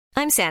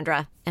I'm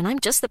Sandra, and I'm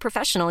just the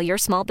professional your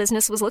small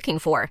business was looking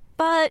for.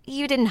 But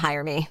you didn't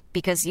hire me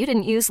because you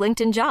didn't use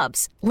LinkedIn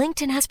Jobs.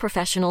 LinkedIn has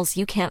professionals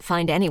you can't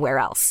find anywhere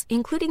else,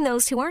 including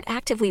those who aren't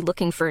actively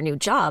looking for a new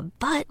job,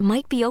 but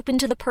might be open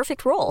to the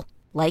perfect role,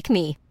 like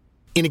me.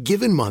 In a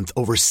given month,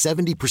 over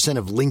 70%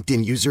 of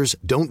LinkedIn users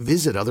don't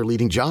visit other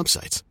leading job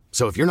sites.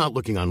 So if you're not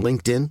looking on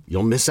LinkedIn,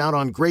 you'll miss out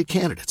on great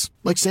candidates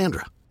like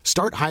Sandra.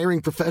 Start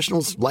hiring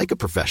professionals like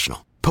a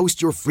professional.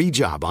 Post your free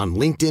job on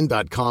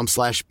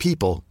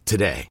linkedin.com/people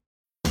today.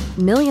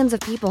 Millions of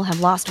people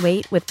have lost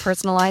weight with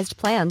personalized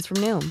plans from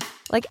Noom.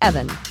 Like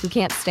Evan, who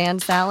can't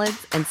stand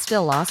salads and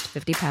still lost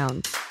 50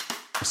 pounds.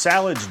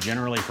 Salads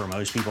generally for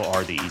most people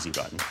are the easy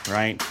button,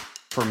 right?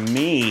 For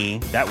me,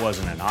 that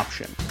wasn't an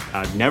option.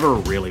 I never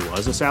really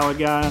was a salad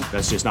guy.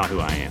 That's just not who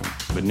I am.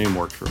 But Noom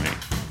worked for me.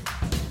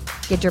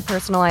 Get your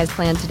personalized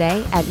plan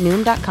today at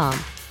Noom.com.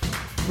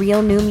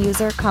 Real Noom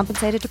user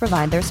compensated to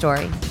provide their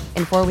story.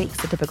 In 4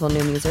 weeks, the typical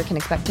Noom user can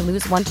expect to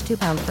lose 1 to 2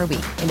 pounds per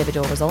week.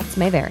 Individual results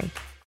may vary.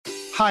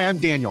 Hi, I'm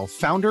Daniel,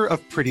 founder of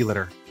Pretty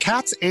Litter.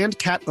 Cats and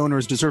cat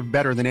owners deserve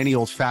better than any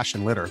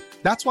old-fashioned litter.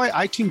 That's why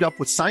I teamed up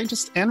with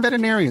scientists and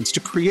veterinarians to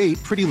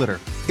create Pretty Litter.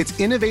 Its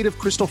innovative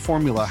crystal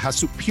formula has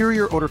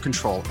superior odor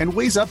control and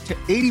weighs up to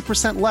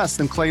 80% less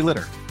than clay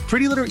litter.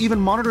 Pretty Litter even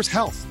monitors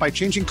health by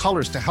changing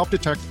colors to help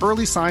detect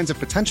early signs of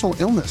potential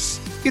illness.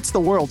 It's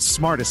the world's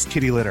smartest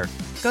kitty litter.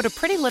 Go to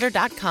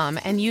prettylitter.com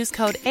and use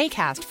code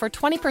ACAST for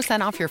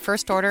 20% off your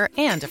first order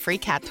and a free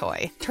cat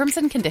toy. Terms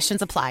and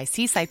conditions apply.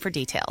 See site for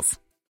details.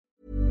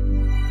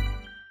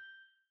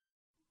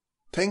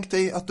 Tänk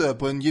dig att du är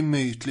på en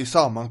gemytlig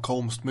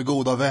sammankomst med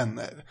goda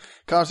vänner.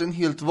 Kanske en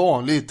helt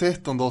vanlig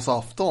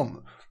 13-dagsafton.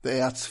 Det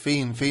äts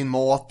fin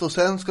mat och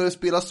sen ska det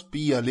spelas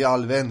spel i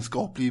all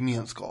vänskaplig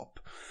gemenskap.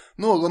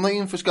 Någon har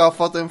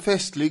införskaffat en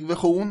festlig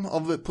version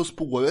av På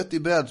spåret i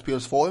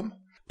brädspelsform.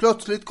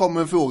 Plötsligt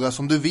kommer en fråga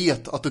som du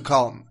vet att du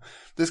kan.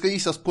 Det ska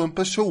gissas på en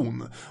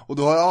person och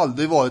du har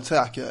aldrig varit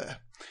säkrare.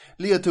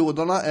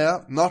 Ledtrådarna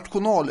är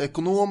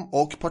nationalekonom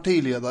och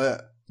partiledare.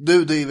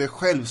 Du driver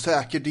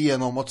självsäkert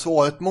igenom att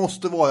svaret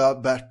måste vara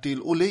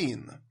Bertil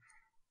Ohlin.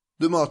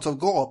 Du möts av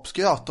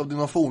gapskratt av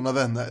dina forna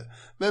vänner.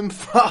 Vem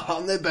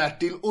fan är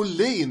Bertil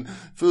Ohlin?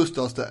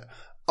 Frustas det.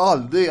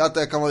 Aldrig att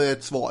det kan vara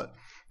rätt svar.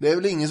 Det är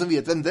väl ingen som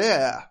vet vem det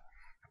är.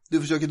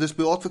 Du försöker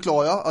desperat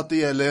förklara att det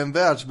gäller en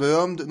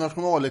världsberömd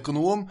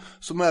nationalekonom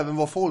som även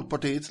var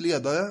Folkpartiets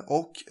ledare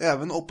och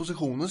även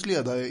oppositionens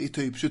ledare i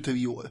typ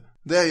 23 år.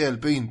 Det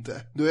hjälper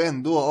inte. Du är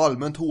ändå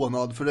allmänt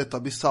hånad för detta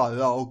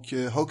bizarra och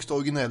högst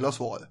originella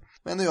svar.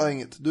 Men det gör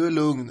inget. Du är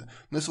lugn.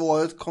 När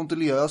svaret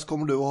kontrolleras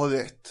kommer du att ha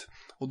rätt.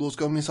 Och då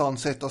ska minsann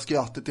sätta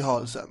skrattet i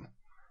halsen.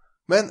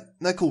 Men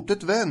när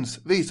kortet vänds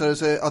visar det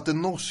sig att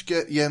den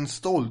norske Jens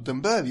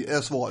Stoltenberg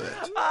är svaret.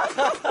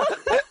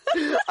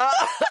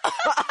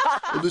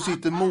 Och du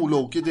sitter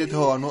molokigt i ett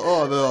hörn och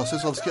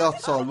överöses av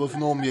skrattsalvor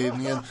från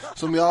omgivningen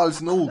som i all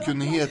sin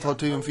okunnighet har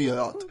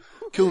triumferat.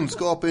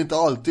 Kunskap är inte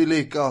alltid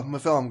lika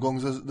med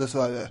framgång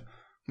dessvärre.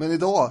 Men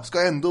idag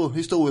ska ändå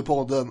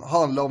historiepodden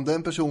handla om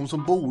den person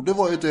som borde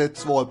varit rätt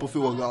svar på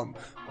frågan.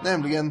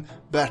 Nämligen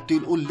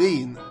Bertil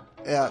Ohlin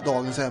är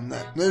dagens ämne.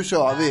 Nu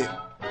kör vi!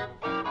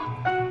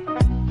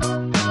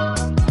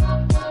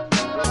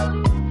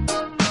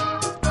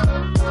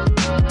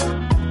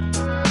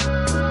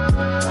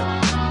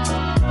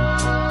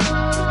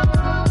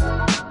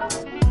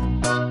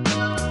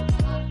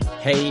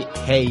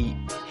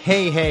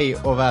 Hej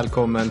och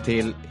välkommen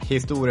till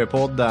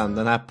Historiepodden,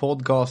 den här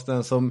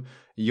podcasten som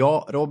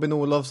jag, Robin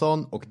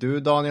Olofsson, och du,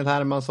 Daniel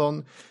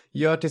Hermansson,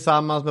 gör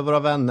tillsammans med våra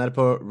vänner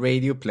på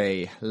Radio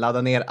Play.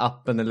 Ladda ner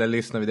appen eller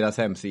lyssna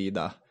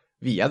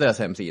via deras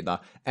hemsida.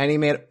 Är ni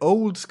mer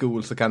old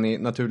school så kan ni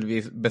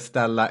naturligtvis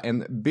beställa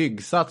en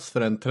byggsats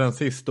för en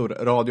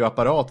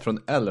transistorradioapparat från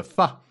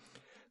Elfa.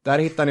 Där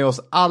hittar ni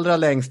oss allra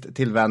längst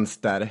till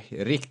vänster,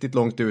 riktigt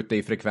långt ute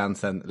i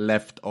frekvensen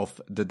left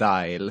of the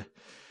dial.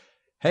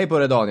 Hej på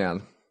dig,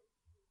 Daniel.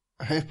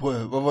 Hej på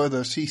er, vad var det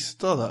där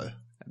sista där?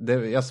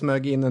 Jag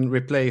smög in en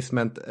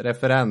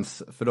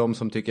replacement-referens för de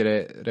som tycker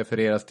det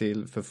refereras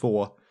till för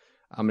få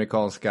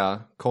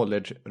amerikanska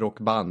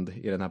college-rockband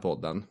i den här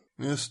podden.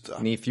 Just det.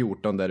 Ni är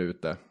 14 där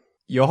ute.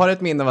 Jag har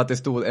ett minne av att det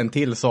stod en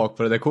till sak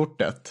på det där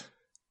kortet.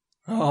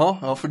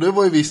 Ja, för det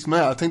var ju visst med.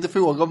 Jag tänkte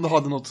fråga om du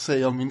hade något att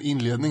säga om min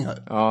inledning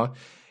här. Ja,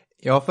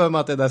 jag har för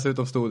mig att det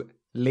dessutom stod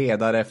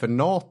ledare för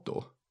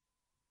NATO.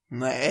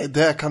 Nej,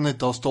 det kan det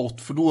inte ha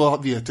stått, för då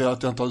vet jag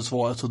att jag inte hade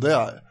svarat så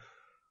där.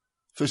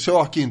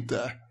 Försök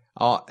inte.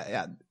 Ja,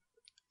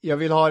 jag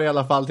vill ha det i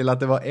alla fall till att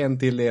det var en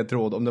till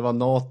ledtråd, om det var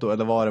NATO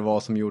eller vad det var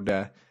som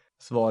gjorde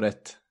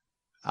svaret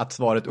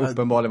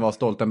uppenbarligen var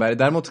Stoltenberg.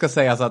 Däremot ska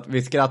sägas att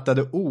vi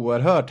skrattade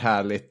oerhört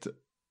härligt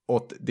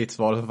åt ditt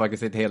svar som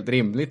faktiskt är ett helt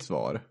rimligt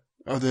svar.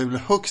 Ja, det är väl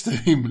högst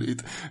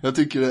rimligt. Jag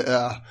tycker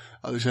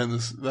det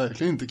kändes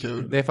verkligen inte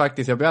kul. Det är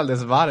faktiskt, jag blir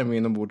alldeles varm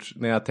inombords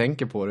när jag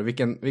tänker på det.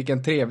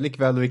 Vilken trevlig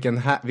kväll och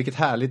vilket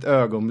härligt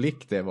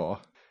ögonblick det var.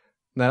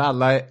 När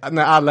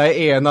alla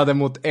är enade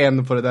mot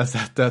en på det där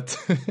sättet.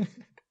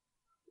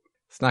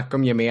 Snacka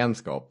om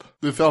gemenskap.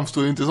 Du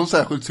framstår ju inte som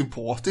särskilt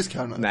sympatisk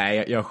här nu.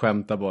 Nej, jag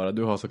skämtar bara.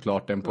 Du har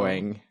såklart en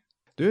poäng.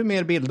 Du är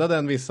mer bildad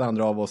än vissa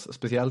andra av oss,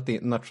 speciellt i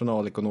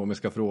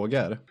nationalekonomiska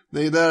frågor.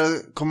 Det är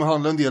där kommer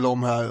handla en del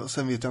om här.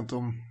 Sen vet jag inte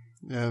om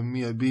jag är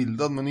mer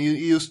bildad. Men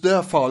i just det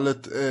här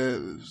fallet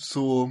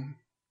så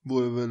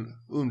vore det väl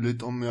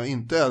underligt om jag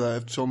inte är där.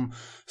 Eftersom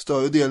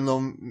större delen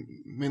av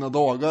mina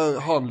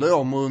dagar handlar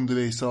om att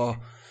undervisa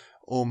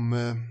om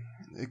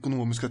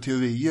ekonomiska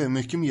teorier.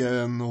 Mycket mer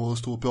än att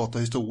stå och prata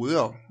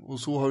historia. Och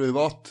så har det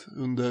varit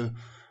under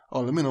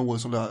alla mina år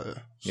som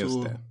lärare.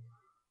 Just det.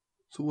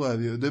 Så är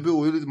det ju. Det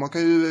beror ju lite, man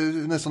kan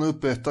ju nästan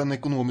upprätta en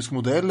ekonomisk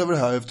modell över det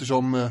här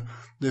eftersom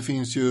det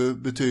finns ju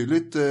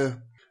betydligt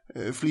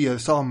fler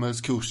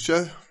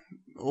samhällskurser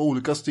och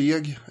olika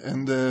steg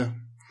än det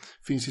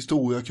finns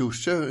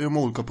historiakurser i de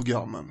olika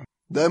programmen.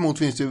 Däremot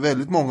finns det ju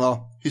väldigt många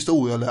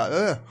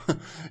historielärare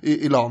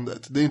i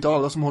landet. Det är inte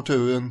alla som har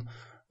turen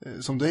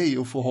som dig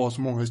att få ha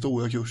så många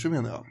historiakurser,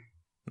 menar jag.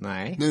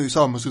 Nej. Nu är ju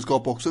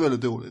samhällskunskap också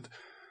väldigt roligt,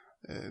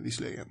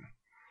 visserligen.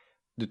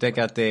 Du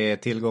tänker att det är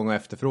tillgång och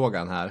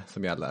efterfrågan här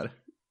som gäller?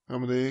 Ja,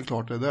 men det är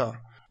klart det är det.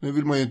 Nu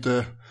vill man ju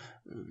inte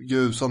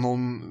grusa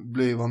någon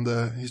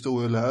blivande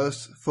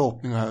historielärares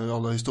förhoppningar här,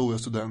 alla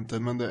historiestudenter,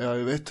 men det är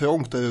ju rätt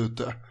trångt där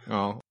ute.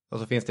 Ja, och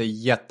så finns det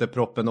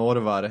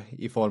jätteproppenorvar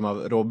i form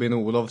av Robin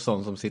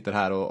Olofsson som sitter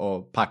här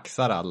och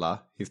paxar alla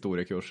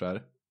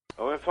historiekurser.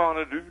 Ja, vem fan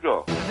är du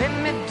då?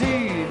 Vem är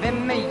du?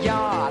 Vem är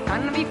jag?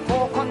 Kan vi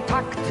få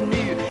kontakt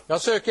nu?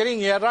 Jag söker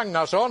Ingegerd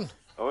Ragnarsson.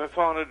 Ja, vem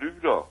fan är du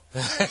då?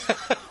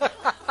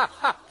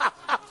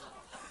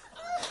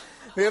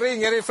 Vi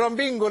ringer ifrån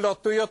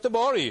Bingolotto i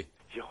Göteborg.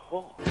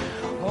 Jaha.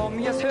 Om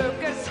jag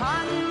söker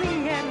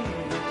sanningen,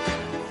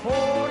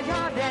 får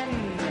jag den?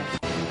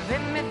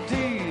 Vem är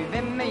du?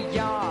 Vem är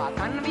jag?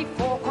 Kan vi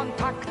få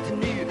kontakt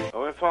nu?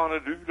 Ja, vem fan är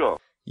du då?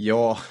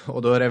 Ja,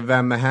 och då är det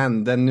Vem är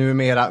hen? Den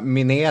numera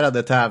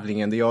minerade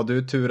tävlingen där jag och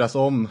du turas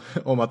om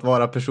att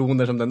vara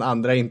personer som den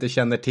andra inte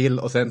känner till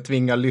och sen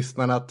tvingar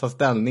lyssnarna att ta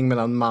ställning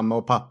mellan mamma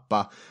och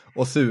pappa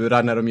och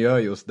surar när de gör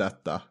just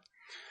detta.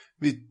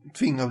 Vi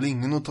tvingar väl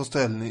ingen att ta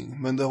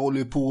ställning, men det håller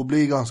ju på att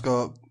bli ganska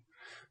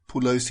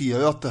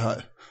polariserat det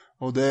här.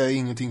 Och det är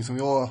ingenting som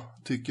jag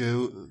tycker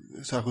är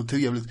särskilt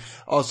trevligt.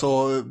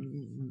 Alltså,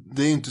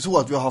 det är inte så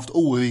att vi har haft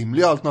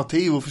orimliga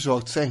alternativ och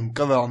försökt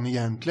sänka varandra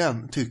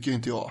egentligen, tycker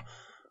inte jag.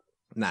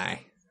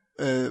 Nej.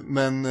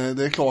 Men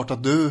det är klart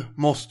att du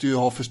måste ju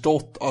ha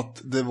förstått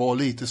att det var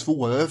lite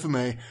svårare för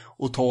mig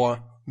att ta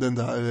den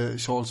där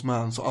Charles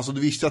Manson. Alltså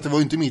du visste att det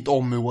var inte mitt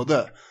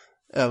område.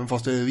 Även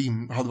fast det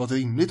hade varit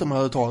rimligt om jag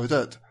hade tagit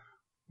det.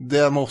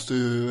 Det måste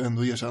ju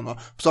ändå erkänna.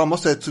 På samma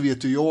sätt så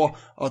vet ju jag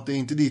att det är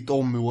inte ditt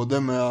område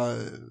med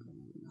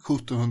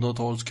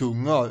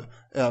 1700-talskungar.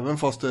 Även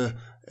fast det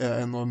är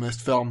en av de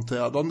mest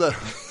framträdande.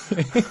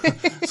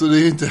 Så det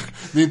är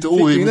inte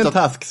orimligt att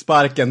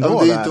tasksparken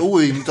då, det är inte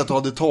orimligt att du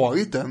hade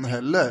tagit den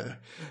heller.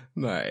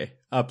 Nej,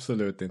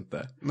 absolut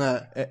inte. Nej.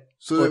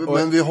 Så,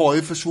 men vi har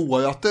ju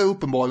försvårat det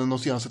uppenbarligen de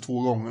senaste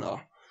 2 gångerna.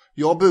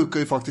 Jag brukar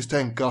ju faktiskt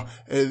tänka,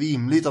 är det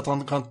rimligt att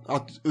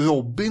att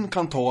Robin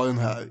kan ta den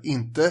här?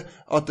 Inte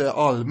att det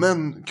är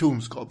allmän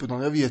kunskap,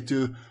 utan jag vet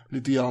ju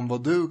lite grann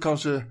vad du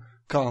kanske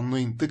kan och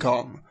inte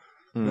kan.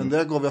 Men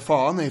det gav jag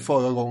fan i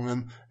förra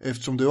gången,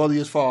 eftersom du hade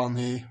gett fan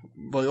i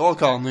vad jag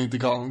kan och inte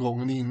kan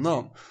gången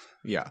innan.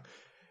 Ja.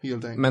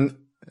 Helt enkelt. Men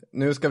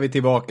nu ska vi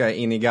tillbaka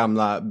in i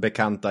gamla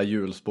bekanta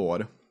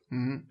hjulspår.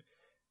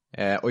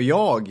 Och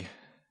jag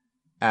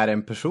är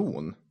en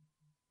person.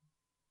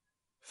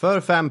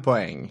 För 5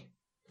 poäng.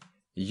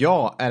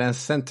 Jag är en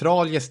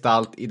central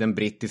gestalt i den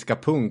brittiska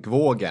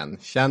punkvågen.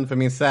 Känd för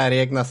min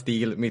säregna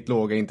stil, mitt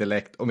låga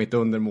intellekt och mitt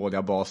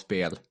undermåliga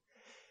basspel.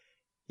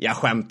 Jag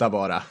skämtar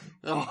bara.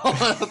 Ja,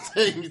 jag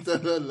tänkte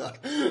väl.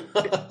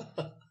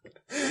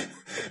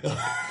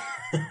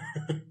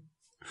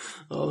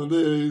 Ja, men det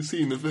är ju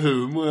sinne för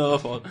humor i alla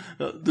fall.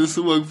 Du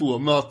såg på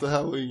mig att det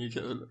här var inget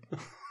kul.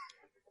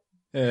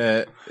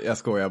 Jag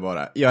skojar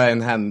bara. Jag är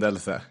en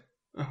händelse.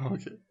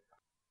 Okej.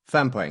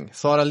 5 poäng.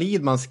 Sara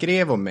Lidman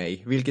skrev om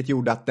mig, vilket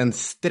gjorde att den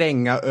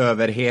stränga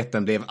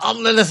överheten blev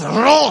alldeles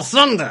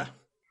rasande.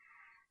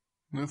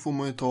 Nu får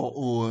man ju ta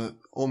och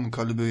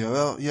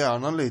omkalibrera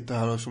hjärnan lite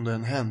här som det är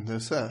en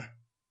händelse.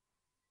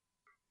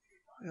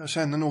 Jag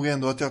känner nog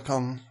ändå att jag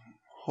kan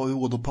ha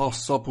råd att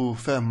passa på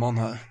 5:an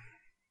här.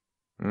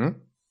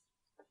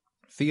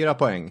 4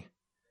 poäng.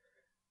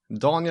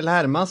 Daniel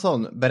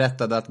Hermansson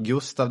berättade att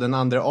Gustav den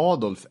andre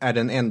Adolf är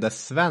den enda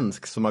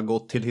svensk som har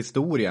gått till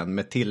historien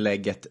med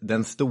tillägget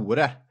den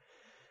store.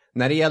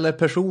 När det gäller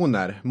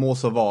personer må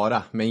så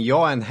vara, men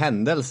jag är en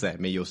händelse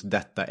med just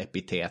detta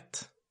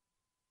epitet.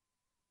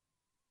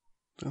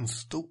 Den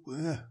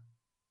store.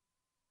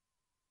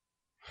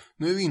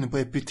 Nu är vi inne på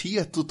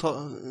epitet och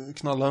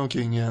knallar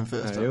omkring igen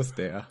förresten. Ja, just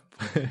det.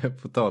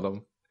 På tal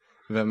om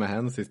vem är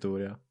hens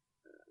historia.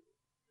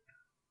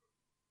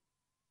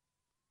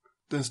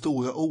 Den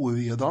stora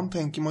oredan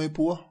tänker man ju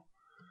på.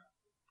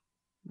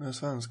 När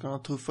svenskarna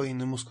tuffar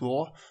in i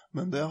Moskva.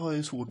 Men det har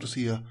ju svårt att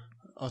se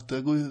att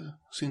det går ju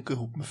synka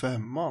ihop med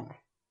 5:an.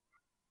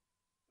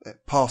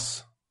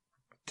 Pass.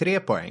 3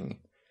 poäng.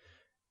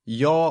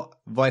 Jag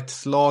var ett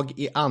slag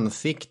i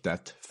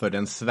ansiktet för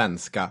den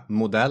svenska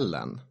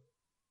modellen.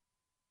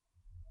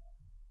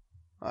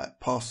 Nej,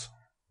 pass.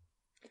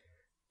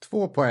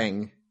 2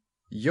 poäng.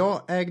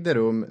 Jag ägde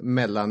rum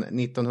mellan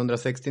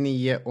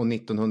 1969 och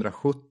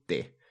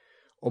 1970.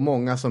 Och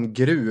många som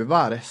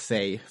gruvar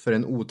sig för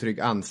en otrygg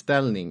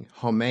anställning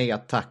har mig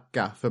att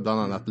tacka för bland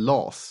annat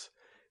LAS.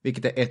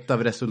 Vilket är ett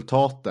av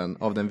resultaten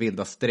av den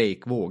vilda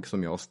strejkvåg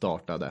som jag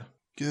startade.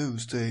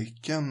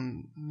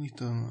 Gruvstrejken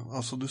 19...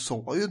 Alltså du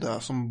sa ju det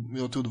som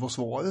jag trodde var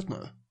svaret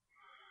nu.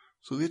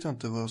 Så vet jag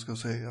inte vad jag ska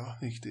säga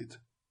riktigt.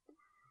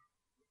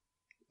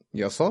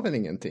 Jag sa väl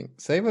ingenting.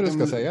 Säg vad du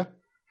ska säga.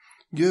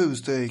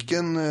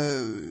 Gruvstrejken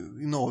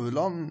i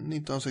Norrland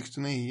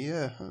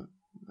 1969.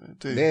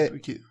 Det är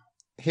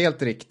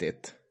helt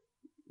riktigt.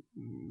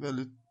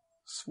 Väldigt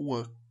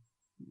svårt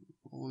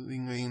att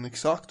ringa in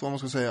exakt vad man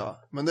ska säga.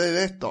 Men det är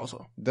rätt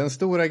alltså. Den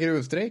stora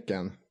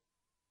gruvstrejken.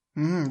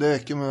 Det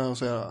räcker med att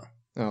säga det.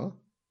 Ja.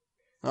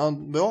 Ja,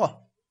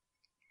 bra.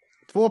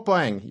 2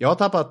 poäng. Jag har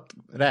tappat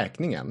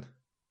räkningen.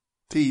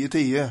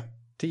 10-10.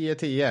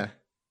 10-10.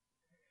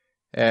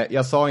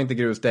 Jag sa inte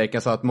gruvstrejken,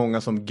 jag sa att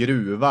många som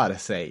gruvar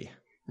sig.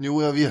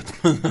 Jo, jag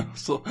vet. Men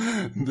alltså,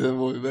 det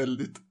var ju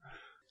väldigt...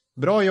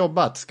 Bra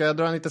jobbat. Ska jag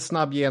dra en lite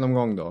snabb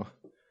genomgång då?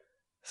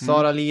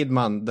 Sara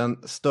Lidman, den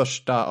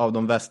största av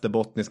de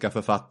västerbottniska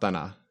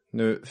författarna.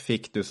 Nu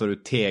fick du så du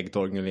teg,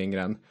 Torgny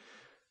Lindgren.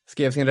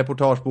 Skrev sin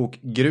reportagebok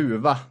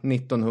Gruva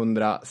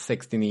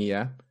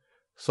 1969.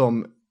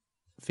 Som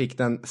fick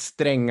den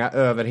stränga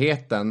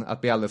överheten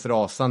att bli alldeles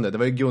rasande. Det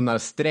var ju Gunnar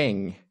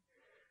Sträng.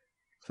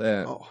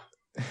 Ja,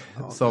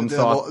 som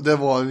det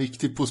var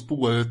riktigt på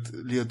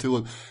spåret,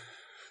 ledtråd.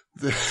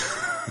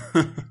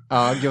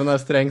 Ja, Gunnar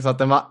Sträng sa att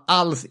den var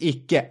alls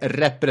icke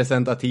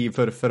representativ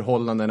för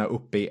förhållandena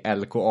uppe i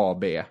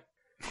LKAB.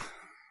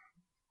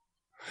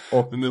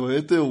 Men det var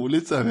lite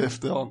roligt så här i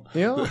efterhand.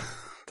 Ja,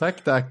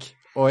 tack.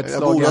 Och ett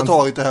jag borde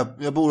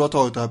ha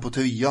tagit det här på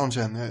 3:an,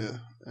 känner jag ju.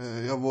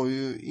 Jag var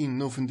ju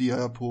inne och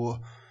funderade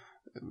på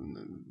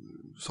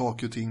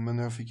saker och ting, men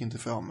jag fick inte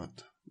fram det.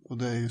 Och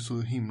det är ju så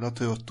himla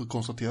trött att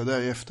konstatera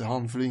det i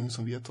efterhand, för det är ingen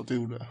som vet att det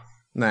gjorde det.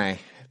 Nej,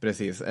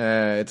 precis.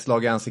 Ett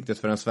slag i ansiktet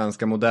för den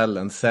svenska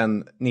modellen.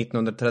 Sen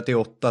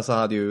 1938 så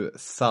hade ju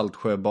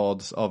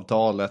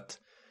Saltsjöbadsavtalet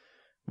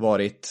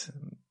varit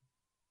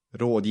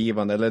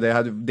rådgivande.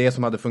 Eller det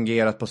som hade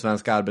fungerat på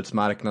svensk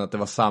arbetsmarknad, att det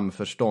var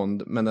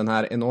samförstånd. Men den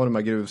här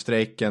enorma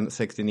gruvstrejken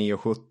 69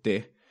 och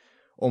 70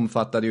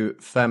 omfattade ju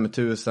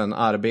 5000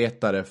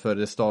 arbetare för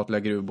det statliga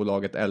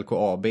gruvbolaget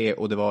LKAB.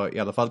 Och det var i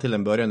alla fall till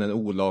en början en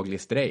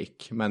olaglig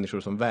strejk.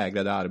 Människor som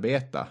vägrade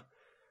arbeta.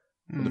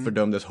 Och det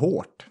fördömdes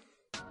hårt.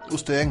 Och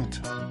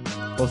strängt.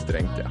 Och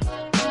strängt, ja.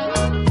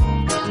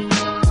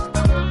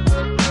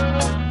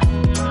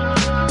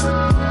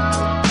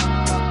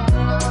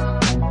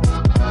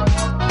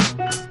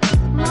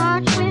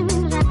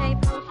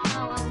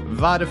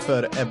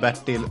 Varför är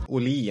Bertil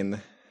Ohlin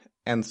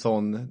en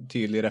sån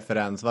tydlig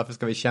referens? Varför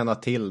ska vi känna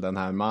till den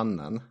här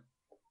mannen?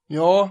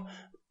 Ja,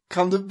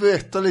 kan du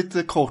berätta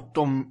lite kort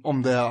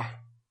om det?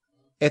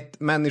 Ett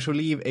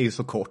människoliv är ju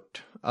så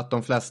kort att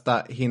de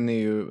flesta hinner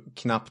ju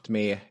knappt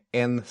med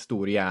en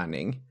stor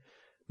gärning.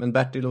 Men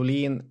Bertil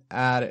Ohlin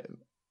är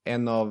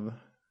en av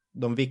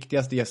de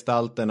viktigaste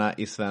gestalterna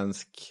i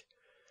svensk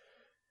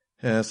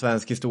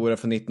historia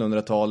från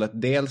 1900-talet.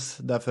 Dels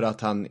därför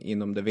att han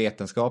inom det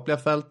vetenskapliga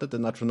fältet, det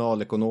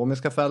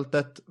nationalekonomiska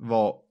fältet,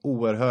 var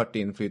oerhört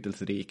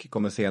inflytelserik.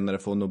 Kommer senare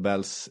få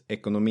Nobels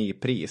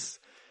ekonomipris.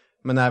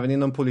 Men även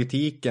inom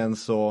politiken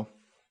så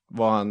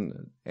var han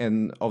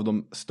en av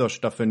de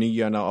största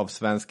förnyarna av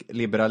svensk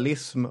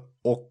liberalism,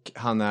 och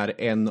han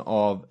är en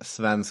av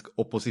de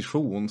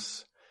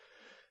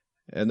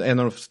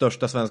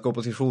största svenska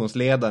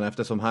oppositionsledarna,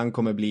 eftersom han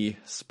kommer bli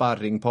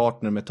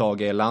sparringpartner med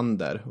Tage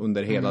Erlander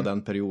under hela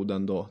den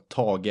perioden då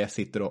Tage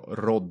sitter och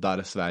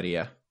roddar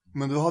Sverige.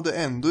 Men du hade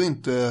ändå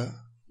inte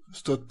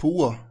stött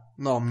på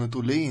namnet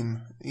Ohlin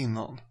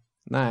innan?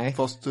 Nej.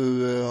 Fast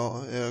du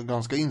är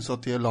ganska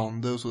insatt i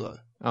Erlander och sådär.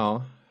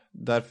 Ja,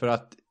 därför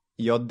att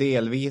jag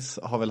delvis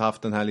har väl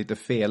haft den här lite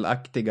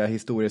felaktiga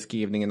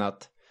historieskrivningen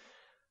att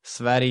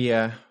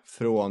Sverige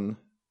från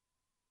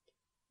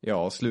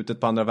slutet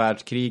på andra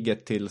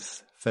världskriget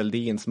tills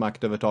Fälldins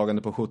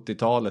maktövertagande på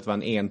 70-talet var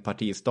en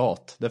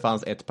enpartistat. Det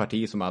fanns ett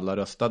parti som alla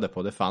röstade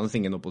på, det fanns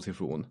ingen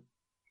opposition.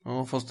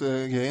 Ja, fast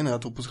grejen är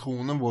att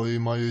oppositionen var ju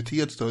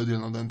majoritet större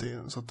delen av den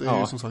tiden, så att det är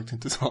ju som sagt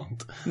inte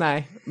sant.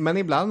 Nej, men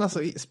ibland, alltså,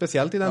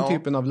 speciellt i den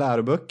typen av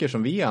läroböcker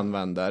som vi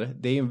använder,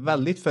 det är en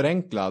väldigt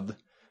förenklad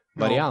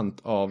variant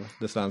av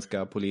det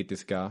svenska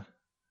politiska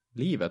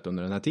livet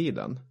under den här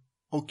tiden.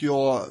 Och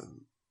jag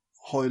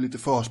har ju lite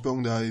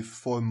försprång där i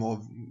form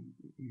av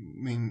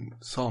min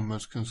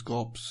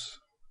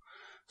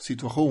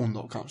samhällskunskapssituation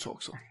då kanske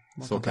också.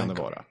 Så kan det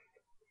vara.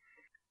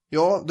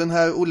 Ja, den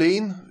här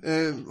Ohlin,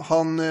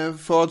 han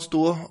föds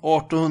då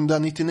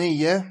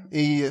 1899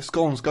 i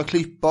Skånska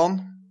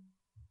Klippan.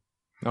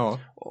 Ja.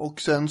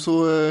 Och sen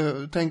så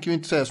tänker vi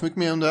inte säga så mycket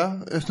mer om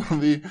det, utan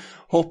vi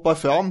hoppar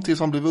fram tills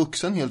han blir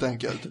vuxen helt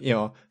enkelt.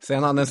 Ja,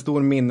 sen han en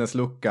stor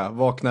minneslucka,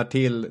 vaknar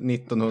till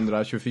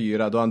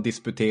 1924 då han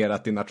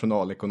disputerat i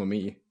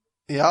nationalekonomi.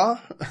 Ja,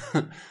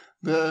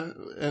 det är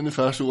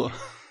ungefär så.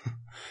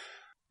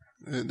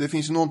 Det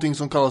finns ju någonting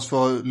som kallas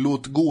för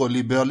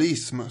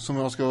låt-gå-liberalism som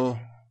jag ska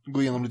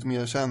gå igenom lite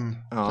mer sen.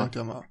 Ja,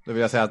 då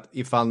vill jag säga att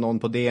ifall någon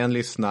på DN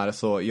lyssnar,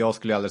 så jag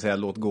skulle aldrig säga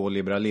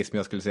låt-gå-liberalism,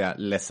 jag skulle säga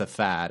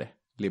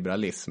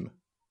laissez-faire-liberalism.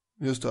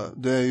 Just det,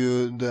 det är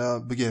ju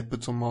det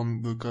begreppet som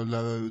man brukar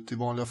lära ut i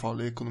vanliga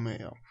fall i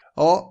ekonomi.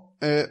 Ja,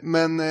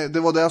 men det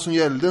var det som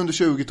gällde under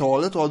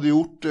 20-talet och hade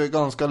gjort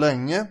ganska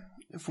länge,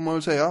 får man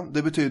väl säga.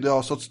 Det betyder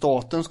alltså att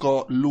staten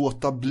ska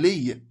låta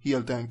bli,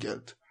 helt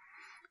enkelt.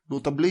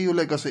 Låta bli att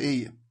lägga sig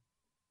i.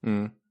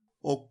 Mm.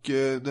 Och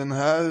den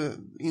här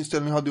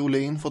inställningen hade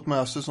Ohlin fått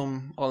med sig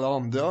som alla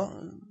andra,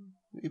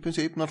 i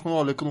princip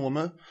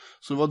nationalekonomer.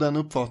 Så det var den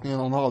uppfattningen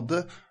han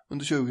hade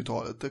under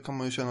 20-talet, det kan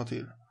man ju känna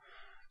till.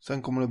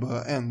 Sen kommer det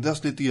börja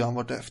ändras lite grann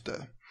vart efter.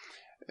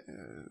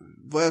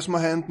 Vad är det som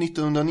har hänt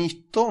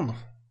 1919?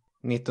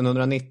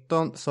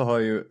 1919 så har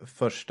ju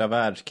första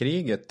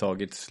världskriget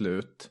tagit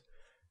slut.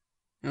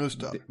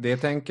 Just det. Det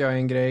tänker jag är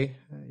en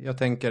grej. Jag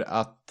tänker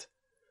att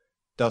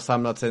det har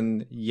samlats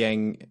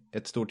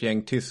ett stort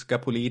gäng tyska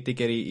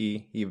politiker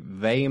i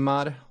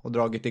Weimar och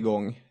dragit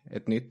igång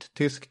ett nytt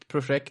tyskt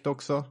projekt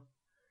också.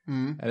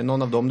 Mm. Är det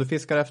någon av dem du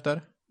fiskar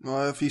efter?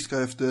 Ja, jag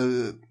fiskar efter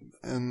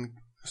en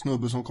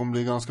snubbe som kommer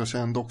bli ganska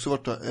känd också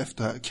vart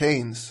efter här,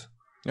 Keynes.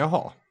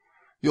 Jaha.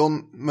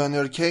 John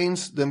Maynard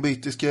Keynes, den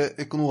brittiske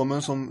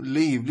ekonomen som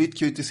livligt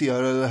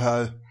kritiserade det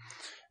här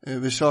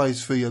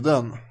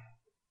Versaillesfreden.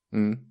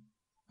 Mm.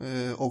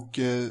 Och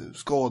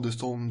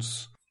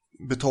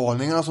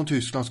skadeståndsbetalningarna som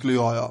Tyskland skulle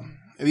göra.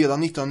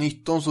 Redan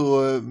 1919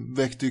 så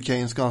väckte ju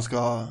Keynes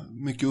ganska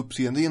mycket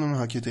uppseende genom den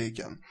här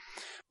kritiken.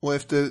 Och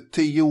efter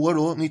 10 år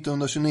då,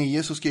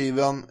 1929, så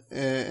skriver han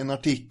en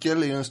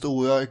artikel i den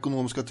stora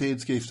ekonomiska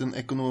tidskriften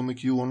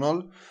Economic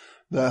Journal,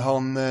 där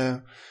han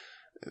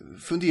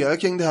funderar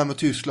kring det här med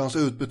Tysklands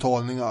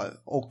utbetalningar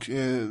och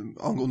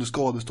angående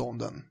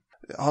skadestånden.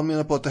 Han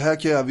menar på att det här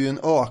kräver ju en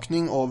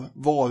ökning av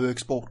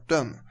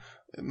varuexporten.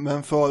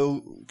 Men för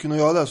att kunna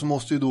göra det så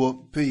måste ju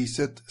då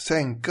priset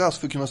sänkas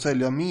för att kunna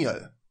sälja mer.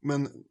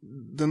 Men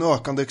den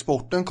ökande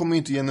exporten kommer ju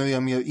inte generera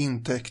mer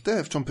intäkter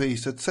eftersom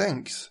priset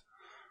sänks.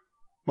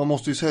 Man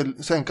måste ju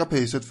sänka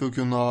priset för att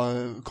kunna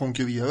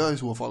konkurrera i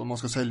så fall om man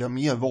ska sälja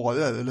mer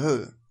varor, eller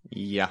hur?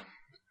 Ja,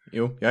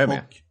 jo, jag är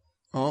med.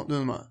 Ja, du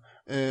är med.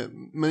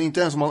 Men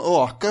inte ens om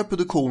man ökar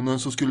produktionen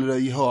så skulle det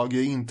ge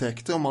högre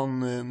intäkter om man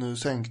nu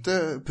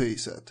sänkte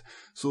priset.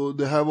 Så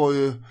det här var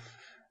ju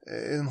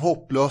en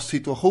hopplös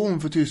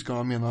situation för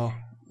tyskarna, menar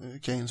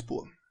Keynes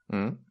på.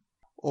 Mm.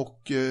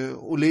 Och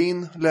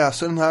Ohlin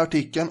läser den här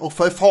artikeln och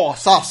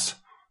förfasas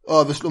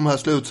över de här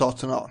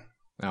slutsatserna.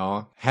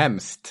 Ja,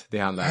 hemskt det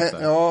han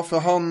läser. Ja, för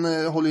han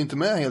håller inte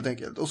med helt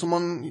enkelt. Och som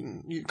man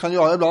kan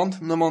göra ibland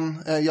när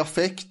man är i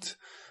affekt.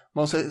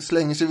 Man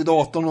slänger sig vid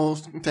datorn och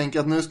tänker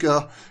att nu ska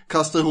jag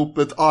kasta ihop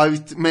ett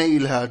argt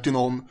mail här till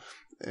någon.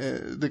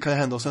 Det kan ju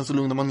hända och sen så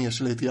lugnar man ner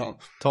sig lite grann.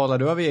 Talar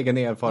du av egen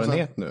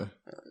erfarenhet nu?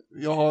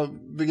 Jag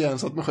har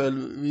begränsat mig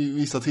själv i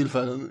vissa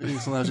tillfällen i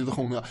sådana här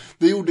situationer.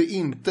 Det gjorde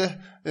inte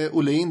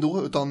Ohlin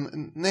då,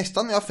 utan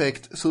nästan i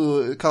affekt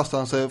så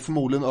kastade han sig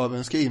förmodligen över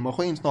en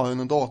skrivmaskin snarare än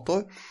en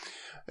dator.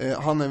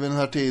 Han är vid den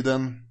här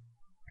tiden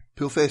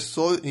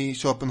professor i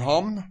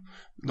Köpenhamn.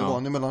 Det var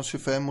han mellan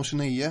 25 och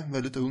 29,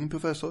 väldigt ung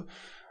professor.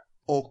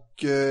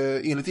 Och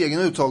enligt egen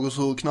utsago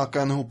så knackade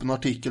han ihop en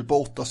artikel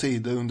på 8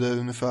 sidor under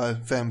ungefär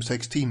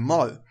 5-6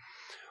 timmar.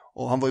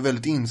 Och han var ju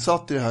väldigt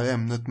insatt i det här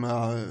ämnet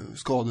med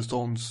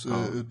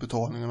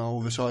skadeståndsutbetalningarna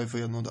och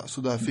Versaillesfreden och där.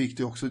 Så där fick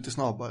det också lite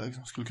snabbare,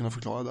 skulle kunna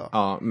förklara det.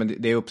 Ja, men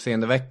det är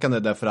uppseendeväckande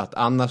därför att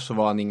annars så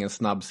var han ingen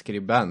snabb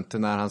skribent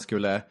när han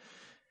skulle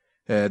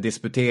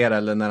disputera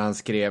eller när han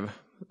skrev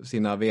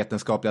sina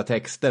vetenskapliga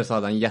texter, så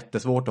hade han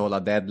jättesvårt att hålla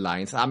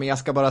deadlines. Men jag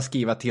ska bara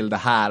skriva till det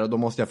här och då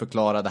måste jag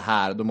förklara det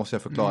här och då måste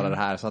jag förklara det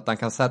här. Så att han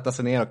kan sätta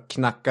sig ner och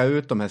knacka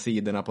ut de här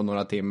sidorna på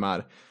några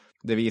timmar.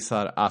 Det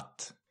visar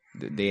att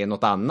det är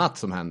något annat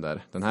som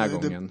händer den här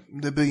gången.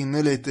 Det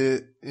brinner lite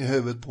i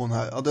huvudet på den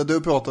här. Ja, det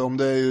du pratar om,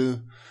 det är ju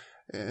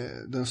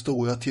den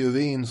stora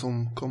teorin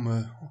som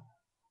kommer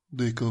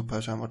dyka upp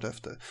här sen vart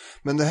efter.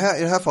 Men i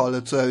det här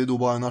fallet så är det då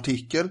bara en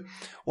artikel.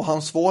 Och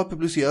hans svar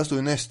publiceras då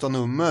i nästa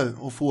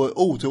nummer och får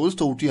otroligt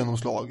stort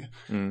genomslag.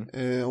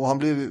 Och han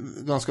blev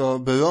ganska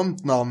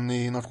berömt namn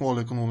i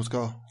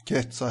nationalekonomiska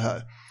kretsar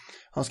här.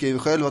 Han skriver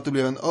själv att det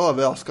blev en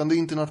överraskande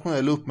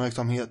internationell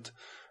uppmärksamhet.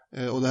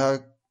 Och det här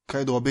kan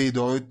ju då ha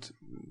bidragit,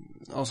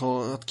 alltså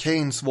att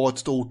Keynes var ett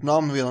stort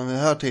namn redan vid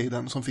den här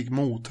tiden som fick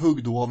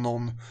mothugg då av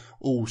någon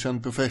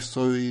okänd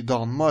professor i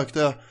Danmark.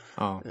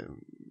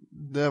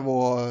 Det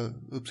var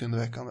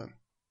uppseendeväckande.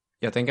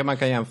 Jag tänker man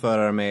kan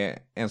jämföra det med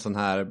en sån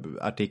här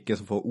artikel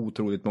som får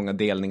otroligt många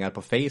delningar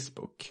på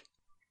Facebook.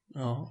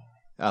 Ja.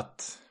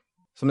 Att,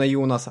 som när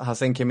Jonas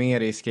Hassan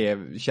Khemeri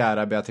skrev,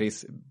 kära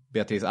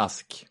Beatrice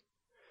Ask.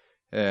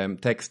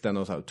 texten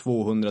och så här,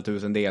 200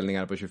 000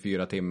 delningar på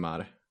 24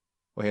 timmar.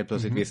 Och helt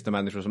plötsligt visste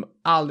människor som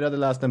aldrig hade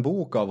läst en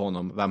bok av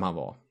honom vem han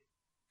var.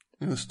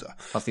 Just det.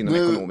 Fast inom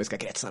ekonomiska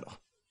kretsar då.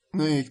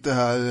 Nu gick det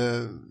här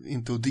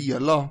inte att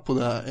dela på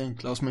det här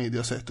enkla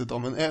smidiga sättet då,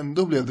 men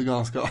ändå blev det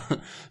ganska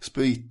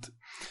spritt.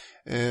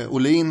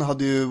 Olin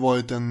hade ju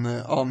varit en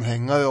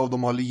anhängare av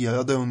de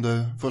allierade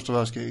under första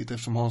världskriget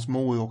eftersom hans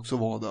mor också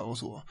var där och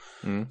så.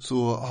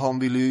 Så han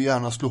ville ju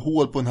gärna slå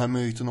hål på den här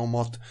myten om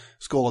att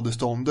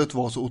skadeståndet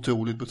var så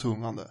otroligt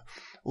betungande.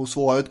 Och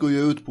svaret går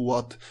ju ut på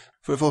att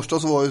för det första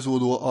så var det så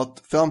då att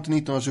fram till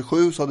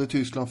 1927 så hade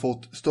Tyskland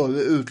fått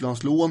större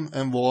utlandslån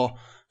än vad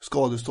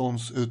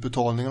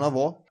skadeståndsutbetalningarna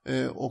var.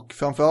 Och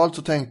framförallt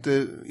så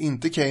tänkte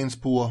inte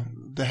Keynes på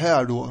det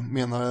här då,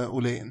 menar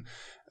Olin.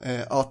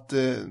 Att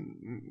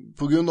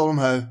på grund av de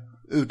här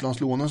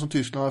utlandslånen som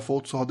Tyskland har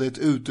fått så hade ett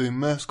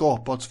utrymme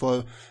skapats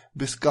för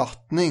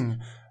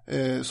beskattning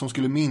som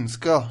skulle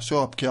minska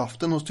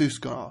köpkraften hos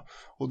tyskarna.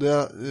 Och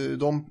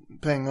de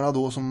pengarna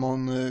då som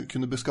man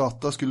kunde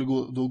beskatta skulle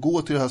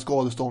gå till det här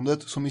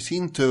skadeståndet som i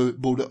sin tur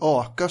borde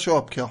öka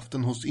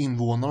köpkraften hos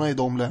invånarna i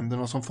de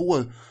länderna som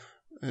får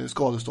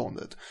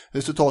skadeståndet.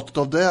 Resultatet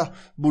av det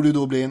borde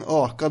då bli en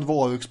ökad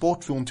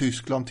varuexport från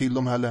Tyskland till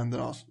de här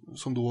länderna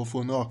som då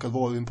får en ökad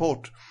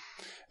varuimport.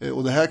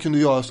 Och det här kunde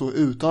göras så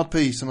utan att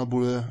priserna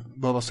borde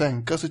behöva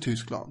sänkas i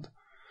Tyskland.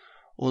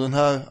 Och den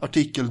här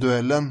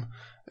artikelduellen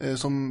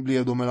som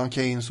blev då mellan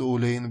Keynes och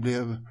Olin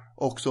blev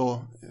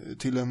också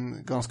till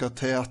en ganska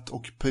tät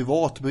och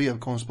privat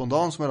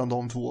brevkorrespondens mellan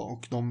de två,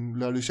 och de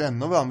lärde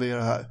känna varandra i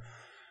det här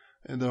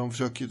där de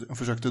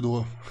försökte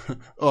då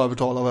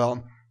övertala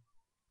varandra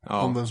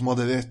om vem som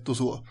hade rätt och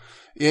så.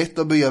 I ett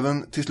av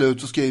breven till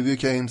slut så skriver ju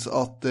Keynes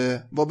att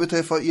vad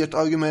beträffar ert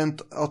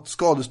argument att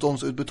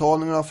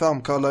skadeståndsutbetalningarna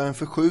framkallar en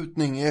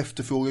förskjutning i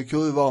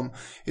efterfrågekurvan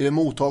i det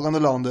mottagande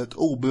landet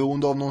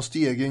oberoende av någon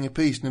stegring i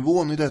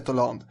prisnivån i detta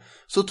land,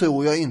 så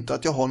tror jag inte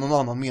att jag har någon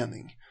annan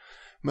mening.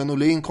 Men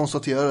Olin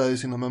konstaterar i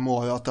sina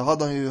memoarer att det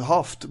hade han ju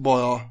haft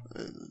bara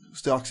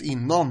strax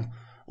innan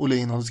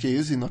Olin hade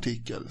skrivit sin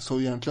artikel. Så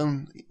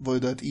egentligen var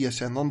det ett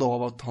erkännande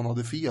av att han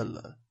hade fel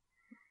där.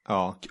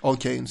 Ja. Av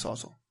Keynes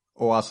alltså.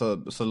 Och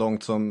alltså så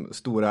långt som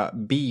stora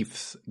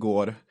beefs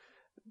går,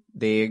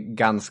 det är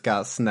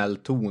ganska snäll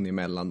ton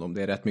emellan dem.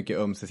 Det är rätt mycket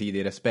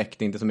ömsesidig respekt.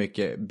 Det är inte så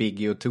mycket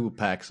Biggie och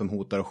Tupac som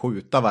hotar att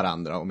skjuta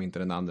varandra om inte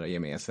den andra ger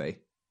med sig.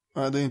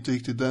 Nej, det är inte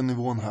riktigt den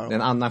nivån här. Det är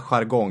en annan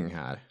jargong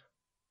här.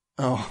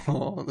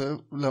 Ja,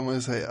 det lär man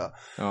ju säga.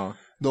 Ja.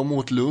 De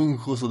åt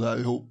lunch och sådär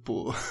ihop.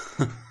 Och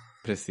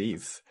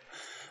precis.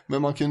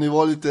 Men man kunde ju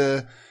vara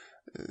lite,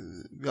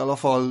 i alla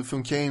fall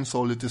från Keynes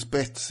håll, lite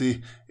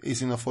spetsig i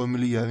sina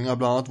formuleringar.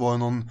 Bland annat var det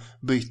någon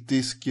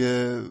brittisk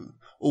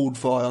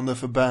ordförande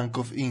för Bank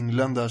of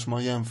England där som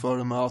man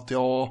jämförde med att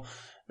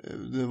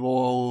det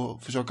var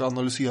att försöka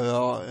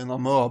analysera en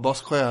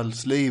amöbas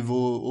själsliv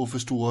och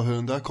förstå hur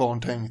den där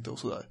karln tänkte och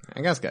sådär. Det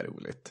är ganska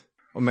roligt.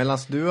 Och medan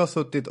du har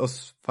suttit och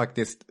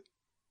faktiskt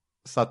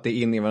satt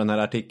dig in i vad den här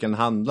artikeln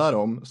handlar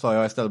om, så har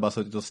jag istället bara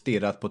suttit och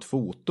stirrat på ett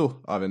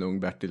foto av en ung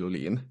Bertil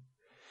Olin.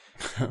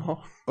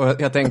 Ja. Och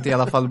jag tänkte i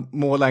alla fall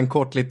måla en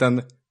kort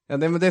liten,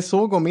 det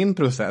såg om min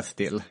process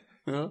till.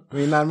 Ja.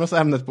 Vi närmar oss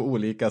ämnet på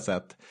olika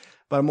sätt.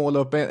 Bara måla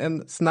upp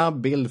en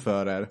snabb bild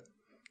för er.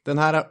 Den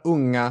här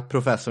unga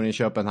professorn i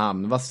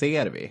Köpenhamn, vad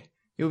ser vi?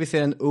 Jo, vi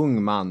ser en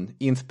ung man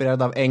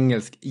inspirerad av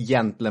engelsk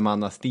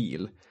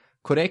gentlemannastil.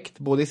 Korrekt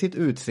både i sitt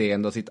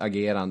utseende och sitt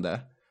agerande.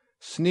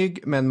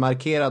 Snygg med en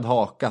markerad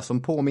haka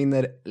som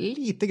påminner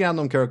lite grann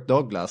om Kirk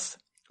Douglas.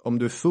 Om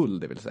du är full,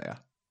 det vill säga.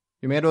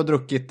 Ju mer du har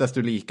druckit,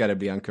 desto likare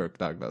blir han Kirk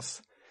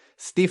Douglas.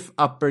 Stiff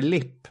upper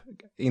lip.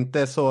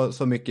 Inte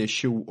så mycket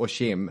tjo och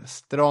kim.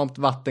 Stramt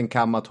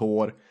vattenkammat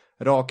hår.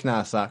 Rak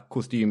näsa.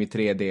 Kostym i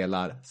 3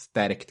 delar.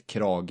 Stärkt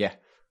krage.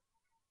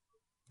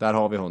 Där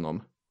har vi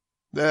honom.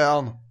 Det är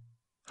han.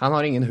 Han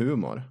har ingen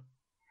humor.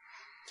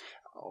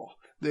 Ja,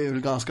 det är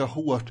väl ganska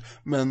hårt.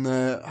 Men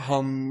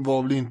han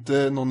var väl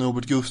inte någon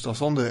Robert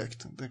Gustafsson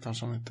direkt. Det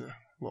kanske han inte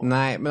var.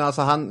 Nej, men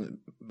alltså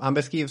han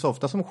beskrivs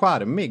ofta som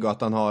charmig och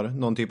att han har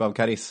någon typ av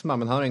karisma.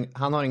 Men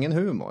han har ingen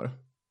humor.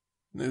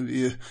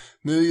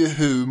 Nu är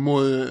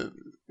humor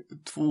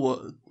 2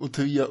 och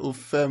 3 och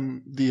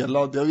 5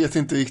 delad. Jag vet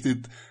inte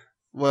riktigt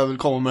vad jag vill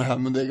komma med det här.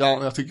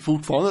 Men jag tycker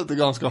fortfarande att det är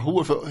ganska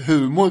hårt. För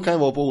humor kan ju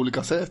vara på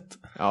olika sätt.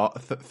 Ja,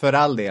 för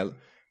all del.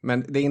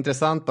 Men det är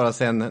intressant bara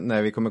sen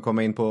när vi kommer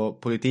komma in på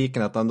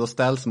politiken att han då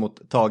ställs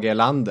mot Tage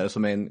Erlander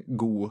som är en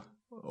god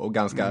och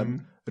ganska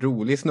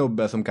rolig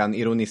snubbe som kan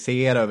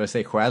ironisera över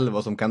sig själv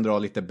och som kan dra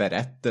lite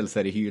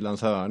berättelser i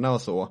Hylands hörna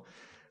och så.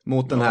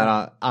 Mot den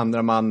här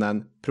andra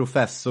mannen,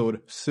 professor,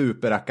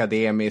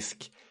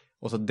 superakademisk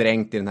och så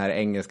dränkt i den här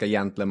engelska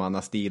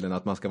gentlemannastilen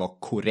att man ska vara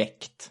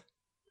korrekt.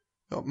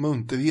 Ja,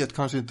 munterhet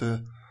kanske inte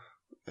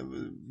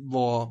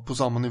var på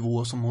samma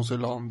nivå som hos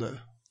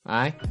Erlander.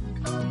 Nej.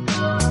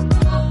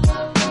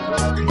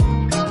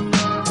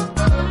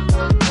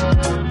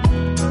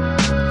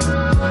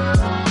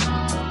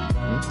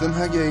 Den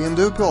här grejen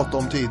du pratade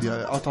om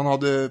tidigare, att han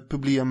hade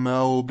problem med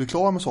att bli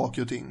klar med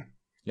saker och ting.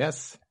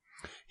 Yes.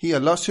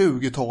 Hela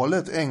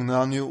 20-talet ägnar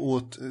han ju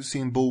åt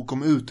sin bok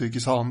om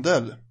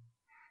utrikeshandel.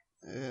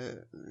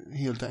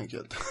 Helt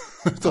enkelt.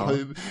 Det tar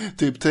ju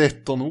typ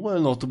 13 år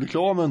eller något att bli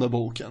klar med den där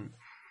boken.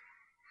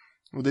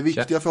 Och det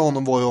viktiga för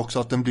honom var ju också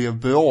att den blev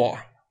bra.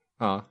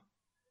 Ja.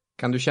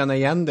 Kan du känna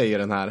igen dig i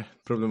den här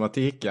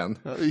problematiken?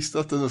 Jag visste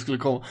att den skulle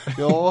komma.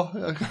 Ja,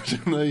 jag kan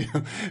känna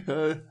igen.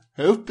 Jag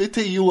är uppe i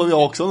 10 år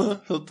jag också nu.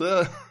 Så att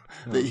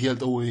det är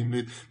helt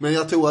orimligt. Men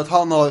jag tror att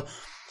han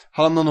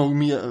har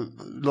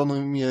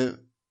nog mer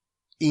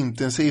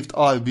intensivt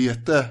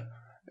arbete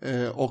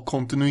och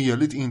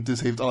kontinuerligt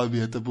intensivt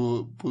arbete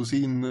på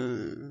sin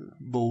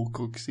bok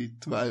och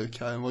sitt verk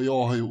här än vad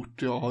jag har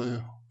gjort. Jag har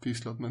ju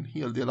pysslat med en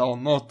hel del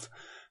annat.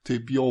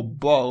 Typ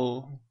jobba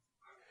och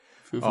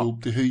för att få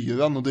ihop till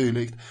hyran och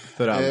dylikt.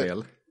 För all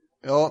del.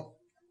 Ja.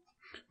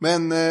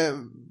 Men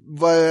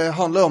vad det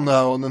handlar om det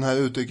här och den här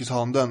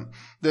utrikeshandeln,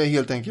 det är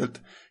helt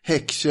enkelt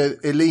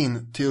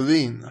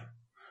Heckscher-Ohlin-teorin.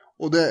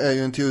 Och det är ju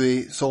en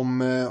teori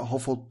som har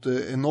fått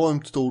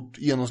enormt stort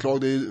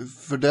genomslag. Det är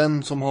för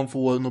den som han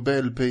får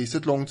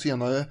Nobelpriset långt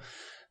senare.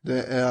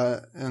 Det är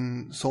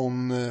en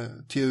sån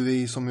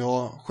teori som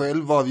jag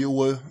själv varje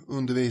år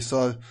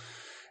undervisar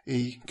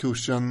i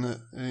kursen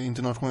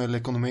internationell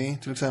ekonomi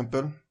till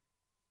exempel.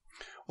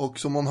 Och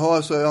som man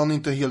hör så är han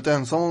inte helt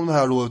ensam om det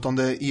här då, utan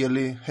det är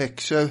Eli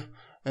Heckscher,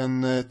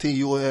 en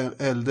 10 år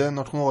äldre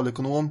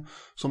nationalekonom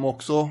som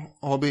också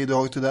har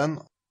bidragit till den.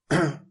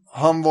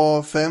 Han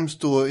var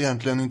främst då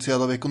egentligen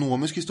intresserad av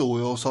ekonomisk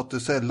historia och satte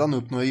sällan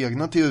upp några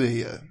egna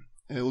teorier.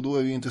 Och då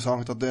är det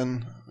intressant att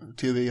den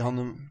teori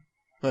han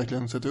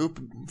verkligen sätter upp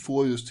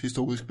får just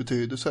historisk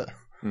betydelse.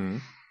 Mm.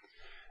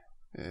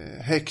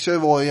 Heckscher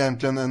var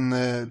egentligen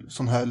en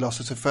sån här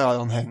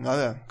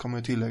laissez-faire-anhängare kan man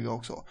ju tillägga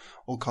också.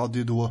 Och hade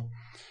ju då,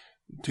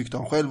 tyckte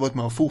han själv, varit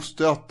med och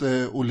fostrat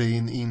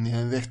Ohlin in i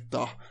en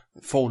rätta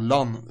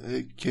follan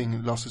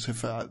kring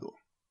laissez-faire då.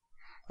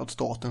 Att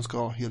staten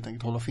ska helt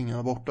enkelt hålla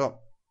fingrarna borta.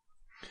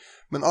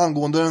 Men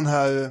angående den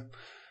här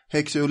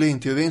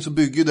Heckscher-Ohlin-teorin så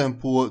bygger den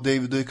på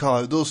David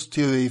Ricardos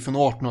teori från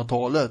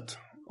 1800-talet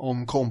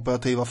om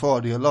komparativa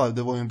fördelar.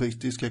 Det var ju en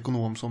brittisk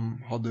ekonom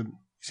som hade i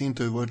sin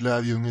tur varit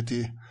lärjunge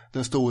till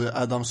den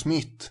stora Adam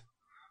Smith.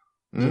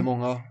 Det är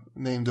många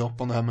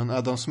namedroppande här, men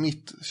Adam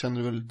Smith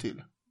känner du väl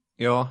till?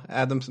 Ja,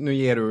 nu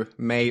ger du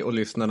mig och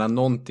lyssnarna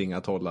någonting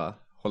att hålla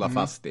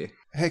fast i.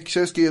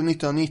 Heckscher skrev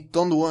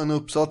 1919 då en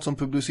uppsats som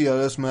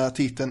publicerades med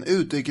titeln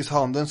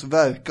Utrikeshandelns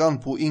verkan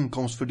på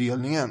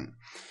inkomstfördelningen.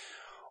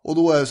 Och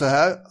då är det så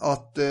här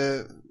att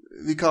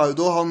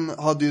Ricardo, han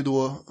hade ju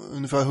då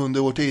ungefär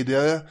 100 år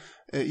tidigare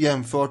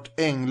jämfört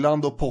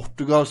England och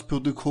Portugals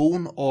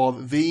produktion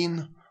av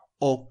vin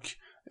och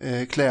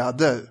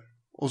kläder.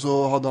 Och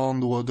så hade han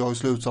då dragit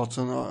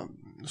slutsatsen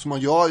som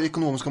man gör i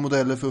ekonomiska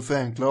modeller för att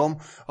förenkla dem,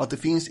 att det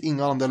finns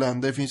inga andra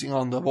länder, det finns inga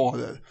andra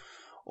varor.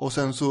 Och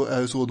sen så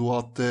är det så då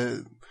att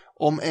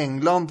om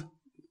England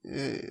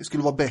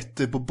skulle vara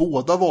bättre på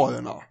båda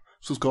varorna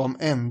så ska de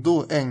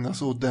ändå ägna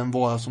sig åt den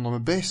vara som de är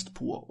bäst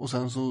på. Och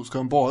sen så ska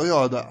de bara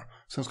göra det.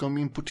 Sen ska de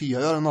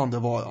importera den andra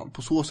varan.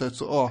 På så sätt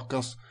så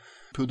ökas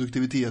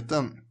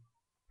produktiviteten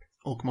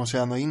och man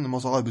tjänar in en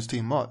massa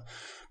arbetstimmar.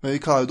 Men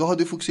Ricardo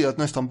hade fokuserat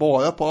nästan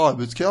bara på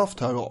arbetskraft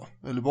här då.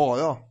 Eller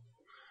bara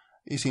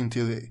i sin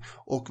teori.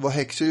 Och vad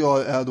Heckscher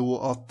gör är då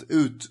att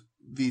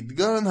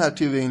utvidga den här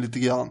teorin lite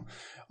grann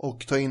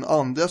och ta in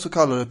andra så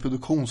kallade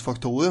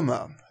produktionsfaktorer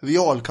med.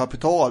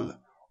 Realkapital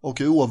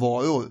och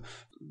råvaror.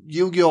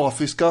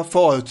 Geografiska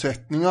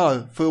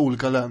förutsättningar för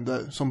olika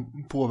länder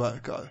som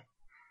påverkar.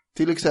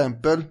 Till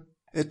exempel,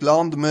 ett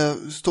land med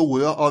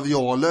stora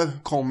arealer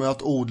kommer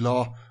att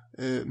odla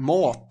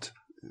mat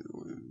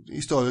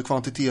i större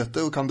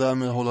kvantiteter och kan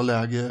därmed hålla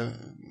lägre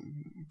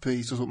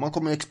pris och så. Man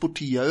kommer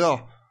exportera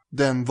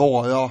den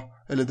vara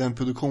eller den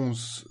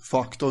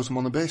produktionsfaktor som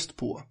man är bäst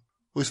på.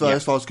 Och i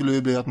Sveriges fall skulle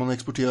det bli att man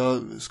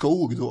exporterar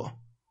skog då.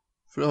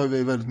 För det har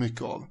vi väldigt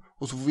mycket av.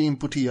 Och så får vi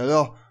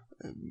importera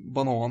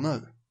bananer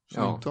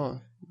som inte har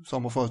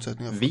samma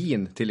förutsättningar.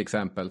 Vin till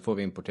exempel får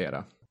vi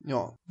importera.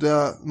 Ja,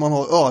 det man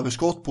har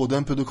överskott på,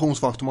 den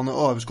produktionsfaktor man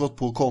har överskott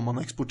på kommer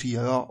man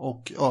exportera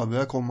och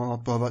övriga kommer man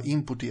att behöva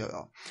importera.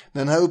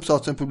 När den här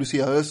uppsatsen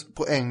publicerades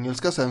på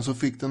engelska sen så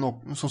fick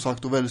den som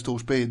sagt väldigt stor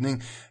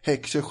spridning.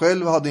 Heckscher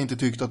själv hade inte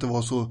tyckt att det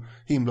var så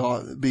himla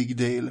big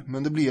deal,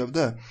 men det blev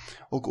det.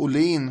 Och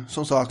Ohlin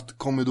som sagt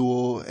kommer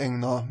då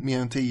ägna mer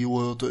än 10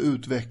 år åt att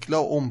utveckla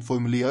och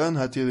omformulera den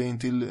här teorin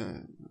till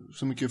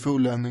så mycket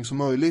fulländning som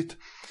möjligt.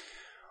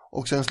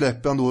 Och sen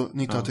släpper han då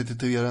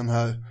 1933 den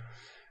här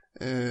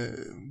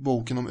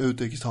boken om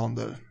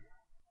utrikeshandel.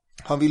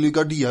 Han ville ju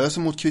gardera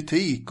sig mot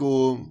kritik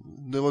och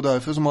det var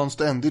därför som han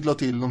ständigt la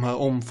till de här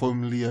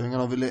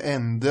omformuleringarna, ville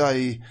ändra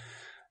i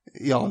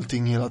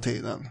allting hela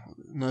tiden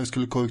när det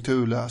skulle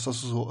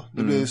korrekturläsas och så.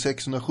 Det blev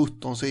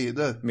 617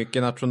 sidor.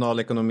 Mycket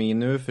nationalekonomi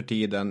nu för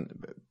tiden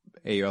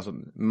är ju alltså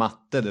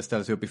matte, det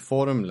ställs upp i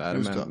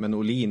formler, men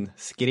Ohlin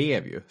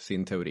skrev ju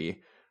sin teori.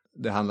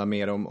 Det handlar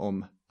mer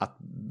om att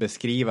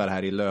beskriva det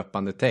här i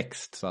löpande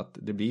text så att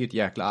det blir ju ett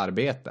jäkla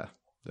arbete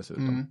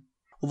dessutom.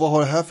 Och vad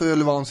har det här för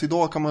relevans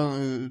idag, kan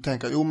man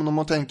tänka? Jo, men om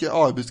man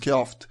tänker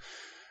arbetskraft.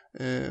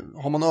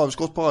 Har man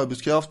överskott på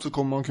arbetskraft så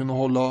kommer man kunna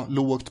hålla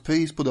lågt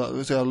pris på det, det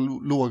vill säga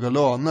låga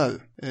löner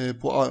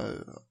på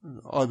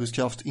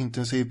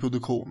arbetskraftsintensiv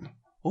produktion.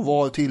 Och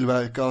var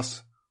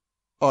tillverkas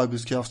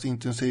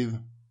arbetskraftsintensiv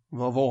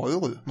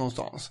varor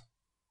någonstans?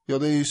 Ja,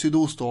 det är ju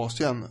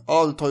Sydostasien.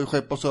 Allt har ju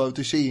skeppats över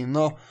till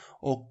Kina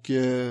och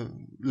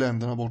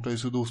länderna borta i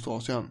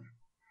Sydostasien.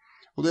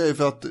 Och det är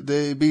för att det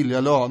är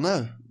billiga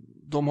löner.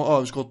 De har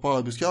överskott på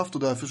arbetskraft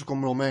och därför så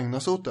kommer de ägna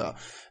sig åt det.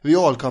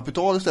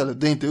 Realkapital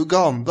istället, det är inte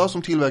Uganda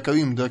som tillverkar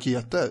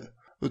rymdraketer,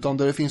 utan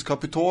där det finns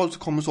kapital så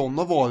kommer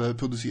sådana varor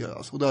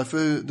produceras. Och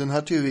därför, den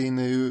här teorin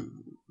är ju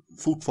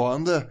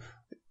fortfarande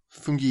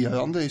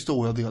fungerande i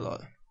stora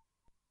delar.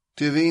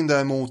 Teorin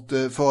däremot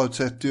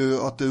förutsätter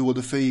ju att det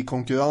råder fri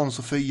konkurrens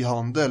och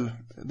frihandel.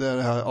 Det är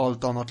det här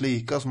allt annat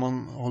lika som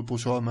man håller på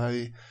att köra med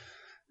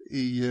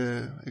i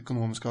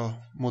ekonomiska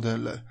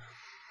modeller.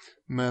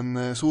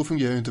 Men så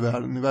fungerar ju inte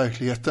världen i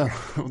verkligheten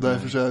och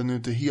därför så är den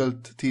inte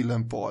helt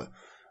tillämpbar.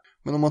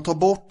 Men om man tar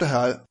bort det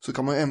här så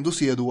kan man ändå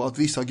se då att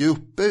vissa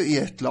grupper i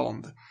ett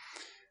land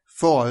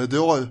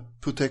föredrar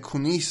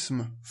protektionism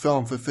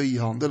framför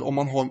frihandel. Om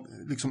man har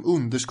liksom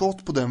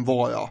underskott på den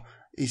vara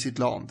i sitt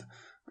land,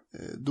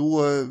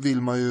 då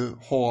vill man ju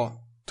ha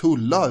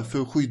tullar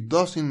för att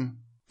skydda sin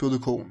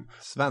produktion.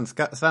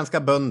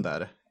 Svenska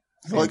bönder.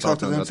 Ja,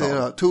 exakt.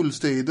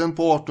 Tullstriden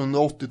på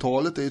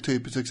 1880-talet är ett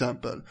typiskt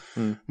exempel.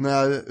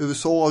 När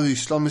USA och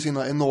Ryssland med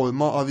sina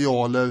enorma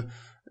arealer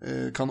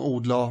kan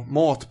odla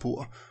mat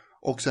på.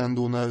 Och sen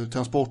då när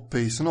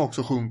transportpriserna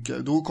också sjunker,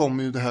 då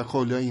kommer ju det här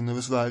skölja in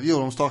över Sverige.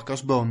 Och de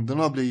stackars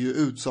bönderna blir ju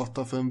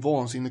utsatta för en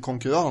vansinnig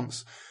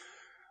konkurrens.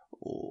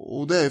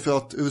 Och det är för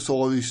att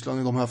USA och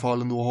Ryssland i de här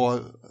fallen då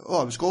har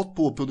överskott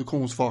på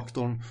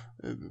produktionsfaktorn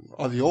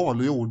areal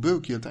och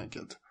jordbruk helt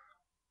enkelt.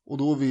 Och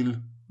då vill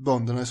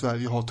bönderna i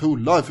Sverige har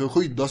tullar för att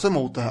skydda sig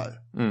mot det här.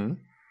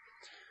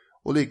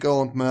 Och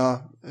likadant med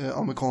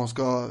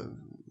amerikanska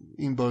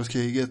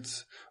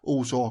inbördeskrigets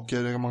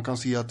orsaker. Man kan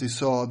se att i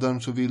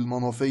södern så vill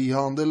man ha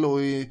frihandel och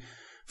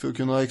för att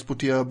kunna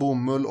exportera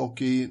bomull,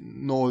 och i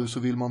norr så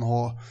vill man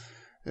ha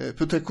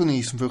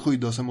protektionism för att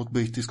skydda sig mot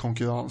brittisk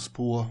konkurrens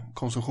på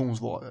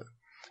konsumtionsvaror.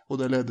 Och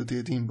det ledde till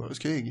ett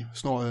inbördeskrig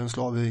snarare än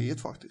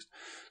slaveriet faktiskt.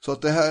 Så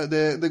att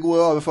det går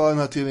att överföra den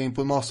här teorin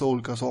på en massa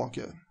olika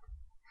saker.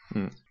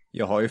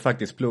 Jag har ju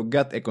faktiskt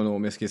pluggat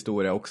ekonomisk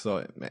historia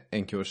också,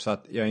 en kurs, så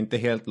att jag är inte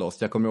helt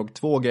lost. Jag kommer ihåg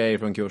 2 grejer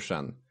från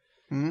kursen.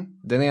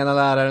 Den ena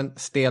läraren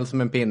stel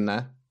som en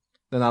pinne.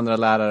 Den andra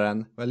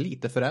läraren var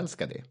lite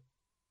förälskad i.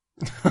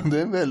 Det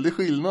är en väldig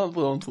skillnad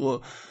på de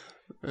 2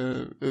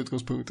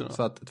 utgångspunkterna.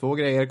 Så att 2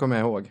 grejer kommer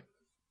jag ihåg.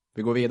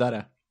 Vi går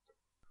vidare.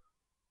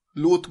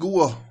 Låt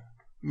gå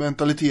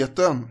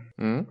mentaliteten.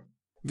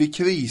 Vid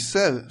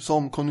kriser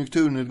som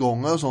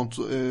konjunkturnedgångar och sånt,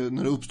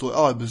 när det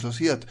uppstår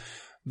arbetslöshet,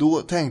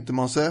 då tänkte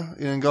man sig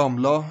i den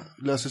gamla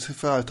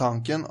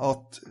laissez-faire-tanken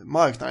att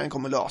marknaden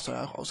kommer lösa det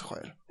här av sig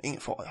själv.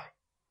 Ingen fara.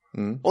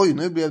 Oj,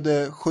 nu blev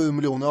det 7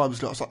 miljoner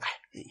arbetslösa.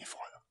 Ingen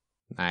fara.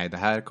 Nej, det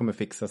här kommer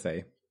fixa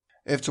sig.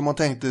 Eftersom man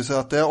tänkte sig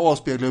att det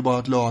avspeglar ju bara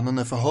att lönen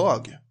är för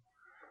hög.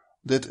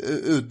 Det är ett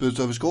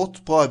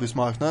utbudsöverskott på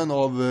arbetsmarknaden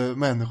av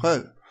människor.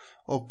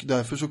 Och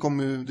därför så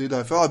det är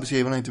därför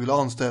arbetsgivarna inte vill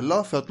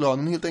anställa, för att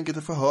lönen helt enkelt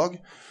är för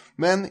hög.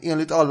 Men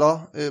enligt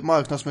alla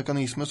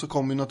marknadsmekanismer så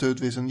kommer ju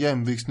naturligtvis en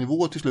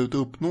jämviktsnivå till slut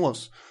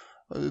uppnås.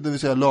 Det vill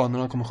säga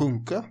lönerna kommer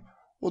sjunka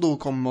och då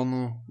kommer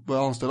man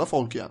börja anställa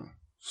folk igen.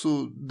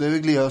 Så det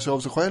reglerar sig av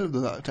sig själv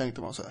det där,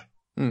 tänkte man sig.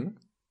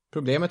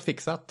 Problemet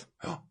fixat.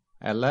 Ja.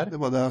 Eller? Det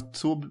var det att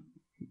så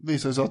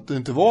visade sig att det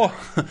inte var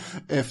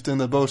efter den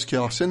där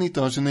börskraschen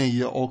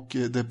 1929 och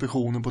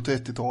depressionen på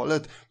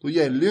 30-talet. Då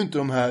gäller ju inte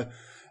de här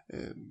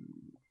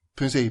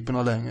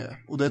principerna längre.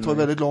 Och det tar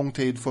väldigt lång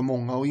tid för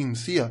många att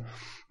inse.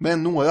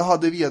 Men några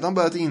hade redan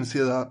börjat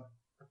inse det,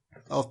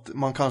 att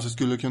man kanske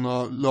skulle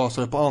kunna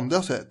lösa det på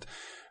andra sätt.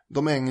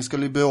 De engelska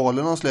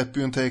liberalerna släpper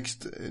ju en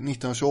text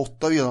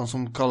 1928 redan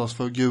som kallas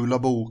för Gula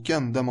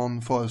boken, där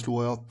man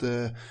föreslår att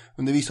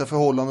under vissa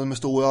förhållanden med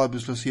stor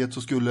arbetslöshet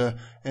så skulle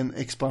en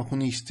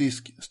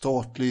expansionistisk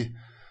statlig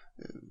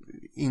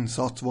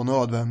insats vara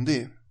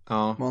nödvändig.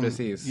 Ja, man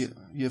precis.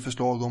 Ger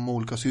förslag om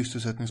olika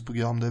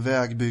sysselsättningsprogram, det är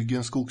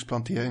vägbyggen,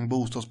 skogsplantering,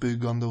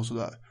 bostadsbyggande och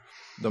sådär.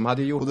 De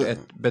hade gjort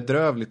ett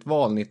bedrövligt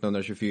val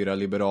 1924,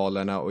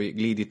 liberalerna, och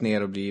glidit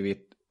ner och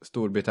blivit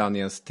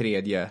Storbritanniens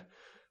 3:e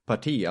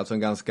parti, alltså en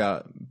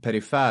ganska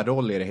perifer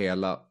roll i det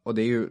hela. Och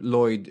det är ju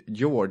Lloyd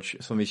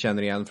George som vi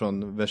känner igen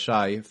från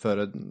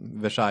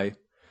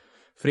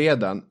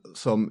Versailles-freden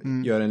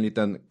som gör en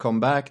liten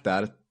comeback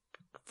där,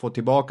 får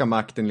tillbaka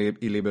makten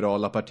i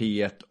liberala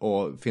partiet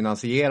och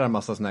finansierar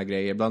massa såna här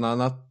grejer, bland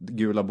annat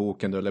Gula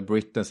boken då, eller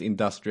Britain's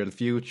Industrial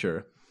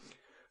Future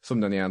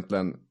som den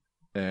egentligen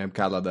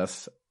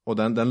kallades. Och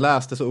den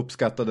lästes och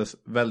uppskattades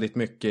väldigt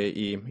mycket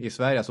i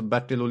Sverige. Alltså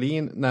Bertil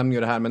Ohlin nämner ju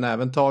det här, men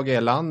även Tage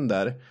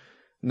Erlander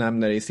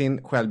nämner i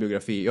sin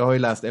självbiografi. Jag har ju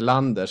läst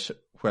Erlanders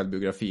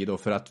självbiografi då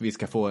för att vi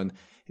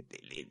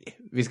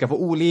ska få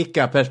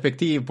olika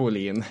perspektiv på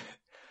Ohlin.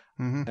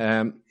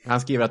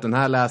 Han skriver att den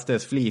här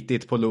lästes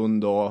flitigt på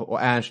Lund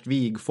och Ernst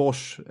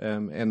Wigforss,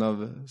 en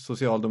av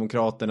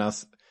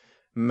Socialdemokraternas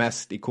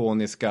mest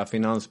ikoniska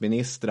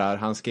finansministrar,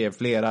 han skrev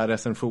flera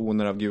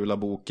recensioner av Gula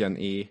boken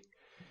i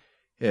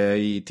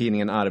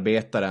tidningen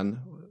Arbetaren.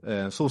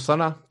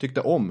 Sossarna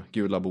tyckte om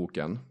Gula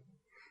boken.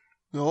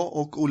 Ja,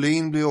 och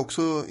Olin blir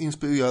också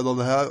inspirerad av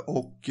det här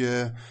och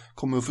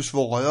kommer att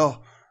försvara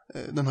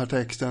den här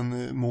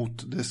texten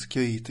mot dess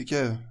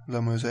kritiker,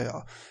 lär man ju säga.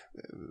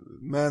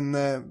 Men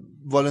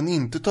vad den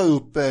inte tar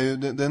upp är ju,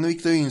 den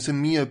riktar in sig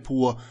mer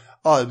på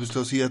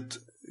arbetslöshet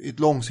i ett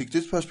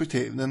långsiktigt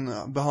perspektiv. Den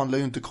behandlar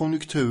ju inte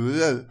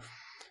konjunkturer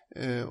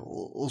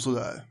och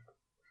sådär.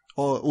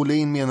 Och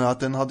Olin menar att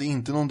den hade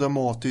inte någon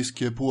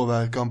dramatisk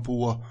påverkan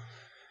på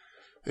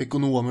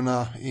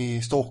ekonomerna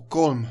i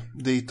Stockholm,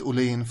 dit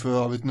Olin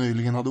för övrigt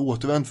nyligen hade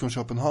återvänt från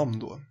Köpenhamn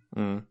då.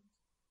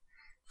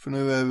 För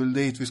nu är det väl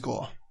dit vi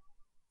ska.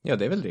 Ja,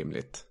 det är väl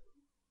rimligt.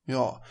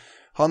 Ja,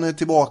 han är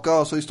tillbaka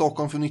alltså i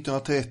Stockholm för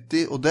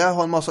 1930 och där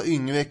har en massa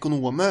yngre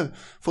ekonomer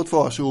fått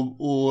för sig att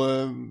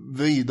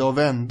vrida och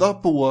vända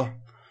på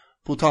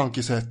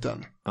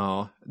tankesätten.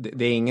 Ja,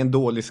 det är ingen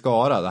dålig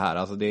skara det här.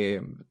 Alltså det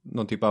är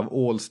någon typ av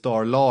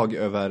all-star-lag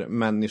över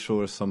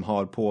människor som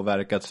har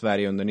påverkat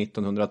Sverige under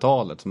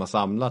 1900-talet som har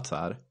samlats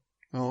här.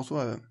 Ja, så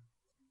är det.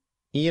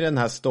 I den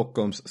här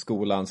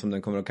Stockholmsskolan som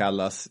den kommer att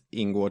kallas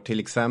ingår till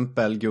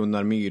exempel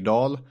Gunnar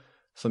Myrdal,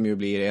 som ju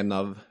blir en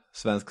av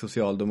svensk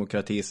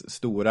socialdemokratis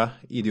stora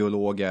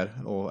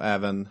ideologer, och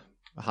även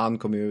han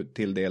kommer ju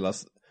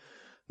tilldelas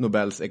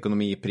Nobels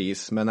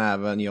ekonomipris, men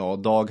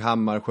även Dag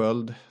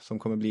Hammarskjöld som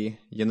kommer bli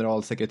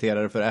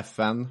generalsekreterare för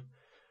FN,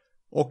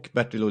 och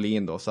Bertil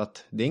Ohlin då, så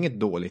att det är inget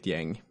dåligt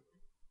gäng.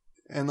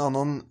 En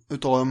annan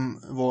utav dem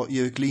var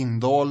Erik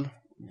Lindahl,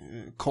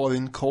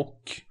 Karin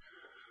Kock,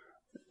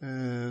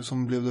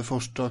 som blev det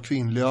första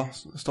kvinnliga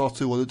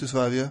statsrådet i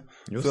Sverige.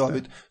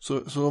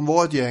 Så de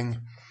var ett gäng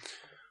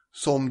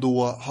som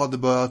då hade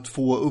börjat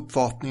få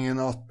uppfattningen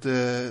att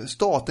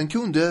staten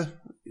kunde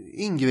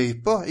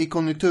ingripa i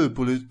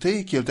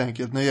konjunkturpolitik helt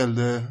enkelt när det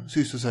gällde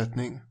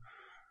sysselsättning.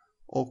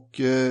 Och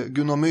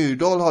Gunnar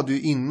Myrdal hade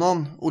ju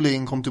innan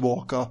Olin kom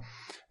tillbaka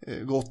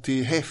gått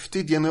till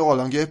häftigt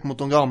generalangrepp mot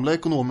de gamla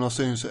ekonomernas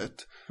synsätt.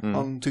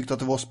 Han tyckte att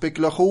det var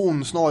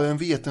spekulation snarare än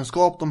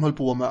vetenskap de höll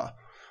på med.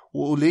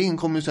 Och Olin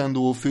kommer ju sen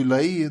då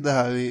fylla i det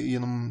här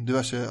genom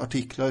diverse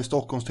artiklar i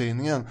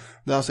Stockholmstidningen,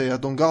 där han säger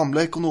att de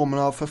gamla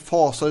ekonomerna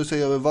förfasade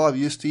sig över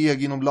varje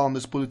steg inom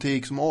landets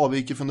politik som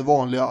avviker från det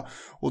vanliga,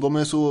 och de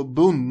är så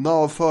bundna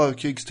av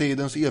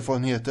förkrigstidens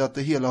erfarenheter att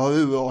det hela har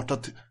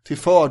urartat till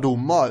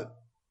fördomar.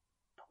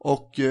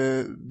 Och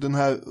den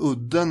här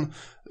udden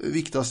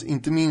viktas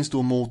inte minst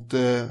då mot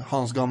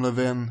hans gamla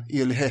vän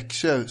Eli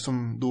Heckscher,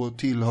 som då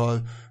tillhör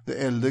det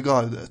äldre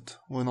gardet,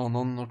 och en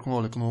annan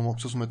nationalekonom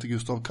också som heter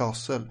Gustav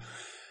Kassel.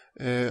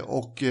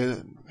 Och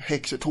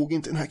Heckscher tog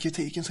inte den här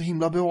kritiken så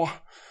himla bra.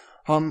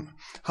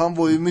 Han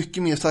var ju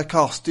mycket mer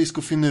sarkastisk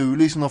och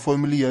finurlig i sina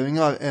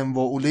formuleringar än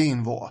vad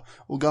Olin var,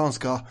 och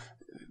ganska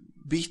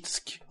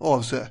bitsk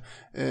av sig.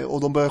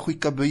 Och de börjar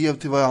skicka brev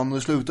till varandra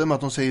och slutar med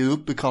att de säger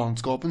upp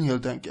bekantskapen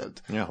helt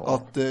enkelt.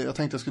 Att, jag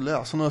tänkte jag skulle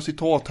läsa några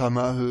citat här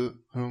med hur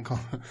de kan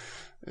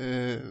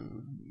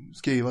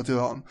skriva till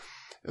varandra.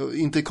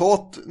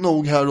 Intrikat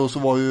nog här då, så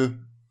var ju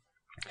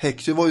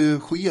Heckscher var ju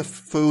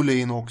chef för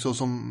Olin också,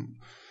 som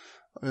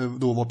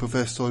då var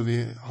professor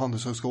vid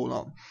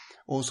Handelshögskolan.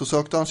 Och så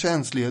sökte han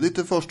tjänstledigt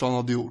det första han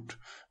hade gjort.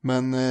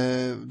 Men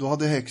då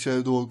hade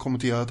Heckscher då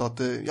kommenterat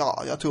att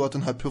jag tror att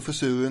den här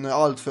professuren är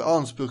alltför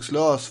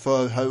anspråkslös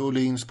för herr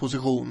Olins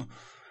position.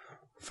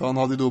 För han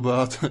hade då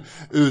börjat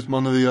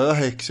utmanövrera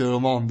Heckscher och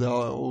de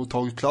andra och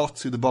tagit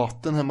plats i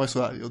debatten hemma i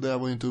Sverige, och det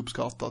var ju inte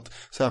uppskattat.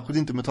 Särskilt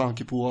inte med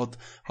tanke på att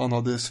han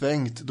hade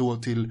svängt då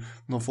till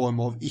någon form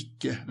av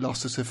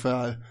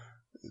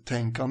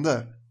icke-laissez-faire-tänkande.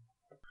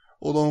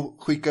 Och de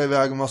skickar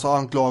iväg en massa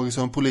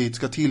anklagelser om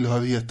politiska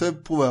tillhörigheter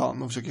på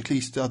varandra och försöker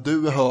klistra att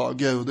du är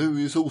höger och du är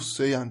ju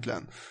sosse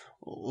egentligen.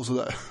 Och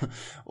sådär.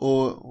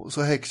 Och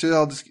så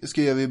Heckscher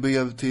skrev i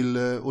brev till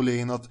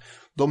Olin att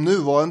de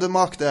nuvarande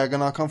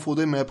maktägarna kan få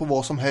dig med på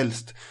vad som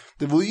helst.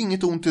 Det var ju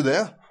inget ont i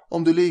det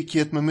om du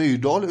likhet med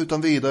Myrdal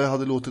utan vidare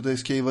hade låtit dig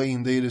skriva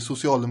in dig i det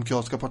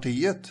socialdemokratiska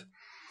partiet.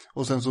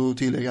 Och sen så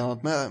tillägger han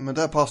att men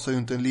där passar ju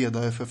inte en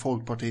ledare för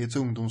Folkpartiets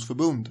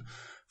ungdomsförbund.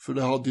 För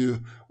det hade ju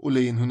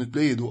Olin hunnit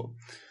bli då.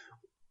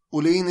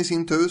 Olin i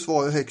sin tur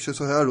svarar Heckscher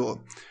så här då.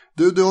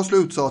 Du drar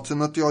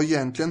slutsatsen att jag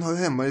egentligen hör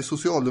hemma i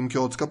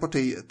socialdemokratiska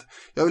partiet.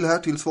 Jag vill här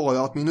till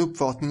svara att min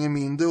uppfattning är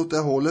mindre åt det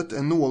hållet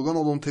än någon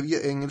av de 3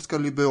 engelska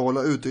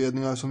liberala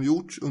utredningar som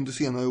gjorts under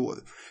senare år.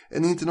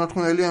 En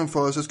internationell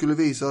jämförelse skulle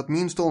visa att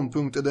min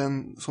ståndpunkt är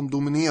den som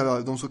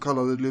dominerar de så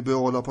kallade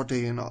liberala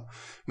partierna.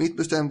 Mitt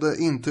bestämda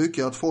intryck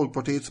är att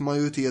Folkpartiets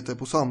majoritet är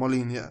på samma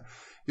linje.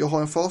 Jag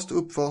har en fast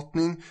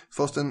uppfattning,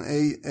 fast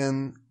ej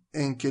en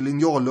enkel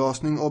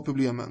linjallösning av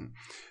problemen.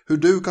 Hur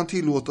du kan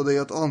tillåta dig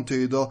att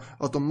antyda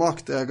att de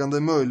maktägande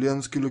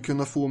möjligen skulle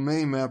kunna få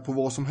mig med på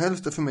vad som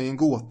helst är för mig en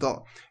gåta.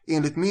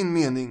 Enligt min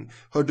mening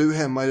hör du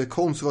hemma i det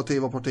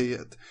konservativa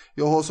partiet.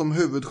 Jag har som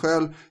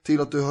huvudskäl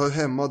till att du hör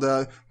hemma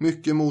där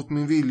mycket mot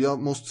min vilja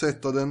måste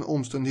sätta den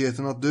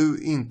omständigheten att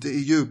du inte i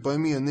djupare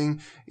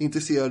mening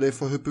intresserar dig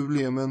för hur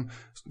problemen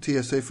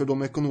ter sig för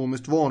de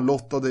ekonomiskt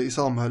vanlottade i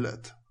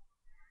samhället.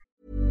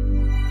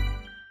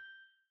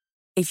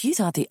 If you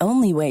thought the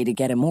only way to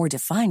get a more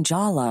defined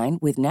jawline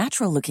with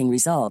natural-looking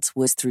results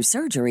was through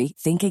surgery,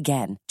 think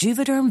again.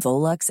 Juvederm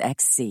Volux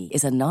XC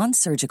is a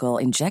non-surgical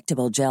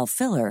injectable gel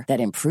filler that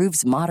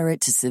improves moderate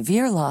to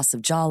severe loss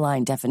of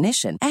jawline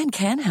definition and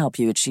can help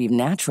you achieve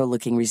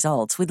natural-looking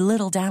results with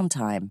little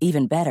downtime.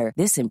 Even better,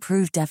 this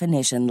improved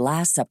definition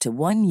lasts up to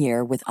 1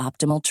 year with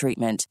optimal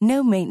treatment.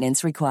 No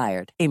maintenance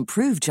required.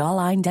 Improve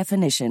jawline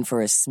definition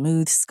for a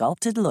smooth,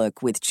 sculpted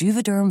look with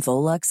Juvederm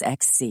Volux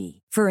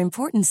XC. For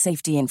important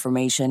safety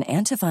information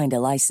and to find a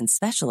licensed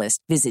specialist,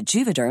 visit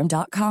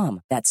Juvederm.com.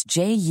 That's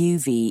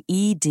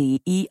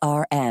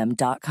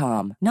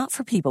Juvederm.com. Not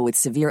for people with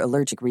severe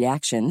allergic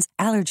reactions,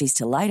 allergies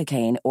to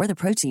lidocaine, or the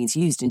proteins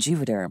used in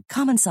Juvederm.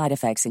 Common side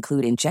effects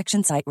include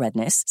injection site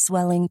redness,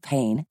 swelling,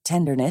 pain,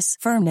 tenderness,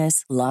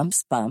 firmness,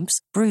 lumps,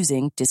 bumps,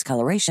 bruising,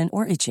 discoloration,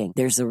 or itching.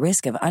 There's a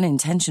risk of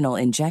unintentional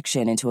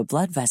injection into a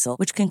blood vessel,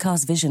 which can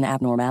cause vision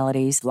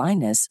abnormalities,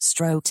 blindness,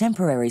 stroke,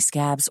 temporary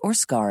scabs, or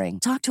scarring.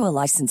 Talk to a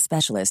licensed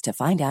specialist to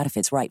find out if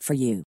it's right for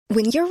you.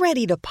 When you're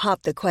ready to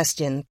pop the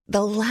question,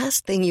 the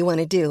last thing you want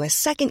to do is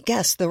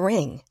second-guess the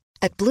ring.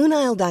 At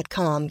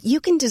BlueNile.com, you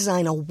can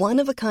design a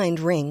one-of-a-kind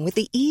ring with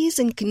the ease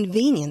and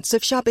convenience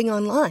of shopping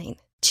online.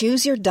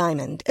 Choose your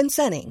diamond and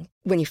setting.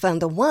 When you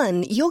find the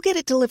one, you'll get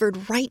it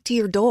delivered right to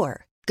your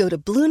door. Go to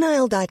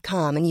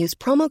BlueNile.com and use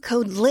promo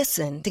code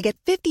LISTEN to get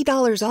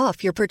 $50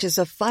 off your purchase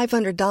of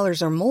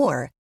 $500 or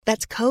more.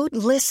 That's code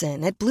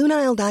LISTEN at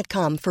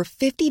BlueNile.com for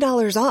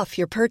 $50 off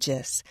your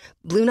purchase.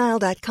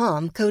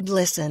 BlueNile.com, code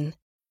LISTEN.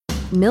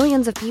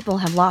 Millions of people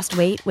have lost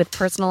weight with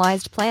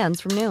personalized plans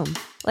from Noom.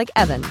 Like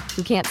Evan,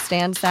 who can't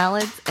stand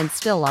salads and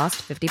still lost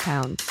 50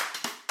 pounds.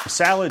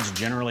 Salads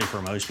generally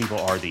for most people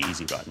are the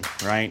easy button,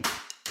 right?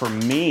 For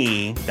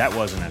me, that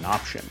wasn't an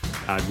option.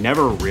 I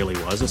never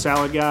really was a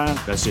salad guy.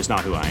 That's just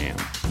not who I am.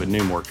 But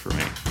Noom worked for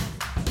me.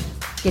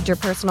 Get your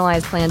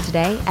personalized plan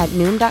today at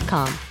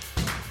Noom.com.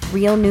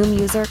 Real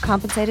Noom user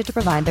compensated to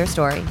provide their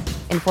story.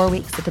 In 4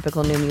 weeks, the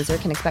typical Noom user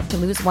can expect to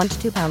lose 1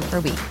 to 2 pounds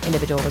per week.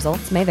 Individual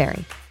results may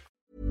vary.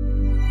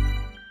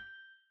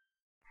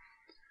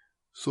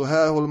 Så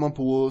här håller man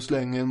på och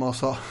slänger en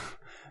massa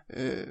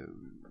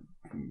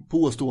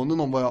påståenden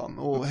om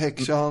varandra. Och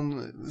Heckscher,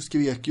 han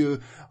skrek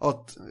ju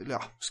att,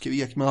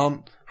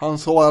 men han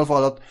sa i alla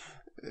fall att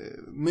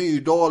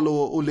Myrdal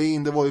och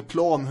Olin, det var ju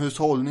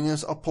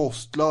planhushållningens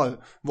apostlar,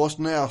 vars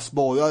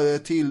näsborrar är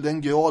till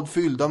den grad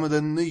fyllda med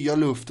den nya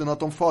luften att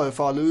de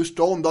förefaller ur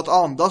stånd att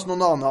andas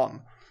någon annan.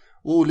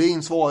 Och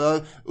Olin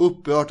svarar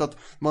upprört att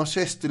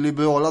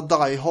manchesterliberala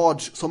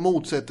diehards som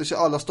motsätter sig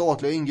alla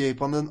statliga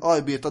ingripanden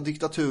arbetar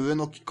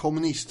diktaturen och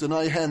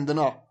kommunisterna i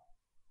händerna.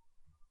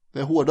 Det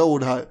är hårda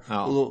ord här.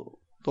 Ja. Och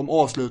de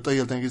avslutar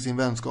helt enkelt sin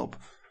vänskap.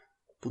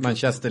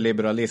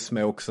 Manchesterliberalism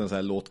är också en sån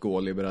här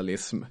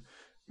låt-gå-liberalism.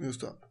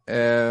 Just det.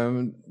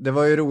 Det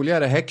var ju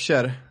roligare.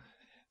 Heckscher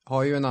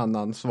har ju en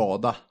annan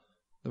svada.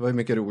 Det var ju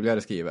mycket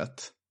roligare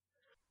skrivet.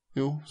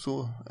 Jo,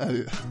 så är det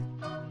ju.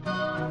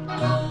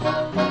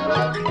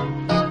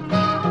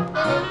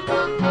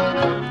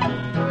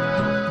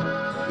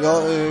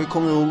 Jag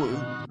kommer att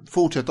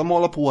fortsätta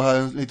mala på här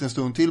en liten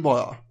stund till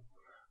bara.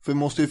 För vi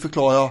måste ju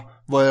förklara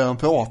vad är de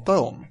pratar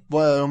om.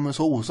 Vad är de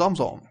så osams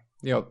om?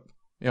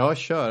 Ja,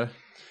 kör.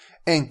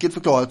 Enkelt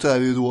förklarat så är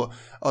det ju då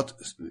att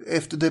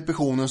efter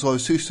depressionen så har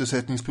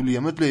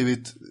sysselsättningsproblemet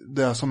blivit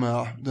det som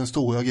är den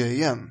stora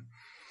grejen.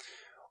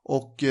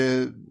 Och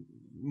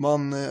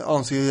man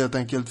anser helt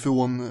enkelt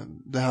från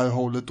det här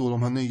hållet då,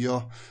 de här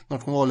nya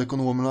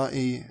nationalekonomerna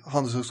i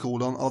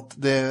Handelshögskolan, att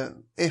det är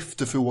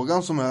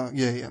efterfrågan som är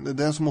grejen. Det är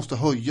den som måste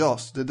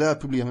höjas. Det är där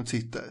problemet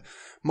sitter.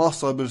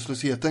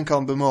 Massarbetslösheten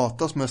kan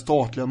bemötas med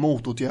statliga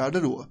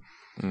motåtgärder då.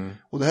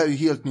 Och det här är ju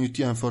helt nytt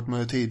jämfört med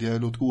det tidigare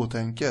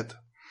låt-gå-tänket.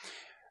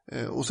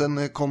 Och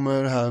sen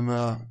kommer det här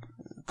med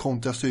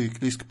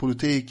kontracyklisk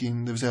politik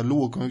in, det vill säga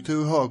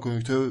lågkonjunktur och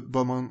högkonjunktur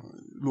bör man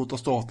låta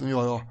staten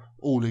göra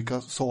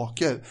olika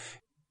saker.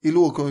 I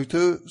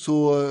lågkonjunktur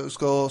så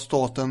ska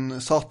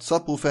staten satsa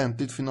på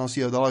offentligt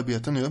finansierade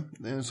arbeten nu.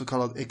 Det är en så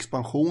kallad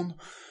expansion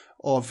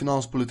av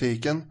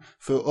finanspolitiken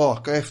för att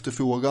öka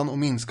efterfrågan och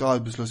minska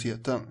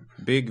arbetslösheten.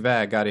 Bygg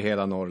vägar i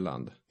hela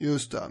Norrland.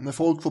 Just det. När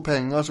folk får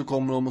pengar så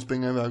kommer de att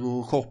springa iväg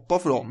och shoppa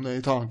för dem. Det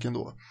är tanken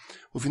då.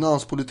 Och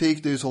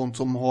finanspolitik, det är ju sånt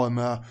som har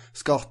med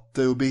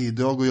skatter och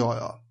bidrag att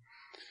göra.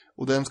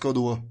 Och den ska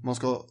då, man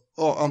ska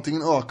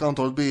antingen öka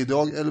antalet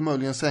bidrag eller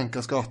möjligen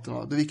sänka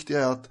skatterna. Det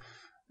viktiga är att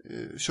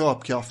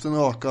köpkraften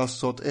ökas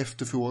så att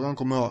efterfrågan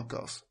kommer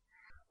ökas.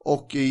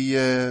 Och i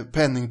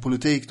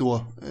penningpolitik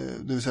då,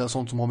 det vill säga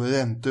sånt som har med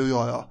räntor att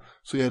göra,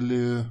 så gäller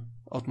ju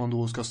att man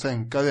då ska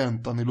sänka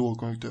räntan i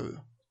lågkonjunktur.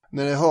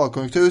 när det är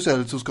högkonjunktur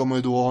istället så ska man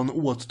ju då ha en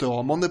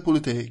åtstramande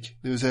politik.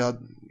 Det vill säga att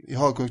i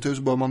högkonjunktur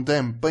så bör man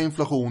dämpa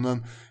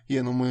inflationen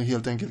genom att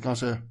helt enkelt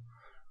kanske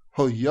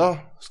höja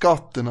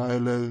skatterna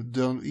eller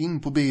dra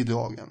in på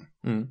bidragen.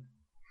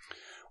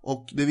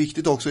 Och det är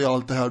viktigt också i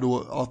allt det här då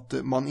att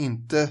man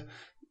inte,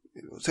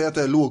 säg att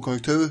det är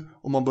lågkonjunktur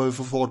och man börjar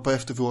få fart på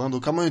efterfrågan,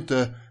 då kan man ju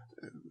inte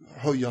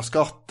höja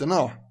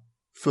skatterna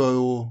för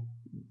att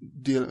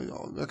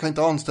jag kan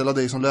inte anställa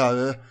dig som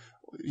lärare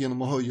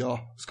genom att höja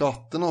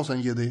skatterna och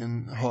sen ge dig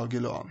en högre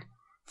lön.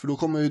 För då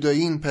kommer ju dra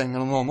in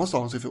pengarna någon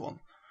annanstans ifrån.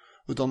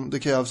 Utan det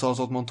krävs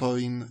alltså att man tar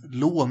in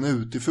lån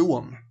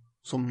utifrån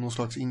som någon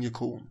slags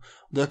injektion.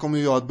 Det kommer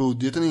ju göra att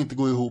budgeten inte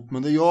går ihop,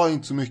 men det gör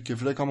inte så mycket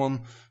för det kan man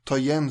ta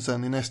igen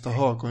sen i nästa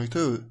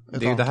högkonjunktur.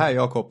 Det är det här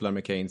jag kopplar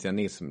med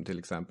keynesianism till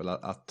exempel,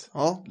 att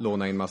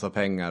låna in massa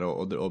pengar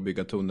och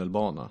bygga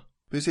tunnelbana.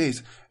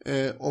 Precis,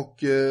 och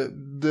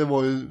det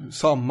var ju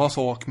samma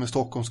sak med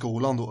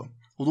Stockholmsskolan då.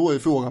 Och då är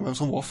frågan vem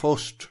som var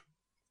först.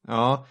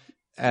 Ja,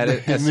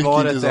 är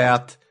svaret är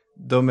att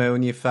de är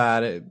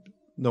ungefär,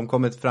 de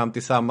kommit fram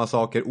till samma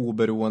saker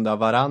oberoende av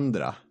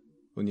varandra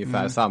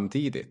ungefär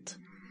samtidigt.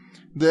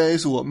 Det är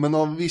så, men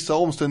av vissa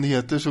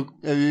omständigheter så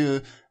är det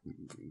ju,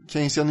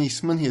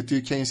 keynesianismen heter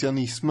ju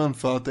keynesianismen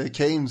för att det är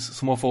Keynes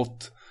som har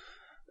fått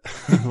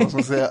vad ska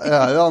man säga,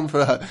 äran för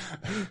det här.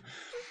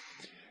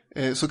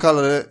 Så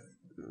kallade,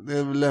 det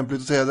är väl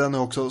lämpligt att säga det nu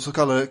också, så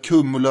kallade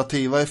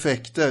kumulativa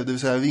effekter, det vill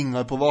säga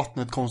ringar på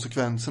vattnet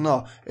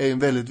konsekvenserna, är en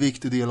väldigt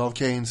viktig del av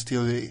Keynes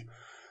teori.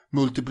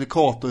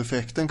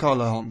 Multiplikatoreffekten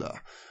kallar han det.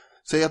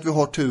 Säg att vi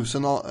har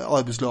 1000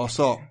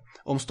 arbetslösa.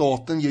 Om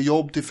staten ger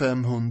jobb till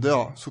 500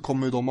 så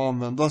kommer de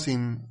använda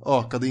sin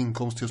ökade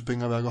inkomst till att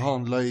springa iväg och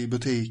handla i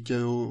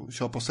butiker och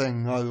köpa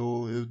sängar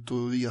och ut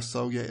och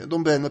resa och grejer.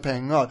 De bränner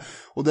pengar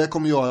och det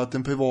kommer göra att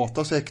den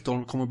privata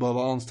sektorn kommer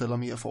behöva anställa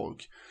mer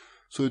folk.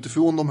 Så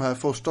utifrån de här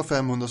första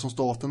 500 som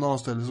staten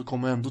anställer så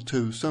kommer ändå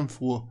 1000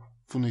 få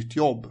nytt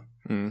jobb.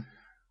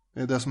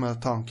 Det är det som är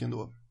tanken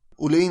då.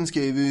 Ohlin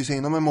skriver i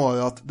sina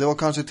memoarer att det var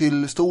kanske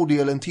till stor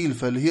del en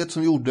tillfällighet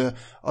som gjorde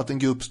att en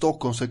grupp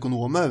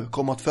Stockholmsekonomer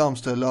kom att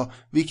framställa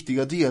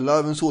viktiga delar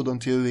av en sådan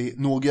teori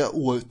några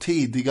år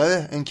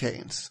tidigare än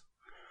Keynes.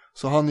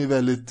 Så han är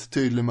väldigt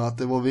tydlig med att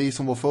det var vi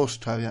som var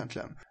först här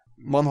egentligen.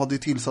 Man hade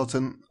tillsatt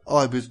en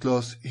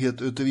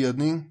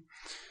arbetslöshetsutredning.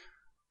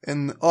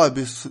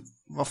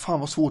 Vad fan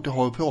vad svårt det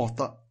har att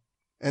prata.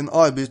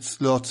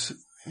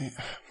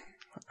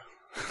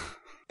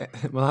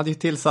 Man hade ju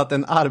tillsatt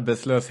en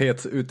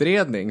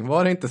arbetslöshetsutredning,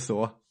 var det inte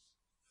så?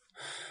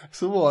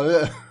 Så var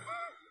det.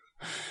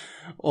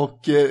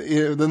 Och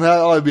den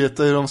här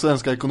arbetar ju de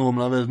svenska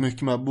ekonomerna väldigt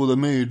mycket med. Både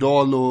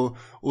Myrdal och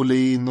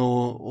Ohlin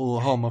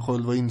och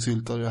Hammarskjöld var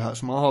insyltade i det här.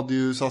 Så man hade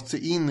ju satt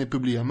sig in i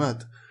problemet.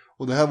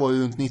 Och det här var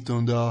ju runt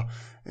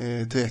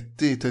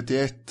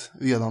 1930-31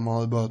 redan man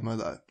hade börjat med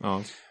det där.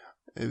 Ja.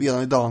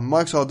 Redan i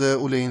Danmark så hade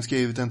Ohlin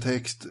skrivit en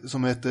text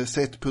som hette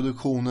Sätt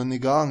produktionen i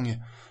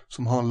gang,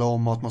 som handlar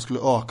om att man skulle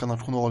öka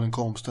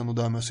nationalinkomsten och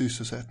därmed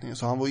sysselsättningen.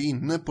 Så han var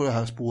inne på det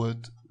här spåret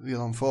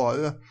redan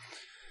före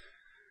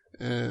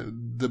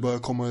det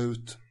började komma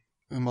ut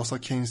en massa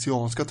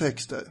keynesianska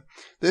texter.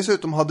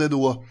 Dessutom hade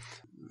då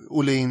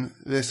Ohlin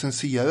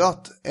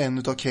recenserat en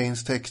av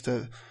Keynes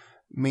texter,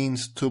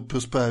 Means to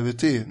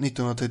Prosperity,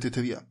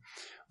 1933.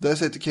 Där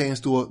sätter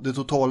Keynes då det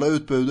totala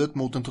utbudet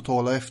mot den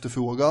totala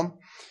efterfrågan.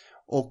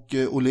 Och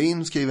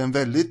Ohlin skriver en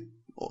väldigt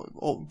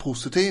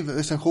positiv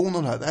recension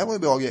av det här. Det här var ju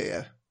bra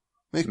grejer.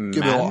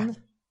 Mycket bra.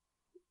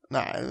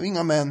 Nej,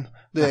 inga män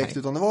direkt.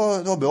 Utan det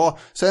var bra.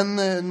 Sen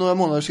några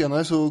månader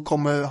senare så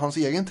kommer hans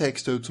egen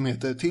text ut som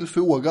heter Till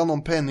frågan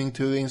om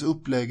penningteorins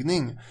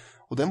uppläggning.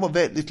 Och den var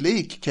väldigt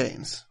lik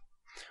Keynes.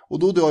 Och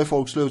då drar ju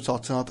folk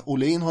slutsatsen att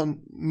Ohlin har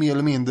mer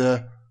eller mindre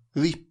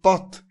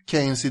rippat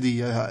Keynes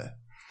idéer här.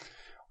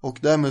 Och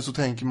därmed så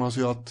tänker man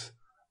sig att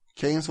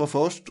Keynes var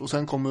först och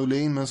sen kommer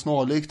Ohlin med en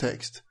snarlik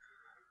text.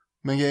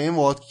 Men grejen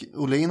var att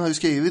Ohlin har ju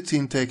skrivit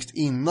sin text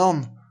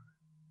innan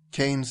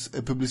Keynes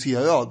är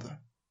publicerad.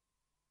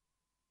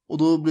 Och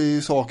då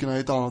blir sakerna i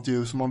ett annat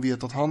ljus, så man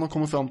vet att han har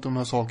kommit fram till de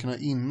här sakerna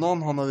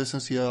innan han har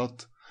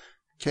recenserat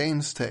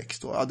Keynes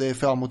text. Och ja, det är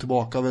fram och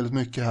tillbaka väldigt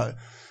mycket här.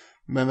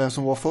 Men vem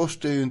som var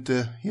först är ju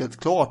inte helt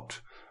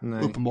klart.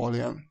 Nej.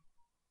 Uppenbarligen.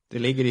 Det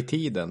ligger i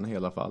tiden i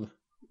alla fall.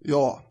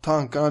 Ja,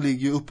 tankarna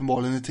ligger ju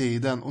uppenbarligen i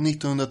tiden. Och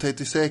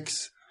 1936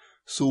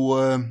 så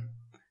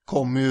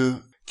kom ju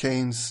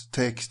Keynes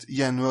text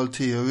General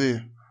Theory.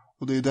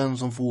 Och det är den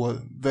som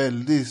får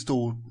väldigt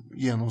stor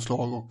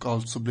genomslag och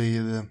alltså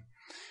blir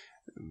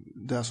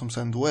det som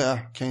sen då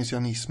är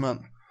keynesianismen.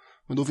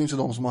 Men då finns det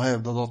de som har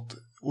hävdat att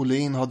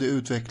Ohlin hade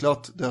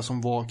utvecklat det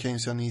som var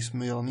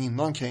keynesianism redan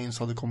innan Keynes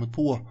hade kommit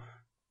på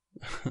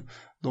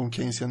de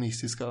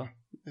keynesianistiska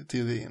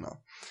teorierna.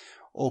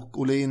 Och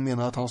Ohlin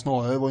menar att han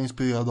snarare var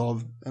inspirerad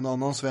av en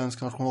annan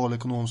svensk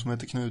nationalekonom som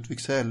heter Knut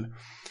Wicksell.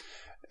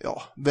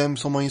 Ja, vem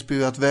som har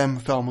inspirerat vem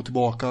fram och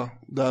tillbaka,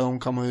 därom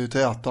kan man ju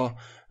täta.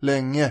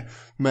 länge.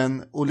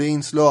 Men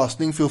Ohlins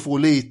lösning för att få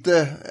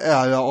lite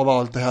ära av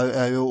allt det här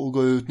är ju att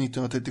gå ut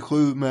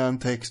 1937 med en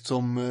text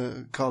som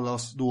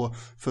kallas då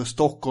för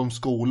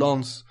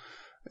Stockholmsskolans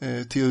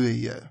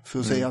teorier. För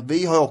att säga att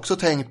vi har också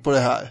tänkt på det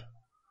här.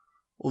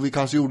 Och vi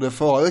kanske gjorde det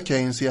före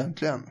Keynes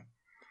egentligen.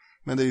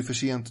 Men det är ju för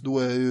sent, då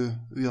är ju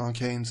redan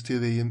Keynes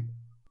teorier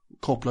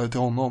kopplade till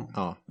honom.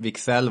 Ja,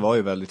 Wicksell var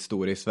ju väldigt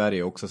stor i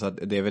Sverige också, så att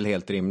det är väl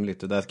helt rimligt.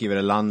 Det där skriver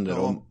Erlander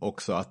om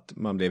också, att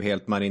man blev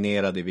helt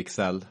marinerad i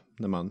Wicksell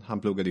när han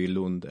pluggade i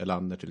Lund,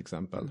 Erlander till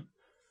exempel.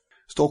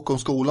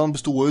 Stockholmsskolan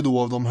består ju då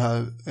av de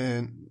här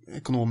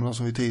ekonomerna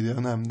som vi tidigare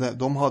nämnde.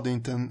 De hade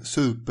inte en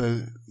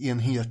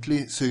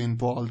superenhetlig syn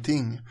på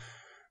allting.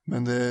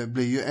 Men det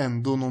blir ju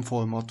ändå någon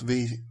form att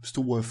vi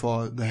står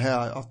för det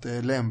här, att det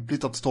är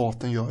lämpligt att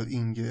staten gör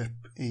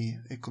ingrepp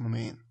i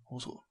ekonomin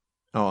och så.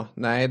 Ja,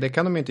 nej, det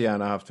kan de inte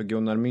gärna ha haft, för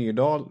Gunnar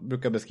Myrdal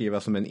brukar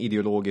beskrivas som en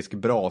ideologisk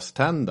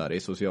braständare i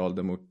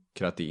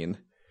socialdemokratin.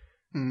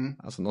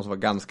 Alltså någon som var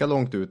ganska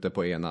långt ute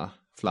på ena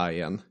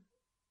flyen.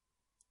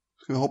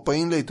 Ska vi hoppa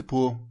in lite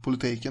på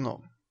politiken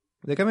då?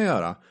 Det kan vi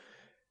göra.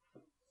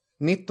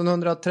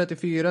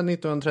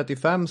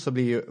 1934-1935 så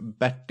blir ju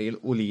Bertil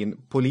Ohlin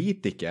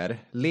politiker,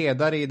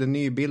 ledare i det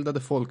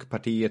nybildade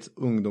Folkpartiets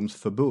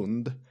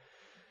ungdomsförbund.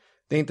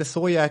 Det är inte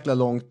så jäkla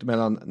långt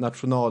mellan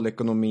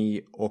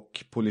nationalekonomi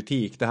och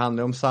politik. Det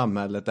handlar om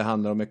samhället, det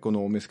handlar om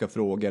ekonomiska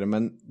frågor,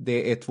 men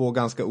det är två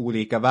ganska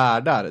olika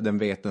världar, den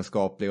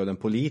vetenskapliga och den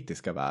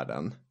politiska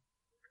världen.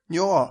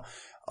 Ja,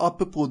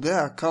 apropå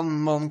det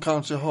kan man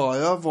kanske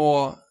höra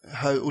vad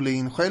herr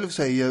Ohlin själv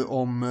säger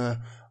om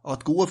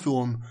att gå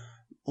från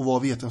att vara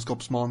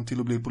vetenskapsman till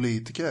att bli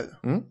politiker.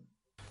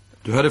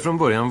 Du hade från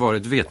början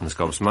varit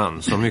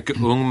vetenskapsman. Som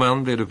mycket ung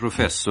man blev du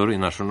professor i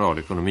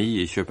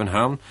nationalekonomi i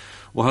Köpenhamn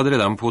och hade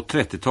redan på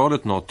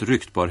 30-talet nått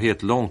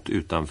ryktbarhet långt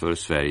utanför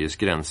Sveriges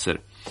gränser.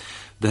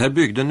 Det här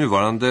byggde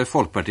nuvarande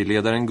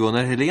folkpartiledaren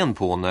Gunnar Helén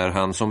på när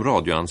han som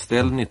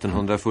radioanställd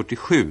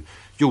 1947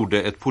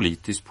 gjorde ett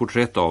politiskt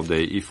porträtt av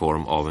dig i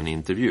form av en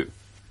intervju.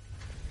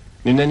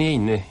 Nu när ni är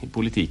inne i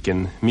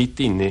politiken, mitt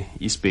inne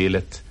i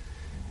spelet,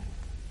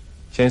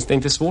 känns det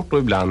inte svårt då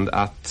ibland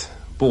att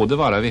både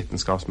vara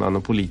vetenskapsman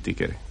och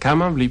politiker? Kan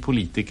man bli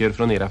politiker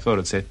från era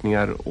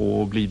förutsättningar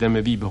och bli det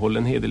med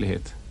bibehållen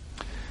hederlighet?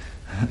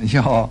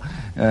 Ja,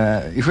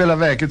 i själva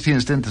verket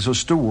finns det inte så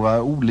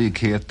stora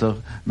olikheter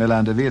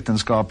mellan det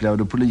vetenskapliga och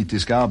det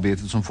politiska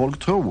arbetet som folk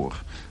tror.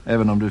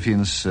 Även om det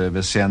finns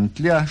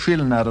väsentliga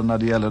skillnader när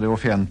det gäller det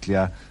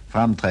offentliga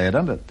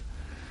framträdandet.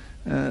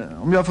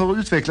 Om jag får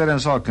utveckla den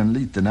saken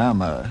lite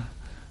närmare,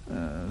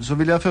 så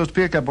vill jag först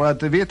peka på att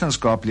det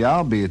vetenskapliga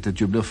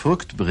arbetet ju blir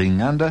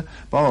fruktbringande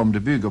bara om det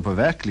bygger på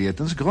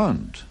verklighetens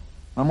grund.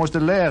 Man måste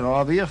lära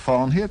av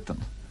erfarenheten.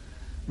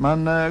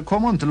 Man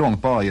kommer inte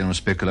långt bara genom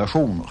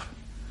spekulationer.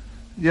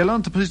 Det gäller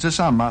inte precis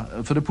detsamma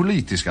för det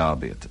politiska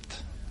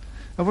arbetet.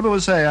 Jag får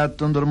då säga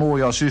att under de år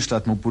jag har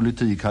sysslat med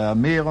politik har jag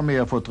mer och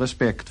mer fått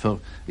respekt för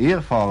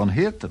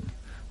erfarenheten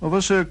och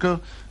försöker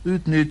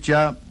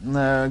utnyttja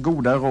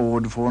goda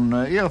råd från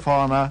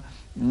erfarna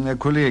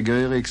kollegor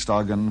i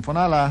riksdagen från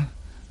alla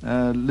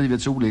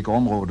livets olika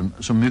områden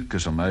så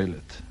mycket som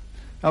möjligt.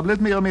 Jag har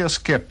blivit mer och mer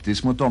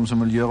skeptisk mot de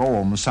som vill göra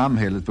om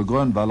samhället på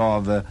grundval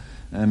av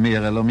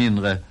mer eller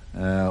mindre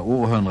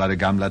århundrade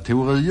gamla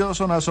teorier,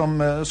 sådana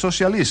som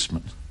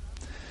socialismen.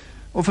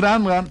 Och för det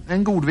andra,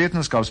 en god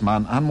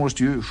vetenskapsman, han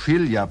måste ju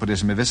skilja på det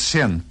som är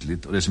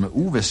väsentligt och det som är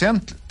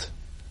oväsentligt.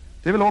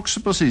 Det är väl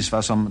också precis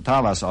vad som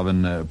tarvas av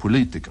en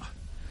politiker.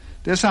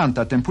 Det är sant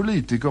att en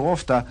politiker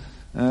ofta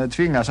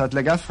tvingas att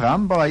lägga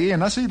fram bara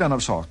ena sidan av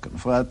saken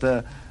för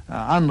att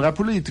andra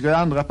politiker i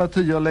andra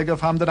partier lägger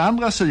fram den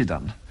andra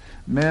sidan.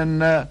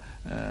 Men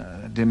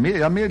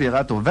jag medger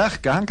att då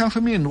verkar han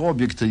kanske mindre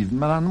objektiv,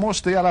 men han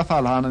måste i alla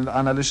fall ha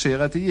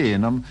analyserat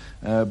igenom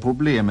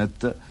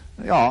problemet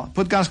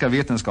på ett ganska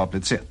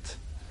vetenskapligt sätt.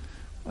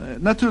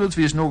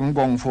 Naturligtvis någon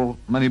gång får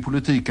man i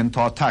politiken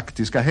ta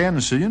taktiska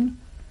hänsyn,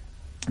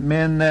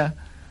 men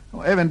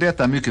även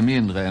detta mycket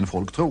mindre än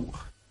folk tror.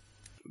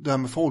 Det här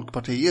med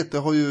Folkpartiet, det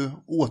har ju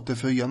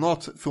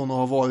återförenat från att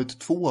ha varit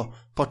två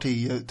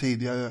partier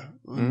tidigare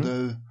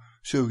under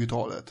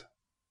 20-talet.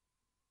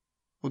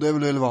 Och det är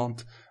väl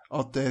relevant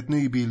att det är ett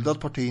nybildat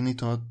parti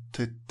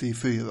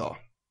 1934.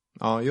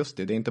 Ja, just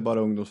det. Det är inte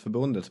bara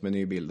ungdomsförbundet som är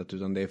nybildat,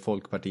 utan det är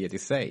Folkpartiet i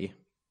sig.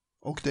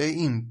 Och det är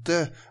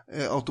inte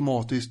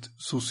automatiskt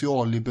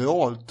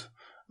socialliberalt,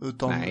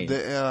 utan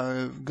det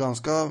är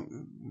ganska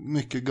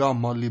mycket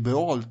gammal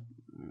liberal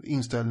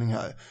inställning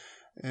här.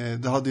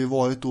 Det hade ju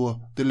varit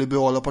då det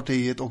liberala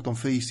partiet och de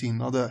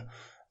frisinnade.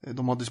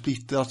 De hade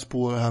splittrats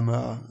på det här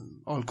med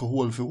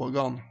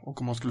alkoholfrågan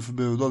och om man skulle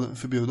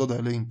förbjuda det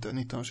eller inte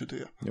 1923.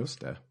 Just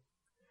det.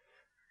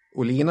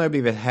 Ohlin har ju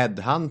blivit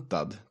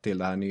headhuntad till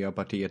det här nya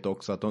partiet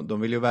också, att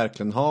de vill ju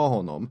verkligen ha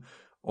honom.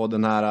 Och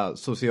den här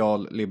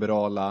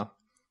socialliberala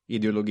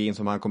ideologin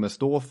som han kommer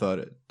stå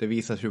för, det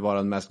visar sig vara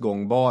den mest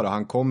gångbara.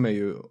 Han kommer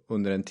ju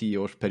under en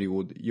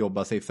 10-årsperiod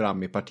jobba sig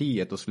fram i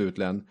partiet och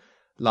slutligen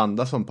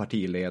landa som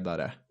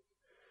partiledare.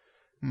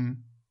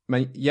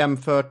 Men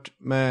jämfört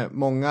med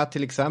många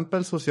till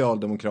exempel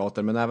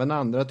socialdemokrater men även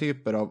andra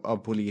typer av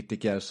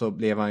politiker så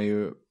blev han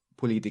ju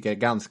politiker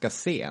ganska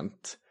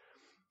sent.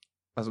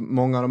 Alltså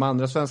många av de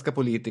andra svenska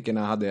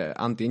politikerna hade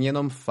antingen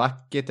genom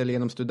facket eller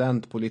genom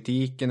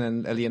studentpolitiken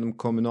eller genom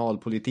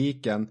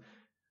kommunalpolitiken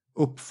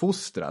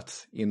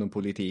uppfostrats inom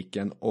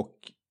politiken och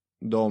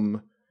de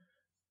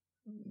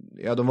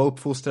var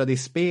uppfostrade i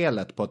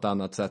spelet på ett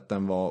annat sätt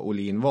än vad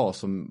Olin var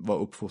som var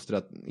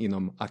uppfostrad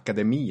inom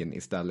akademin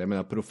istället. Jag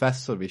menar,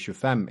 professor vid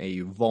 25 är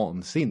ju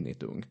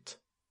vansinnigt ungt.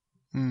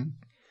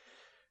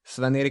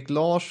 Sven-Erik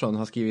Larsson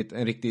har skrivit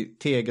en riktig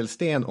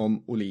tegelsten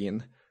om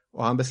Olin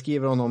och han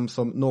beskriver honom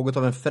som något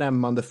av en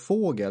främmande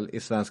fågel i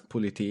svensk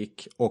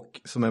politik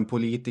och som en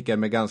politiker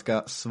med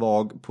ganska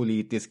svag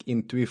politisk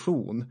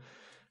intuition.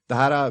 Det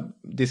här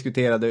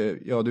diskuterade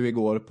du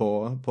igår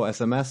på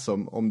sms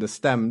om det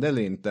stämde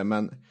eller inte,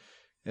 men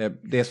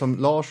det som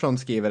Larsson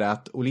skriver är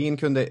att Olin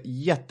kunde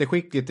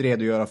jätteskickligt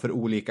redogöra för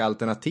olika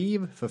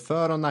alternativ,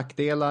 för och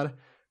nackdelar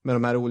med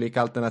de här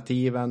olika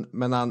alternativen,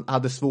 men han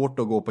hade svårt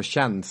att gå på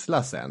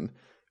känsla sen.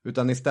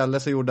 Utan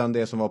istället så gjorde han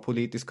det som var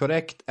politiskt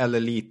korrekt eller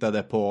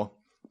litade på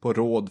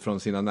råd från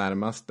sina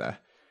närmaste.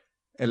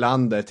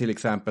 Erlander till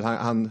exempel,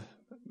 han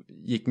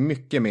gick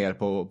mycket mer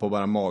på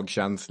bara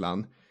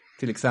magkänslan.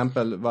 Till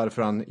exempel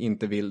varför han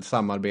inte vill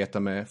samarbeta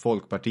med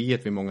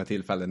Folkpartiet vid många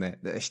tillfällen.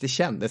 Det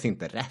kändes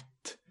inte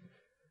rätt.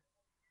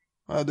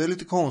 Ja, det är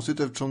lite konstigt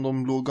eftersom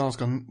de låg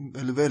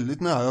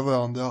väldigt nära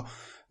varandra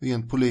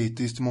rent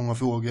politiskt i många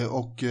frågor.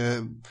 Och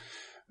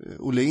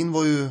Olin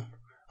var ju,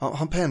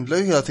 han pendlar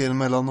ju hela tiden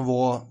mellan att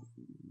vara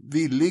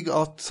villig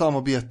att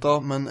samarbeta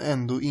men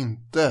ändå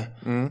inte.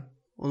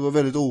 Och det var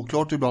väldigt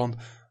oklart ibland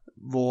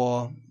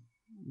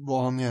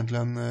vad han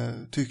egentligen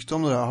tyckte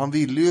om det där. Han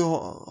ville ju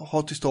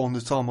ha till stånd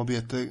ett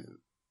samarbete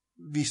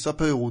vissa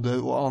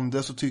perioder och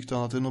andra så tyckte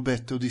han att det är nog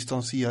bättre att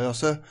distansera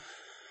sig.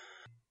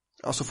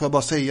 Alltså får jag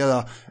bara säga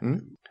det.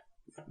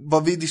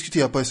 Vad vi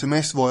diskuterade på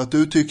sms var att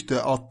du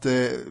tyckte att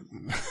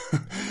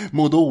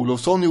Maud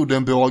Olofsson gjorde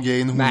en bra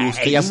grej. Nej,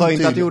 jag sa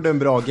inte att du gjorde en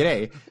bra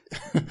grej.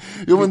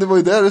 Jo, men det var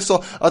ju där du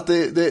sa att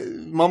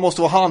man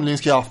måste vara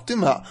handlingskraftig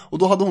med. Och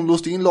då hade hon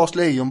låst in Lars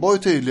Leijonborg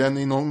tydligen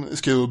i någon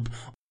skrubb.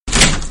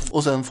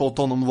 Och sen fått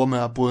honom att vara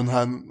med på den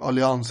här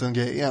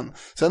alliansen-grejen.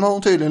 Sen har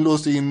hon tydligen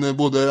låst in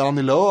både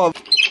Annie Lööf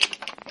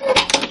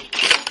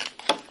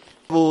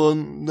och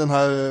den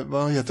här,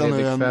 vad heter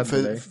han nu?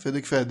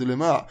 Fredrik Federley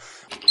med.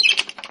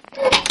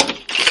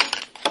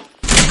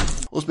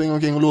 Och springa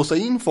omkring och låsa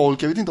in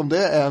folk. Jag vet inte om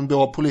det är en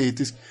bra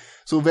politisk.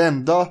 Så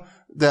vända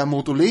där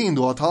mot Olin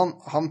då. Att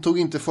han tog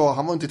inte för,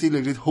 han var inte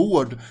tillräckligt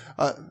hård.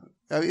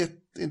 Jag vet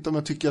inte om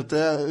jag tycker att det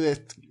är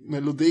rätt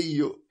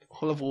melodi och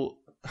hålla på.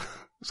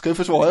 Ska jag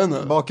försvara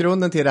henne?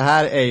 Bakgrunden till det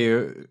här är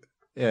ju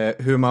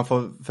hur man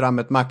får fram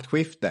ett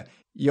maktskifte.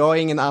 Jag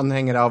är ingen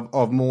anhängare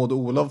av Maud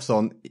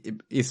Olofsson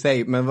i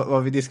sig, men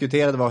vad vi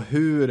diskuterade var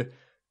hur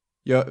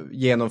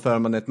genomför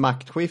man ett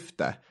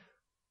maktskifte.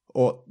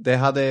 Och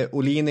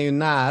Olin är ju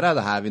nära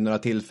det här vid några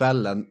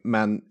tillfällen,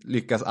 men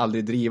lyckas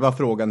aldrig driva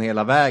frågan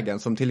hela vägen,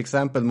 som till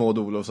exempel Maud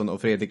Olofsson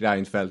och Fredrik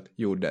Reinfeldt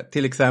gjorde.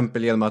 Till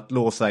exempel genom att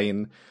låsa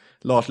in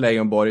Lars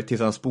Leijonborg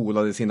tills han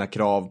spolade sina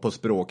krav på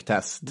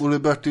språktest. Borde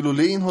Bertil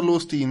Olin ha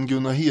låst in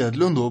Gunnar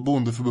Hedlund då,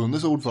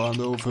 Bondeförbundets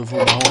ordförande, och för att få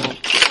honom?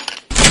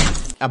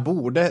 Ja,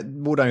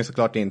 borde han ju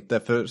såklart inte,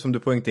 för som du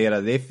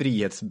poängterade, det är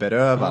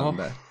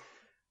frihetsberövande. Ja.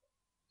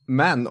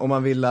 Men om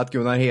man ville att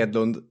Gunnar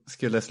Hedlund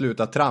skulle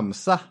sluta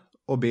tramsa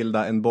och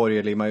bilda en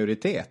borgerlig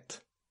majoritet,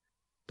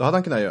 då hade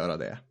han kunnat göra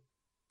det.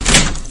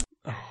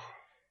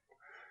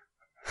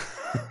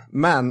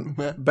 Men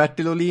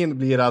Bertil Olin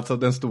blir alltså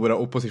den stora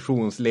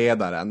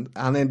oppositionsledaren.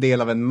 Han är en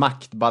del av en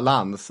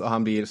maktbalans och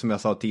han blir, som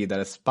jag sa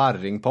tidigare,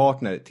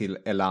 sparringpartner till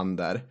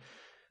Erlander.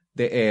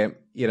 Det är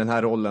i den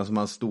här rollen som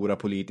hans stora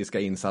politiska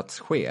insats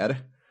sker.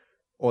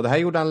 Och det här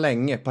gjorde han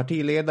länge.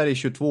 Partiledare i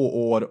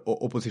 22 år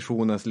och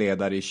oppositionens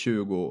ledare i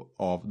 20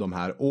 av de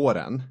här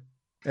åren.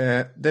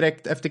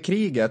 Direkt efter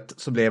kriget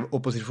så blev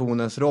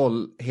oppositionens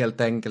roll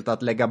helt enkelt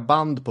att lägga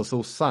band på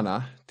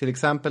sossarna. Till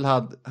exempel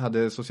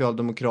hade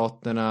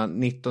Socialdemokraterna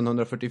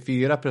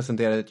 1944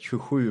 presenterat ett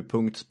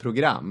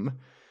 27-punktsprogram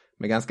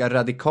med ganska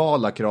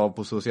radikala krav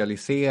på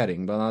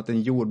socialisering. Bland annat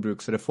en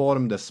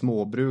jordbruksreform där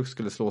småbruk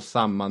skulle slås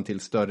samman till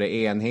större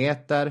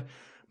enheter.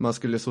 Man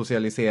skulle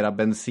socialisera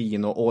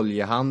bensin- och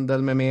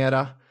oljehandel med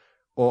mera.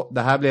 Och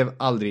det här blev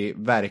aldrig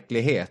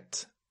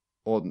verklighet.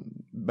 Och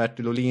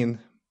Bertil Olin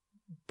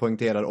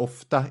poängterar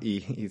ofta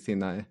i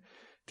sina,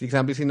 till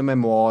exempel sina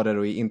memoarer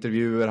och i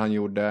intervjuer han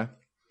gjorde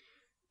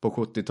på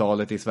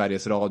 70-talet i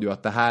Sveriges Radio,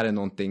 att det här är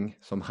någonting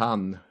som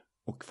han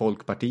och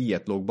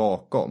Folkpartiet låg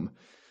bakom.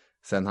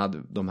 Sen hade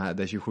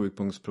det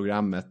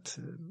 27-punktsprogrammet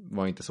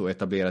var inte så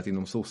etablerat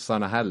inom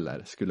sossarna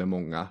heller, skulle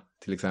många,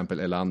 till exempel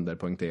Erlander,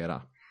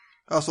 poängtera.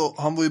 Alltså,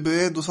 han var ju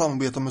beredd att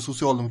samarbeta med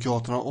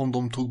Socialdemokraterna om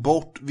de tog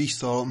bort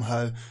vissa av de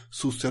här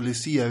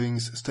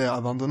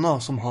socialiseringssträvandena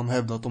som han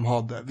hävdade att de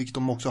hade. Vilket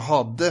de också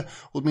hade,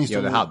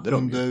 åtminstone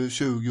under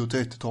 20- och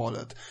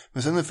 30-talet.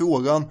 Men sen är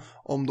frågan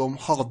om de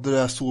hade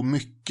det så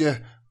mycket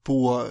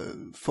på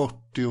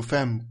 40 och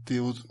 50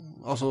 och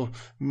alltså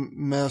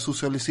med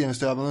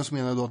socialiseringssträvanden så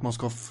menar jag då att man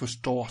ska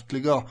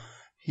förstatliga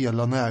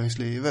hela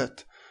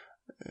näringslivet.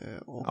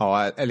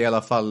 Ja, eller i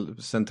alla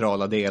fall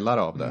centrala delar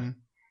av det.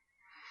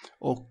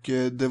 Och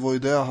det var ju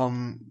det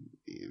han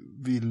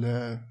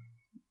ville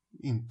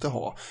inte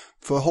ha.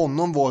 För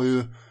honom var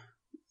ju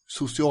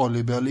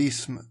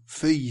socialliberalism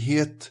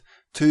frihet,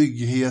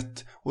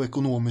 trygghet och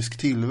ekonomisk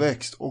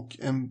tillväxt och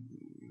en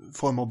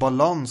form av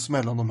balans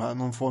mellan de här,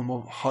 någon form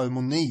av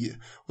harmoni.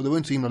 Och det var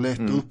inte så himla lätt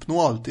att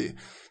uppnå alltid.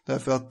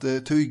 Därför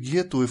att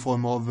trygghet då i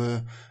form av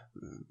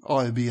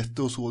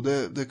arbete och så,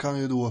 det kan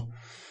ju då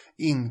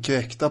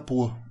inkräkta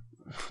på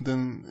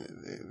den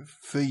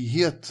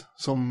frihet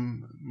som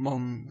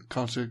man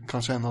kanske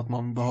kan känna att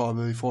man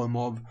behöver i form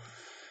av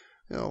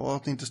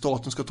att inte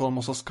staten ska ta en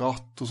massa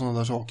skatt och sådana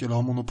där saker eller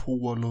ha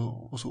monopol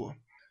och så.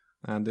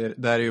 Ja, det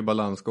där är ju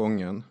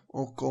balansgången.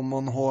 Och om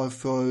man har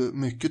för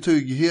mycket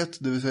trygghet,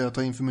 det vill säga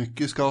ta in för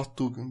mycket skatt,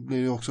 då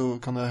blir det också,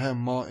 kan det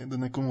hämma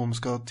den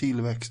ekonomiska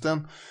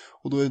tillväxten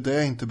och då är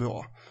det inte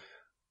bra.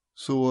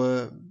 Så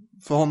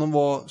för honom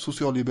var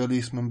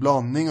socialliberalism en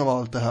blandning av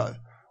allt det här.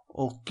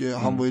 Och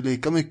han var ju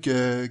lika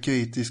mycket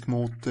kritisk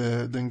mot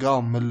den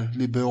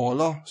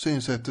gammelliberala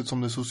synsättet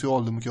som det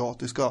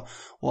socialdemokratiska.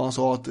 Och han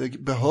sa att det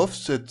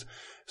behövs ett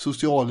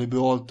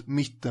socialliberalt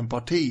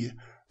mittenparti.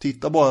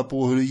 Titta bara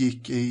på hur det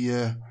gick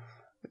i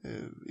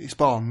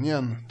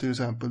Spanien till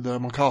exempel, där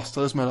man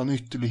kastades mellan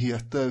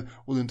ytterligheter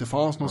och det inte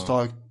fanns någon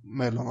starkt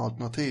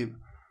mellanalternativ.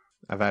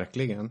 Ja,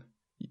 verkligen.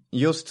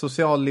 Just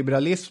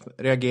socialliberalism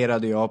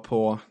reagerade jag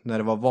på när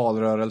det var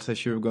valrörelse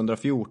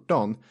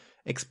 2014.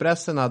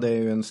 Expressen hade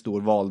ju en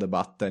stor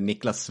valdebatt där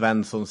Niklas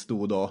Svensson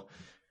stod och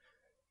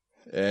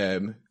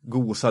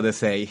gosade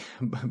sig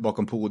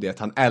bakom podiet.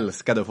 Han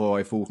älskade att få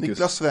vara i fokus.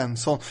 Niklas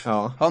Svensson,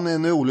 han är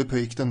en rolig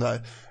prick den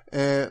där.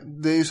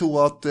 Det är ju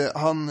så att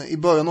han i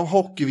början av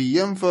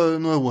hockey-VM för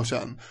några år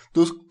sedan,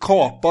 då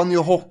kapade han ju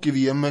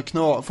hockey-VM med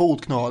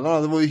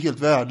fotknölarna. Det var ju helt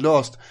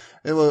värdelöst.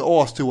 Det var ju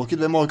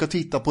astråkigt. Vem orkar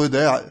titta på det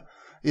där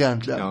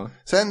egentligen? Ja.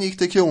 Sen gick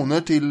det kronor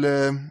till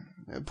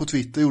på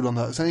Twitter gjorde han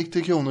det här. Sen gick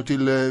det kronor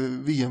till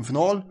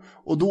VM-final.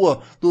 Och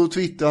då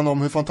twittrade han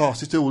om hur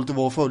fantastiskt roligt det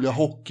var att följa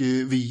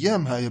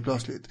hockey-VM här helt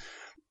plötsligt.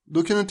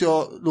 Då kunde inte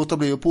jag låta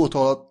bli att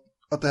påtala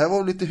att det här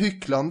var lite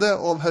hycklande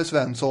av herr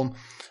Svensson.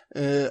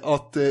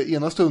 Att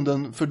ena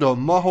stunden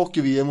fördöma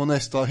hockey-VM och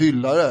nästa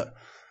hylla det.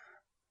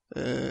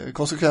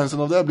 Konsekvensen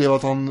av det blev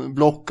att han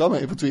blockade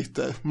mig på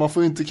Twitter. Man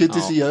får ju inte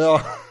kritisera.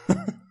 Ja.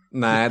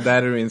 Nej,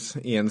 där är du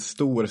i en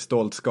stor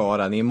stolt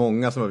skara. Ni är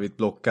många som har blivit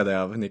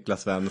blockade av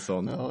Niklas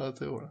Svensson. Ja, jag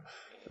tror det.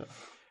 Ja.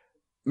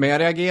 Men jag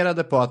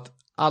reagerade på att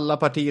alla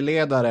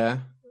partiledare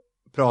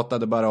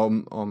pratade bara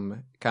om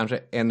kanske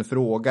en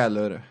fråga.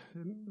 Eller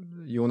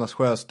Jonas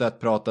Sjöstedt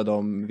pratade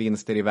om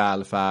vinster i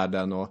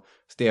välfärden och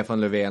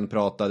Stefan Löfven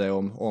pratade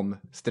om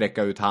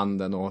sträcka ut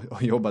handen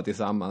och jobba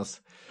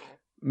tillsammans.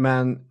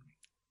 Men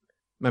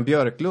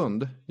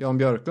Jan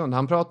Björklund,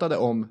 han pratade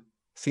om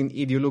sin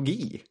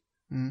ideologi.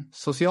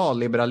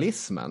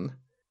 Socialliberalismen.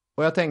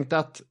 Och jag tänkte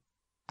att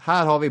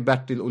här har vi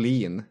Bertil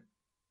Ohlin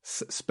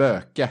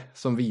spöke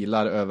som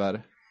vilar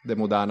över det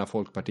moderna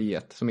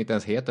Folkpartiet, som inte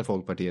ens heter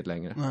Folkpartiet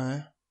längre.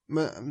 Nej,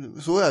 men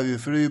så är det ju,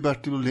 för det är ju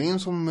Bertil Ohlin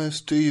som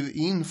styr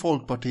in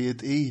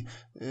Folkpartiet i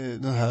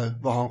den här,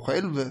 vad han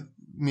själv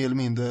mer eller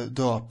mindre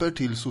döper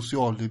till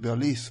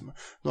socialliberalism.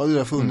 Då hade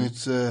det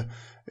funnits,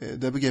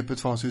 det begreppet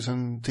fanns ju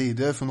sedan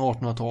tidigare från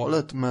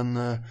 1800-talet, men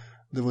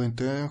det var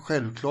inte en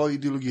självklar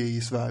ideologi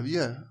i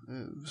Sverige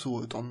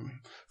så, utan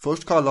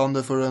först kallade han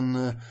det för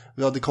den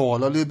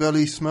radikala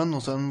liberalismen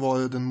och sen var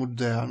det den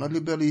moderna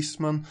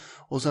liberalismen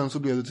och sen så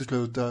blev det till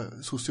slut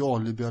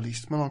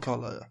socialliberalismen han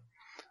kallade det.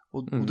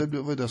 Och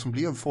det var det som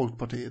blev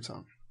Folkpartiet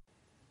sen.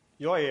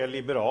 Jag är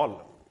liberal.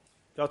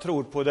 Jag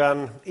tror på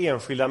den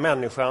enskilda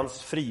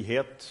människans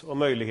frihet och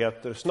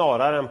möjligheter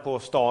snarare än på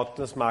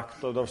statens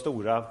makt och de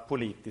stora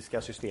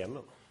politiska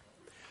systemen.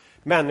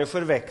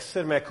 Människor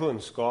växer med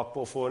kunskap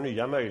och får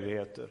nya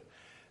möjligheter.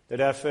 Det är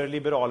därför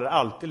liberaler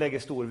alltid lägger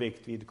stor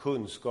vikt vid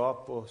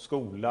kunskap och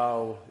skola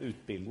och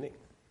utbildning.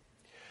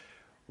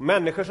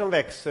 Människor som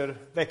växer,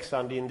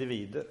 växande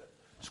individer,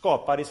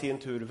 skapar i sin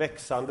tur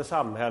växande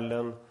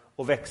samhällen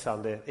och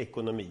växande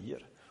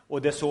ekonomier.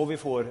 Och det är så vi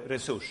får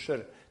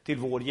resurser till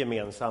vår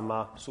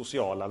gemensamma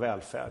sociala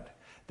välfärd.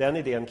 Den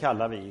idén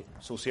kallar vi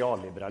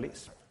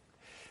socialliberalism.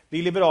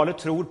 Vi liberaler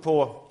tror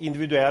på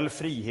individuell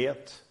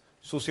frihet,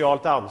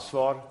 socialt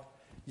ansvar,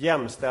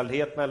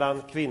 jämställdhet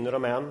mellan kvinnor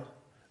och män,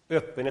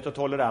 öppenhet och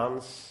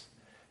tolerans,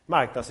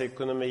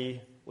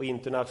 marknadsekonomi och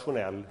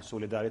internationell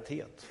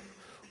solidaritet.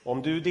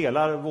 Om du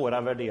delar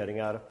våra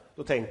värderingar,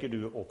 då tänker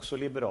du också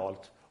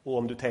liberalt. Och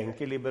om du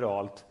tänker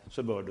liberalt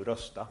så bör du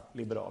rösta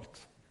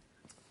liberalt.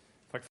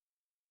 Tack.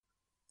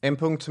 En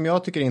punkt som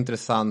jag tycker är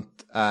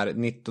intressant är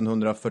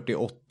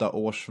 1948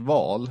 års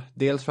val.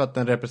 Dels för att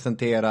den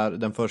representerar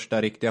den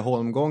första riktiga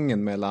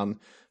holmgången mellan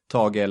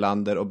Tage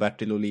Erlander och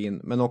Bertil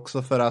Ohlin, men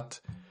också för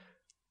att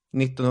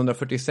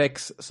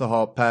 1946 så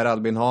har Per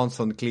Albin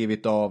Hansson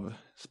klivit av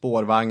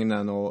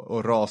spårvagnen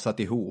och rasat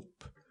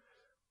ihop.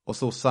 Och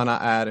sossarna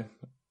är,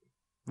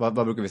 vad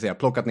brukar vi säga,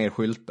 plockat ner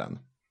skylten.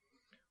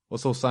 Och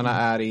sossarna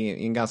är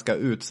i en ganska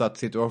utsatt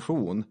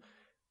situation.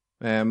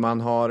 När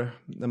man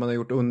har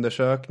gjort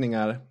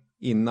undersökningar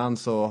innan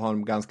så har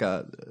de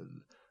ganska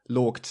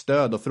lågt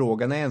stöd. Och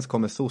frågan är ens,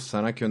 kommer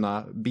sossarna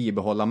kunna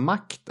bibehålla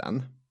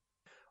makten?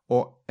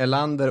 Och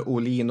Erlander och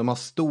Olin, de har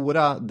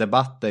stora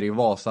debatter i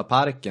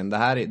Vasaparken.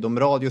 De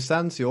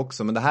radiosänds ju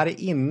också, men det här är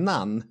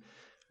innan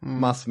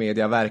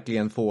massmedia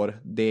verkligen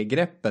får det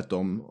greppet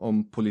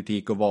om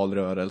politik och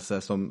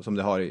valrörelse som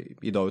det har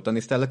idag. Utan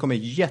istället kommer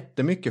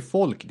jättemycket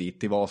folk dit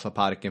till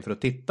Vasaparken för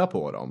att titta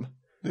på dem.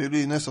 Det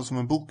blir nästan som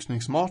en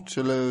boxningsmatch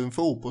eller en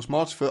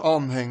fotbollsmatch, för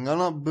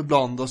anhängarna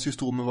beblandas ju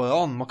stå med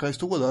varandra. Man kan ju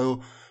stå där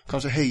och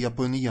kanske heja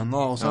på den ena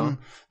och sen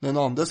när den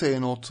andra säger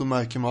något så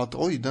märker man att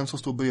oj, den som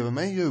står bredvid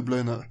mig jublar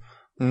ju nu.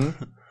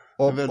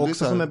 Och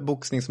också som en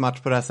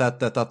boxningsmatch på det här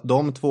sättet att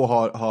de två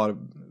har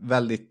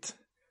väldigt,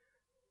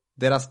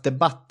 deras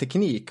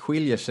debattteknik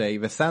skiljer sig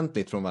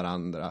väsentligt från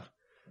varandra.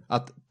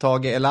 Att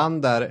Tage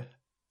Erlander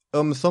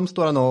ömsom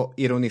står han och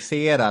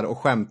ironiserar och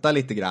skämtar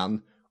lite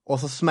grann. Och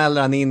så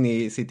smäller han in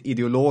i sitt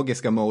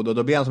ideologiska mode och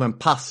då blir han som en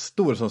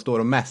pastor som står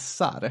och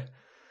mässar.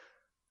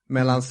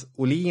 Medan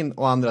Olin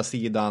å andra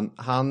sidan,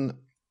 han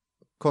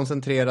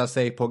koncentrerar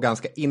sig på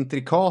ganska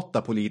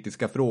intrikata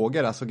politiska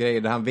frågor. Alltså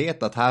grejer där han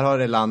vet att här har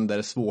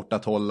Erlander svårt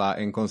att hålla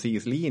en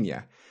koncis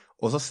linje.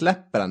 Och så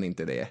släpper han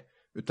inte det.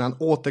 Utan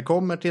han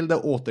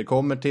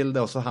återkommer till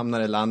det och så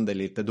hamnar Erlander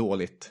lite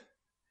dåligt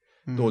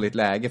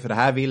läge. För det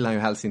här vill han ju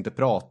helst inte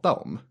prata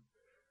om.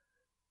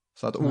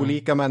 Så att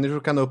olika människor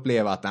kan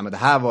uppleva att nej, men det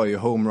här var ju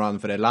homerun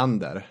för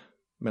Erlander.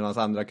 Medan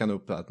andra kan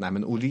uppleva att nej,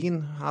 men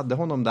Olin hade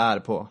honom där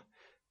på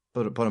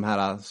de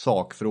här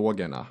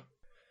sakfrågorna.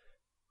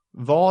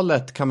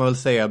 Valet kan man väl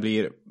säga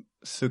blir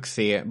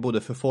succé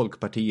både för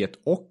Folkpartiet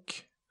och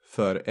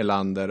för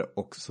Erlander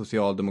och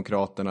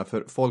Socialdemokraterna.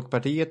 För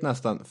Folkpartiet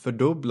nästan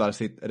fördubblar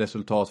sitt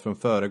resultat från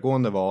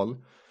föregående val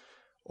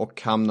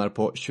och hamnar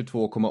på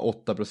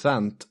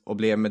 22,8% och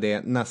blev med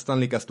det nästan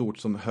lika stort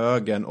som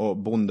högern och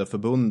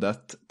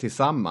bondeförbundet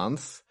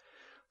tillsammans.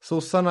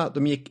 Sossarna,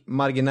 de gick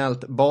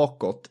marginellt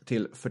bakåt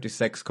till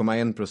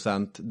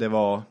 46,1%. Det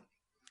var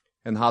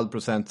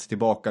 0,5%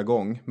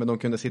 tillbakagång, men de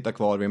kunde sitta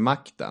kvar vid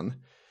makten.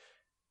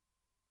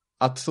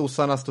 Att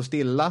sossarna står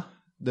stilla,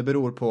 det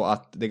beror på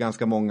att det är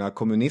ganska många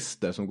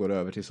kommunister som går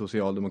över till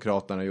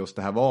Socialdemokraterna just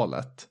det här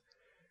valet.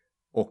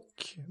 Och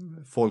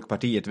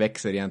Folkpartiet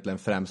växer egentligen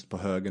främst på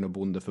högern och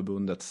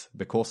bondeförbundets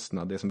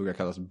bekostnad. Det som brukar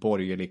kallas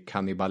borgerlig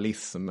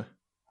kannibalism.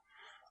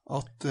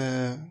 Att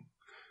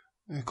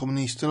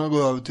kommunisterna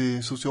går över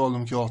till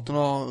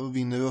Socialdemokraterna och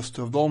vinner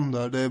röster av dem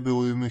där, det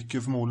beror ju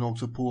mycket förmodligen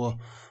också på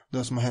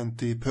det som har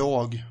hänt i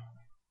Prag.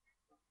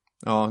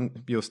 Ja,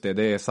 just det.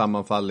 Det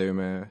sammanfaller ju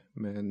med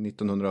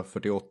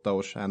 1948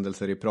 års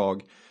händelser i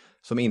Prag.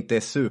 Som inte är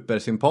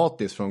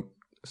supersympatiskt från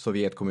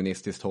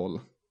sovjetkommunistiskt håll.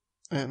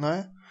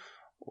 Nej,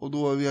 och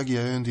då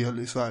reagerar ju en del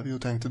i Sverige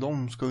och tänkte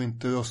de ska vi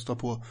inte rösta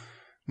på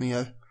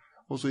mer.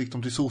 Och så gick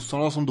de till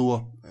sossarna som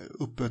då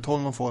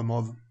upprätthåller någon form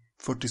av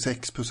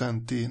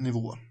 46% i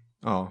nivå.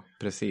 Ja,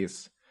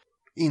 precis.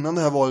 Innan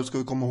det här valet ska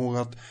vi komma ihåg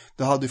att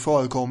det hade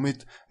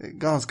förekommit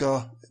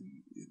ganska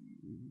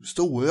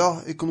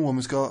stora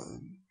ekonomiska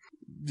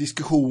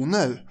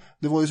diskussioner.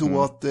 Det var ju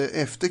så att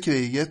efter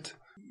kriget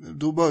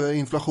då började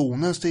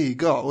inflationen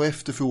stiga och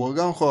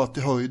efterfrågan sköt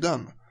i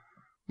höjden.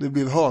 Det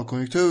blev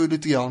högkonjunktur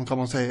lite grann kan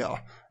man säga.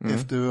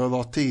 Efter hur det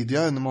var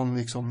tidigare när man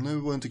liksom, nu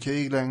var det inte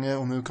krig längre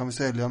och nu kan vi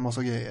sälja en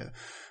massa grejer.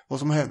 Vad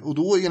som hände, och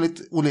då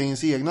enligt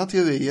Olins egna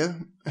teorier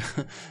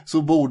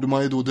så borde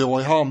man ju då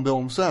dra i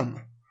handbromsen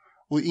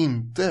och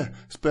inte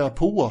spä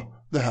på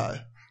det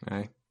här.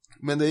 Nej.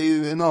 Men det är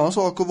ju en annan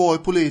sak att vara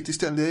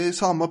politiskt. Det är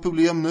samma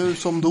problem nu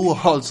som då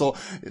alltså.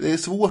 Det är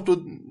svårt att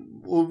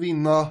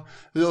vinna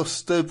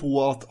röster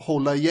på att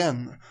hålla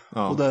igen.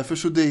 Ja. Och därför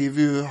så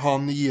driver ju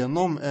han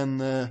igenom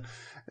en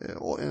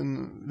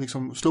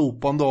liksom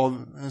slopande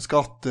av en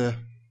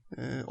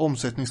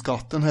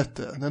omsättningsskatten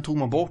hette. Den tog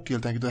man bort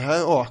helt enkelt. Det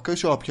här ökar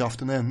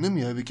köpkraften ännu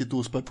mer, vilket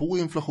då spär på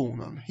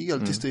inflationen.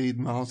 Helt i strid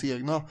med hans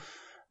egna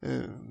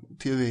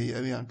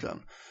teorier egentligen.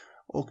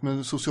 Och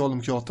med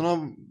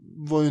Socialdemokraterna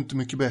var ju inte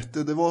mycket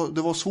bättre. Det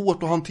var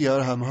svårt att hantera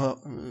det här med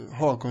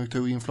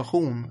högkonjunktur och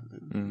inflation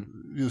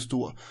just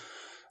då.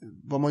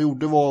 Vad man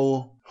gjorde var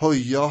att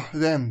höja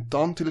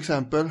räntan till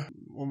exempel.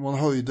 Och man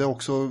höjde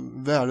också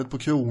värdet på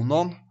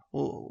kronan.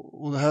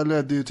 Och det här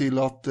ledde ju till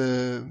att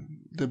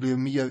det blev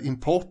mer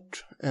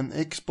import än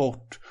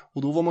export.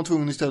 Och då var man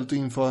tvungen istället att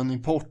införa en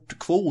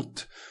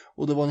importkvot.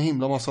 Och det var en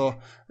himla massa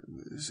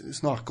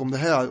snack om det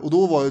här. Och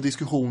då var det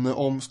diskussioner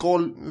om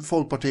ska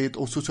Folkpartiet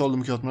och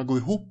Socialdemokraterna gå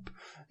ihop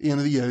i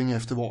en regering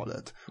efter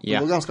valet.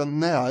 Yeah. Det var ganska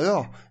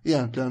nära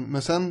egentligen.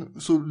 Men sen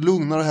så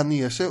lugnade det här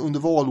ner sig under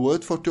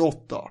valåret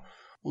 48.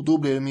 Och då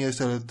blev det mer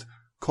istället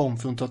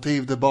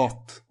konfrontativ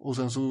debatt. Och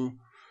sen så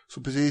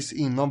precis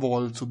innan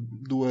valet så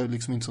då är det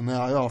liksom inte så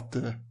nära att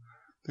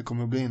det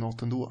kommer att bli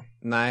något ändå.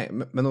 Nej,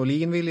 men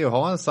Olin ville ju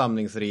ha en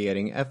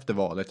samlingsregering efter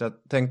valet. Jag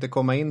tänkte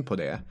komma in på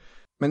det.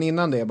 Men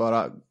innan det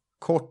bara,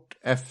 kort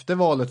efter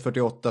valet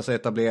 48 så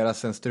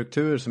etableras en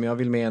struktur som jag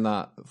vill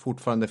mena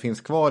fortfarande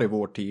finns kvar i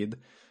vår tid.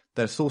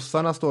 Där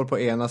sossarna står på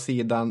ena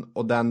sidan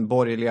och den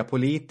borgerliga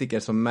politiker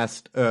som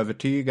mest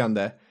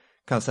övertygande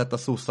kan sätta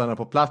sossarna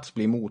på plats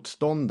blir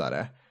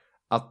motståndare.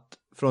 Att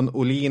från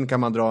Olin kan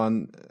man dra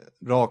en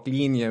rak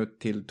linje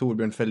till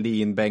Torbjörn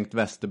Fälldin, Bengt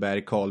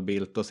Westerberg, Carl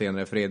Bildt och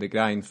senare Fredrik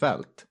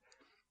Reinfeldt.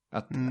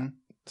 Att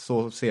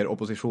så ser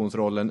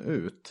oppositionsrollen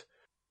ut.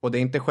 Och det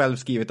är inte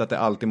självskrivet att det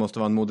alltid måste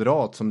vara en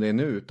moderat som det är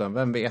nu, utan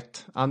vem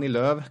vet, Annie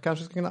Lööf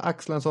kanske ska kunna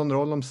axla en sån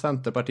roll om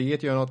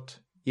Centerpartiet gör något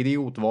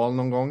idiotval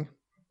någon gång.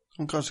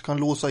 Hon kanske kan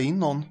låsa in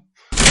någon.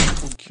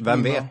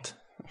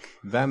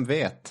 Vem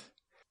vet?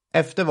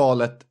 Efter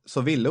valet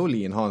så ville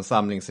Olin ha en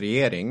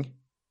samlingsregering.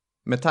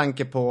 Med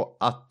tanke på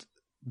att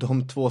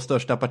de två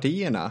största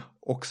partierna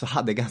också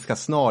hade ganska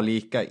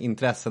snarlika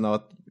intressen av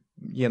att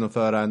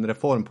genomföra en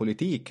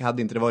reformpolitik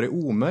hade inte det varit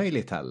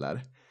omöjligt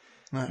heller.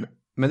 Nej.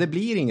 Men det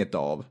blir inget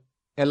av.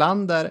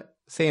 Erlander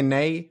säger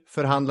nej,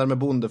 förhandlar med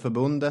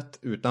Bondeförbundet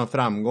utan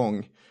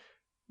framgång.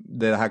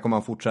 Det här kommer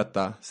han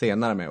fortsätta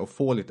senare med och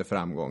få lite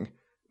framgång.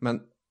 Men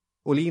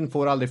Olin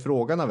får aldrig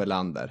frågan av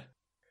Erlander.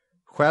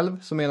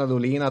 Själv så menade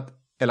Olin att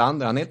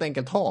Erlander han helt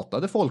enkelt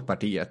hatade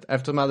Folkpartiet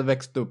eftersom han hade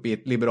växt upp i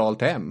ett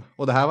liberalt hem.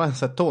 Och det här var en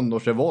sån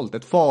tonårsrevolt,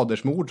 ett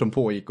fadersmord som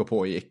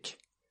pågick.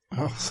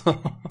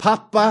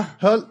 Pappa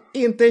höll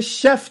inte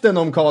käften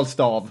om Karl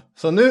Stav.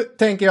 Så nu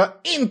tänker jag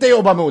inte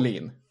jobba med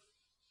Olin.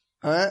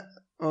 Nej,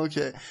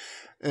 okej.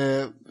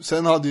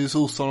 Sen hade ju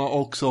sossarna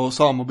också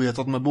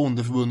samarbetat med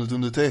Bondeförbundet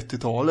under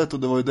 30-talet. Och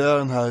det var ju där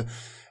den här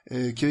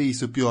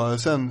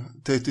krisuppgörelsen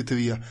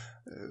 33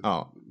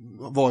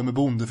 var med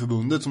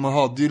Bondeförbundet. Så man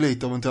hade ju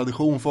lite av en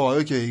tradition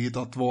före kriget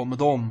att vara med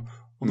dem.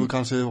 Och då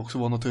kanske det också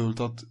var naturligt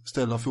att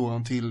ställa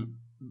frågan till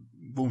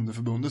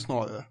Bondeförbundet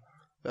snarare.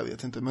 Jag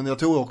vet inte, men jag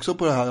tror också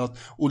på det här att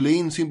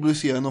Olin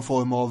symboliserar någon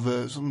form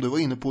av, som du var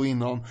inne på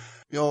innan,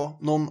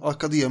 någon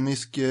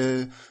akademisk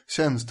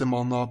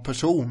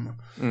tjänstemannaperson.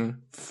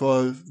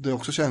 För det är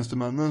också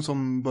tjänstemännen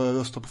som börjar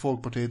rösta på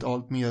Folkpartiet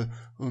allt mer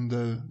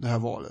under det här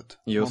valet.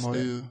 Just Man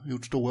har ju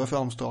gjort stora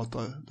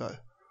framstötar där.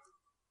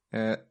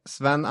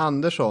 Sven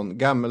Andersson,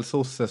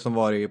 gammelsosse som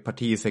var i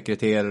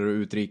partisekreterare och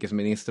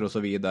utrikesminister och så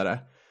vidare.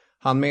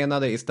 Han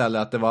menade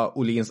istället att det var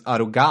Olins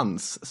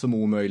arrogans som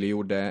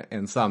omöjliggjorde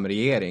en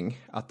samregering.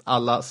 Att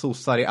alla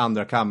sossar i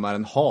andra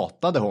kammaren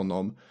hatade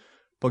honom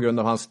på grund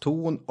av hans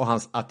ton och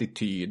hans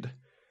attityd.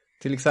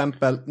 Till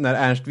exempel när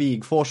Ernst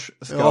Wigforss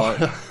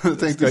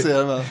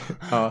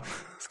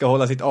ska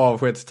hålla sitt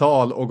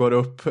avskedstal och går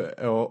upp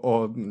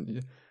och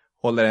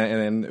håller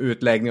en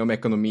utläggning om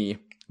ekonomi.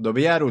 Då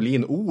begär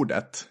Olin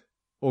ordet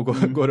och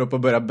går upp och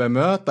börjar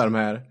bemöta de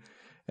här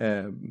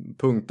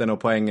punkterna och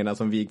poängerna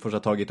som Wigforss har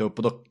tagit upp.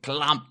 Och då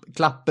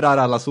klapprar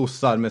alla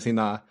sossar med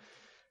sina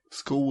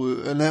skor,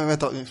 eller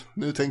vänta,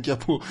 nu tänker jag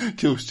på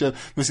kurser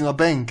med sina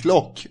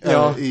bänklock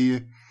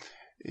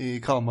i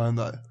kammaren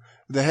där.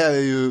 Det här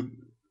är ju,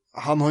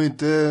 han har ju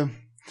inte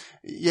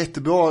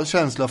jättebra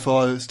känsla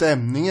för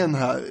stämningen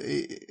här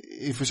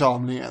i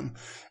församlingen.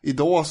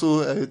 Idag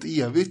så är det ett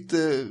evigt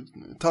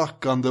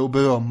tackande och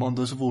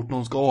berömmande så fort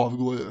någon ska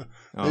avgå.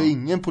 Det är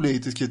ingen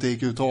politisk kritik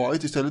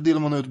överhuvudtaget. Istället delar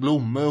man ut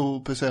blommor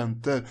och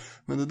presenter.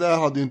 Men det där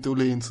hade ju inte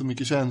Olin så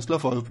mycket känsla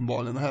för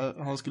uppenbarligen.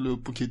 Han skulle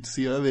upp och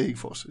kritisera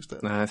Wigforss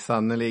istället. Nej,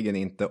 sannoliken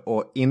inte.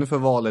 Och inför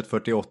valet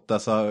 48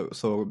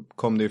 så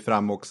kom det ju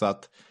fram också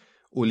att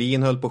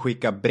Olin höll på att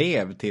skicka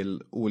brev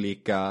till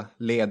olika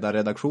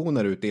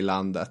ledarredaktioner ute i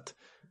landet.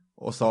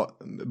 Och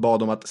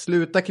bad om att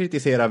sluta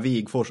kritisera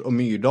Wigforss och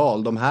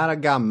Myrdal. De här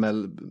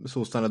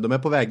gammelsossarna, de är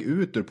på väg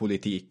ut ur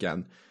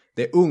politiken.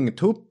 Det är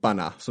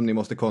ungtupparna som ni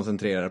måste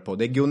koncentrera er på.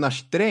 Det är Gunnar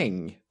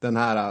Sträng, den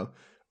här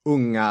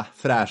unga,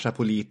 fräscha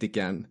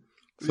politikern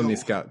som ni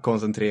ska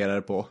koncentrera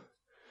er på.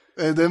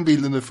 Är den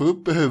bilden du får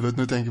upp i huvudet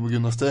när du tänker på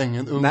Gunnar Sträng,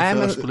 en ung,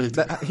 fräsch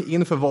politiker?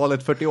 Inför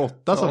valet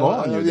 48 så var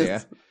han ju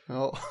det.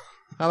 Ja.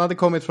 Han hade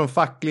kommit från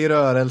facklig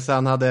rörelse,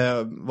 han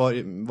hade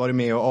varit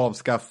med och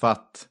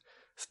avskaffat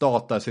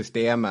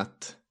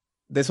statarsystemet.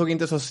 Det såg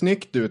inte så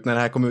snyggt ut när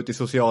det här kom ut i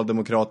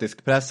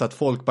socialdemokratisk press att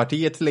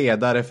Folkpartiets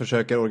ledare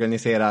försöker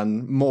organisera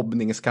en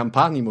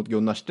mobbningskampanj mot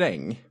Gunnar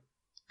Sträng.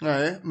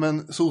 Nej,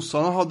 men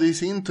sossarna hade i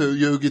sin tur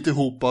ljugit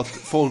ihop att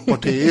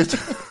Folkpartiet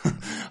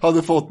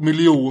hade fått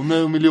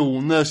miljoner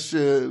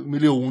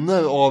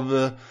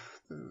av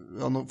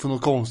från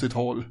något konstigt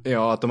håll.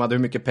 Ja, att de hade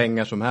hur mycket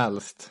pengar som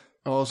helst.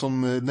 Ja,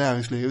 som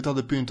näringslivet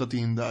hade pyntat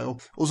in där.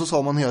 Och så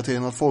sa man hela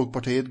tiden att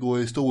Folkpartiet går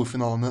i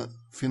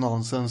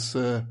storfinansens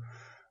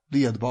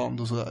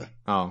ledband och sådär.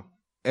 Ja.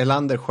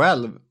 Erlander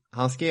själv,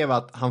 han skrev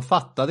att han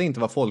fattade inte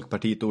vad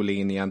Folkpartiet och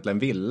Olin egentligen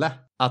ville.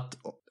 Att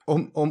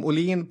om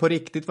Olin på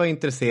riktigt var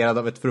intresserad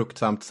av ett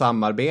fruktsamt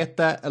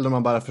samarbete eller om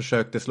man bara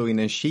försökte slå in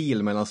en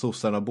kil mellan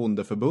sossarna och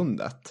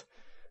Bondeförbundet.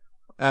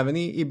 Även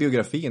i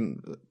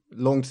biografin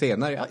långt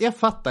senare, jag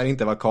fattar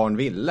inte vad karln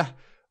ville.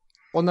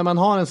 Och när man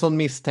har en sån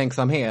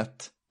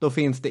misstänksamhet, då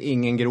finns det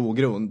ingen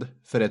grogrund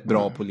för ett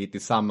bra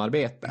politiskt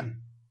samarbete.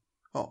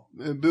 Ja,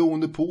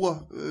 beroende på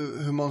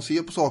hur man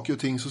ser på saker och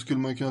ting så skulle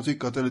man kunna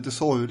tycka att det är lite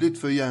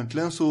sorgligt, för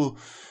egentligen så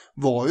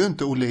var ju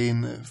inte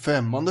Olin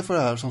främmande för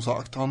det här som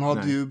sagt. Han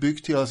hade ju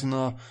byggt hela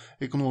sina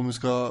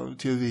ekonomiska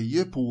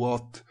teorier på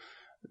att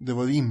det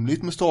var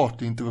rimligt med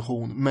statlig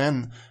intervention,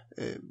 men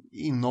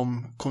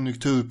inom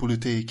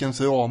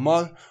konjunkturpolitikens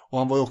ramar, och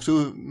han var ju också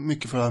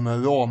mycket för det här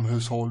med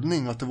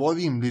ramhushållning, att det var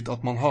rimligt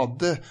att man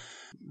hade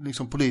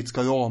liksom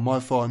politiska ramar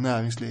för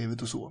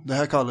näringslivet och så. Det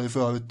här kallar ju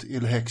för övrigt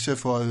Ilhekse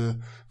för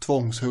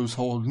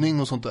tvångshushållning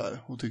och sånt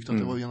där, och tyckte att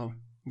det var en av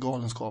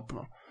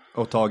galenskaperna.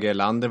 Och Tage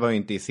Erlander var ju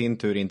inte i sin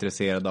tur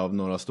intresserad av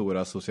några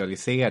stora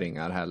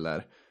socialiseringar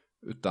heller,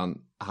 utan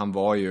han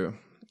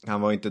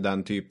var inte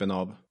den typen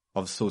av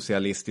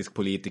socialistisk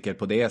politiker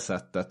på det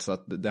sättet, så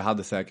att det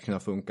hade säkert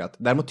kunnat funkat.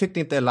 Däremot tyckte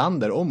inte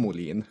Erlander om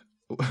Olin.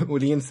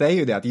 Olin säger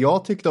ju det, att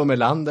jag tyckte om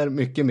Erlander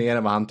mycket mer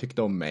än vad han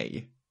tyckte om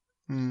mig.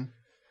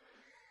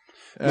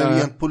 Men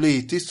rent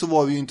politiskt så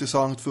var det ju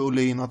intressant för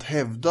Olin att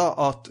hävda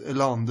att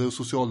Erlander och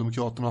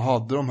Socialdemokraterna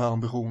hade de här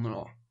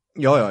ambitionerna.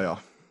 Ja.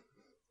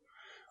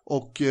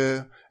 Och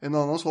en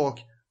annan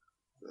sak,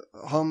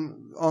 han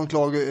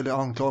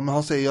anklagar, men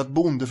han säger att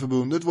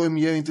Bondeförbundet var ju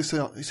mer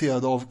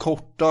intresserad av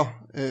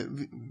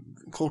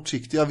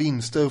kortsiktiga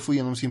vinster och få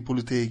igenom sin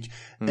politik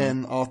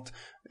än att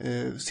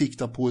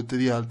sikta på ett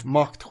rejält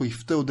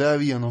maktskifte och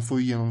därigenom få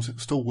igenom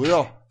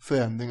stora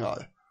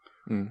förändringar.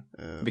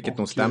 Vilket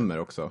nog stämmer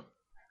också.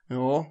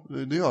 Ja,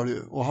 det gör det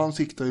ju. Och han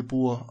siktar ju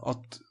på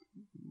att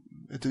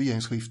ett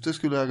regeringsskifte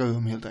skulle äga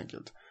rum helt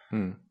enkelt.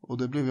 Och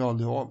det blev ju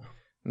aldrig av.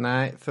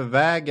 Nej, för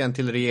vägen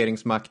till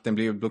regeringsmakten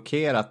blev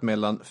blockerat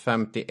mellan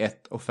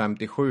 51 och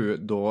 57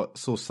 då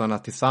sossarna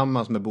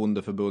tillsammans med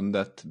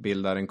Bondeförbundet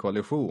bildar en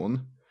koalition.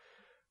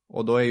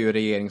 Och då är ju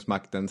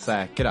regeringsmakten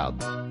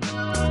säkrad.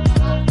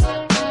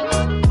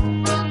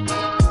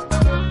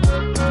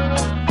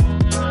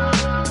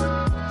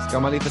 Ska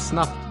man lite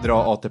snabbt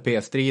dra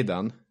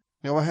ATP-striden?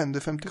 Ja, vad hände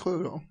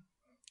 57 då?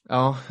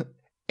 Ja,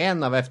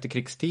 en av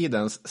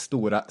efterkrigstidens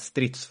stora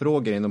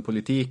stridsfrågor inom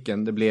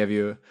politiken, det blev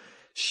ju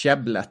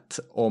käbblet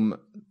om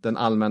den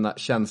allmänna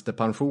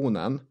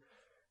tjänstepensionen.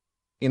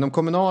 Inom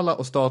kommunala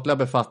och statliga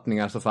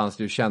befattningar så fanns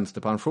det ju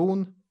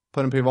tjänstepension.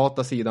 På den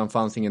privata sidan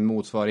fanns ingen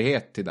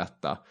motsvarighet till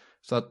detta.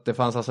 Så att det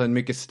fanns alltså en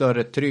mycket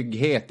större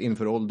trygghet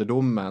inför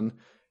ålderdomen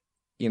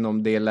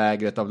inom det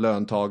lägret av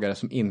löntagare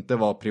som inte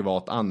var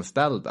privat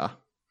anställda.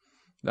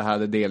 Det här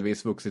hade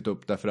delvis vuxit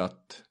upp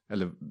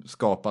eller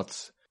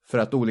skapats för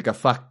att olika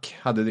fack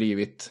hade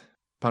drivit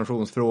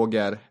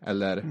pensionsfrågor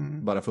eller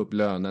bara få upp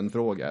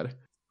lönenfrågor.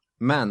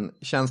 Men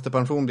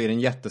tjänstepension blir en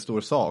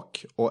jättestor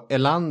sak, och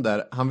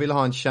Erlander, han ville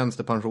ha en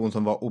tjänstepension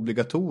som var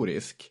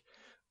obligatorisk.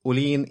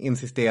 Olin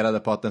insisterade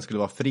på att den skulle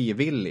vara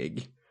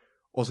frivillig,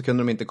 och så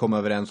kunde de inte komma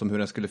överens om hur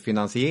den skulle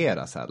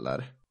finansieras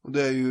heller. Och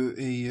det är ju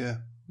i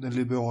den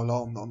liberala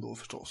andan då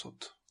förstås,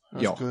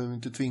 att jag ska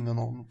inte tvinga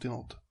någon till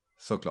något.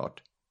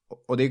 Såklart.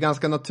 Och det är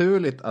ganska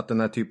naturligt att den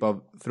här typen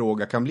av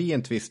fråga kan bli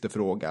en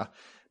tvistefråga.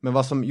 Men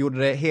vad som gjorde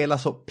det hela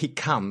så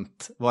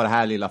pikant var det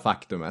här lilla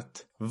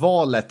faktumet.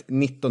 Valet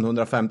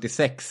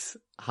 1956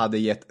 hade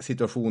gett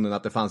situationen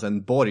att det fanns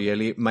en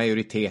borgerlig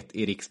majoritet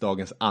i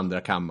riksdagens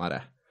andra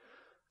kammare.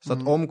 Så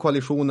att om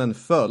koalitionen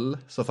föll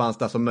så fanns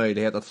det alltså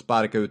möjlighet att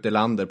sparka ut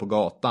Erlander på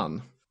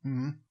gatan.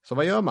 Så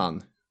vad gör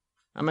man?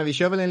 Ja, men vi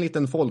kör väl en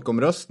liten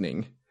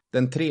folkomröstning.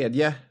 Den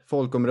tredje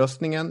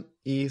folkomröstningen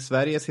i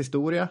Sveriges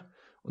historia.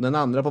 Och den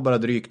andra på bara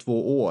drygt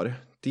 2 år.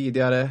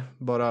 Tidigare,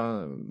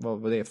 bara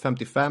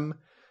 55,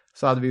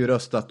 så hade vi ju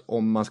röstat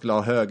om man skulle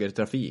ha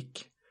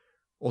högertrafik.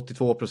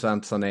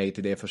 82% sa nej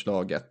till det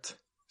förslaget.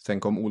 Sen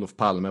kom Olof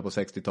Palme på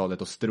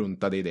 60-talet och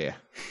struntade i det.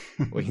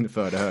 Och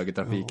införde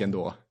högertrafiken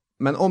då.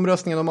 Men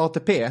omröstningen om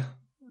ATP,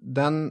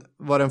 den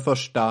var den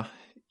första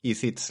i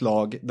sitt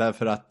slag.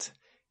 Därför att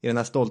i den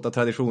här stolta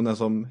traditionen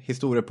som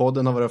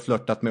Historiepodden har varit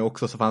flörtat med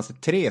också, så fanns det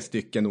 3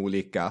 stycken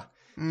olika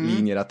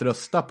linjer att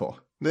rösta på.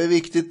 Det är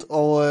viktigt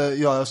att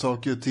göra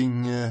saker och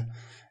ting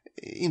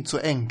inte så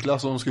enkla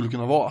som de skulle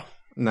kunna vara.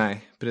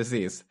 Nej,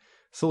 precis.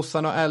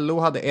 Sossarna och LO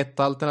hade ett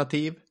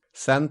alternativ.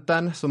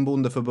 Centern, som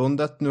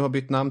Bondeförbundet nu har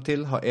bytt namn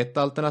till, har ett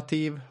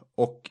alternativ.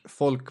 Och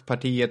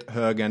Folkpartiet,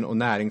 Högern och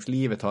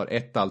Näringslivet har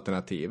ett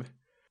alternativ.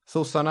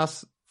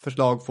 Sossarnas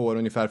förslag får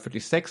ungefär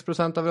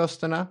 46% av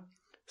rösterna.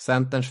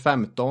 Centerns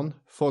 15%,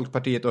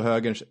 Folkpartiet och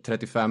Högerns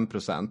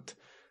 35%.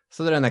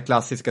 Så det är den här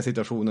klassiska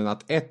situationen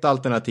att ett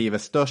alternativ är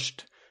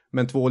störst,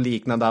 men 2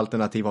 liknande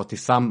alternativ har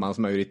tillsammans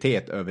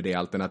majoritet över det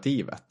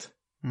alternativet.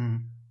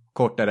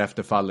 Kort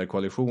därefter faller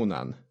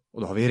koalitionen.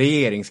 Och då har vi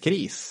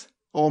regeringskris.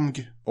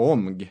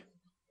 Omg.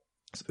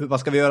 Vad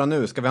ska vi göra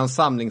nu? Ska vi ha en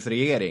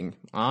samlingsregering?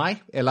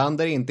 Nej,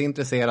 Erlander är inte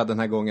intresserad den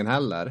här gången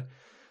heller.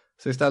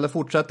 Så istället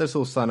fortsätter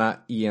sossarna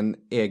i en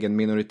egen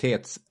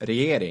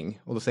minoritetsregering.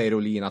 Och då säger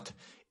Olin att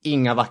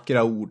inga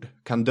vackra ord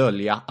kan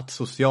dölja att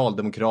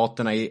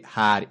Socialdemokraterna är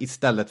här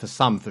istället för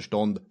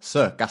samförstånd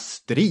söka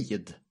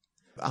strid.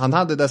 Han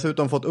hade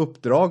dessutom fått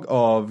uppdrag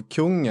av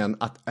kungen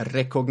att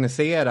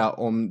rekognosera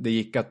om det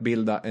gick att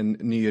bilda en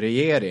ny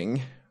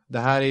regering. Det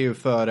här är ju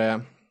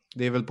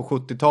det är väl på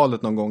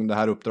 70-talet någon gång det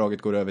här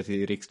uppdraget går över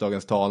till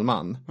riksdagens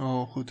talman.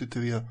 Ja, 73.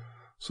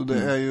 Så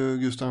det är ju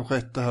Gustav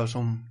VI här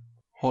som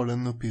har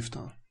den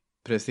uppgiften.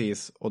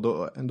 Precis, och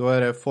då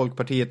är det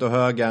Folkpartiet och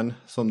högern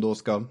som då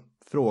ska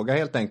fråga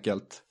helt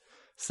enkelt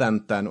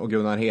Centern och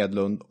Gunnar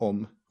Hedlund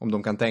om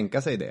de kan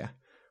tänka sig det.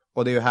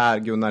 Och det är ju här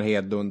Gunnar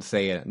Hedlund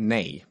säger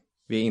nej.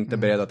 Vi är inte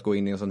beredda att gå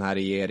in i en sån här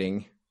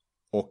regering.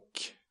 Och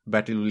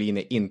Bertil Ohlin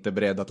är inte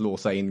beredd att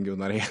låsa in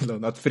Gunnar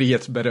Hedlund, att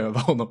frihetsberöva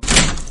honom.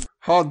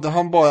 Hade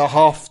han bara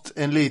haft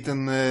en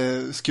liten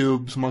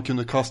skrubb som man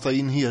kunde kasta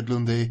in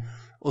Hedlund i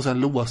och sen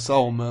låsa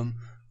om en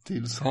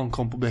tills han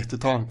kom på bättre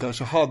tankar,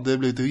 så hade det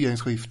blivit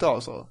regeringsskifte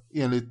alltså,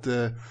 enligt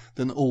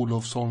den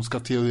Olofssonska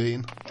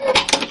teorin.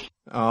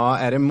 Ja,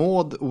 är det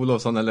Maud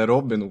Olofsson eller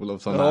Robin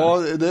Olofsson?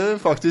 Ja, det är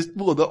faktiskt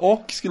både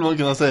och skulle man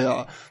kunna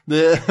säga.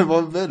 Det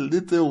var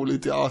väldigt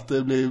roligt att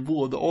det blev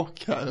både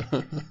och här.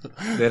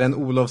 Det är den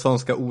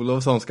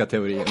Olofssonska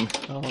teorin.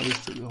 Ja,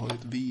 just det, du har ju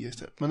ett V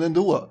istället. Men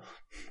ändå.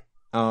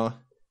 Ja,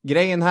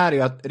 grejen här är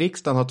ju att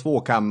riksdagen har 2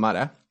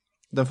 kammare.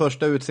 Den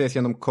första utses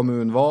genom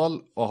kommunval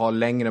och har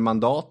längre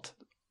mandat.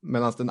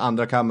 Medan den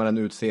andra kammaren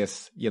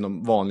utses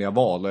genom vanliga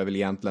val och är väl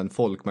egentligen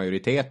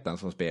folkmajoriteten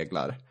som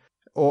speglar.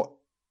 Och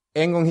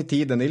en gång i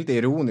tiden, det är lite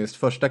ironiskt,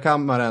 första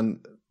kammaren,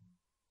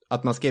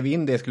 att man skrev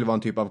in det skulle vara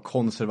en typ av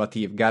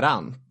konservativ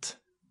garant.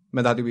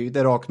 Men det hade blivit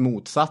det rakt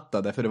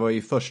motsatta, därför det var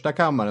i första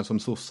kammaren som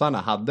sossarna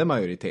hade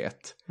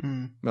majoritet.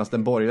 Medan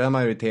den borgerliga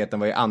majoriteten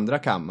var i andra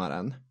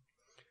kammaren.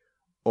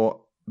 Och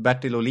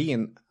Bertil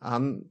Ohlin,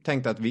 han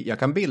tänkte att jag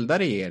kan bilda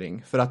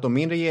regering. För att om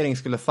min regering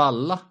skulle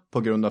falla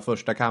på grund av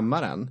första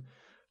kammaren,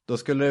 då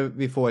skulle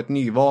vi få ett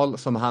nyval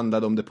som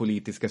handlade om det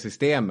politiska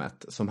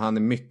systemet. Som han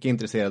är mycket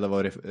intresserad av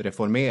att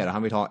reformera.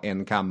 Han vill ha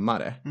en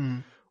kammare.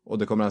 Och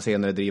det kommer han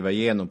senare driva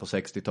igenom på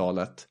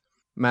 60-talet.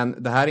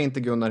 Men det här är inte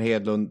Gunnar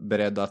Hedlund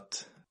beredd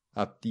att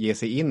ge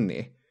sig in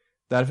i.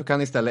 Därför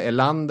kan istället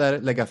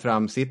Erlander lägga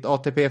fram sitt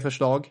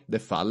ATP-förslag. Det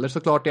faller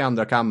såklart i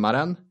andra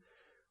kammaren.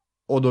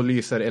 Och då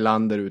lyser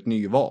Erlander ut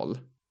nyval.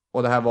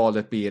 Och det här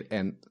valet blir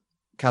en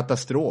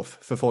katastrof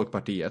för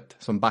Folkpartiet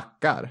som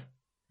backar.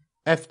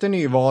 Efter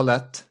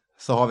nyvalet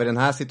så har vi den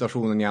här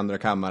situationen i andra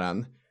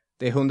kammaren.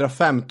 Det är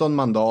 115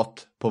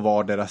 mandat på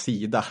vardera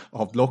sida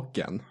av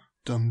blocken.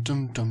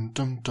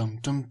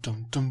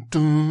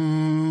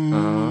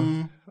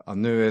 Ja,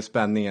 nu är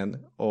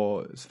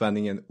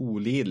spänningen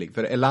olidlig.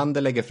 För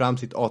Erlander lägger fram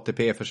sitt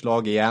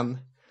ATP-förslag igen.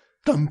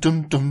 Ja,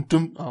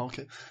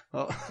 okej.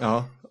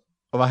 Ja,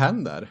 och vad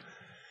händer?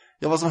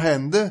 Ja, vad som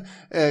hände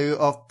är ju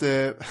att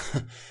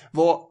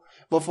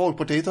vad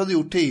Folkpartiet hade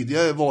gjort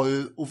tidigare var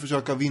ju att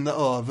försöka vinna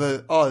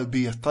över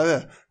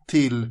arbetare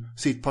till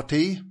sitt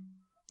parti.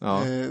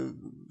 Ja.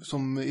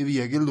 Som i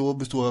regel då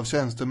består av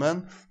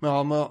tjänstemän. Men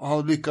han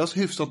hade lyckats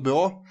hyfsat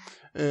bra.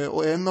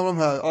 Och en av de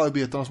här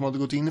arbetarna som hade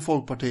gått in i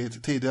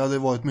Folkpartiet tidigare hade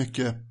varit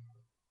mycket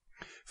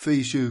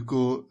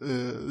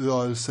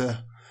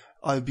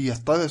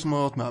frikyrkorörelsearbetare som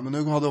har varit med. Men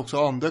nu hade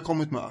också andra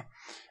kommit med.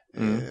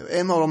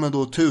 En av dem är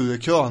då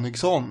Ture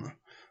Königsson,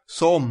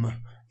 som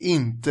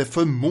inte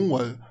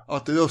förmår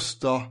att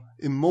rösta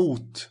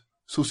emot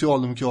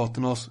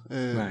Socialdemokraternas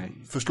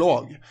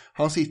förslag.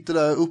 Han sitter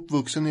där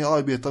uppvuxen i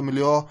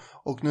arbetarmiljö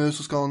och nu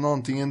så ska han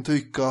antingen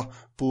trycka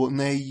på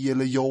nej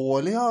eller ja,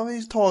 eller ja,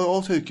 vi tar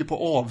och trycker på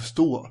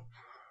avstå.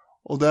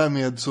 Och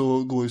därmed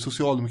så går ju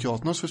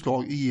Socialdemokraternas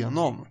förslag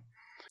igenom.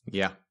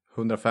 Ja,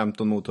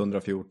 115 mot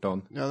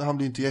 114. Ja, han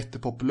blir inte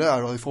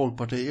jättepopulär i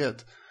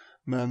Folkpartiet,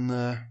 men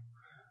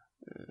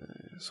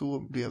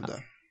så blev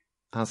det.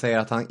 Han säger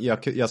att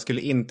jag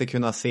skulle inte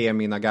kunna se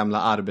mina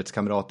gamla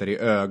arbetskamrater i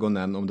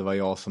ögonen om det var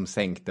jag som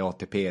sänkte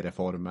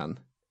ATP-reformen.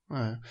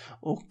 Nej.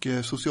 Och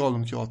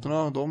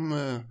Socialdemokraterna, det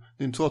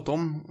är inte så att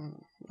de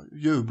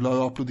jublar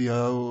och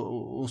applåderar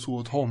och så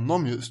åt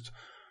honom just.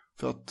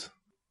 För att,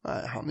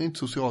 nej, han är inte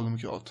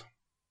socialdemokrat.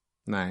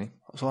 Nej.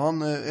 Så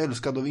han är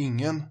älskad av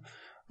ingen.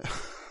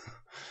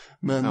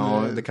 Men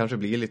ja, det kanske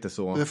blir lite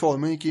så.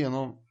 Reformen gick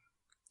igenom.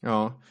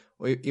 Ja,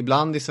 och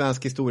ibland i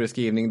svensk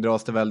historieskrivning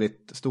dras det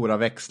väldigt stora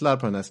växlar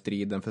på den här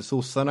striden. För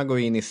sossarna går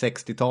in i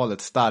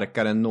 60-talet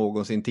starkare än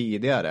någonsin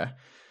tidigare.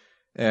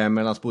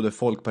 Medan både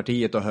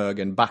Folkpartiet och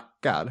högern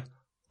backar.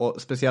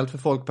 Och speciellt för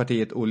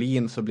Folkpartiet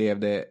Ohlin så blev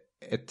det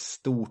ett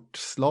stort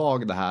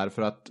slag det här.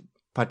 För att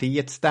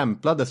partiet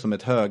stämplades som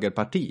ett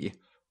högerparti.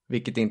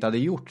 Vilket inte hade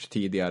gjorts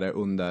tidigare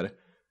under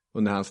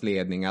hans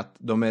ledning. Att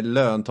de är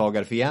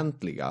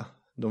löntagarfientliga.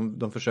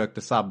 De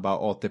försökte sabba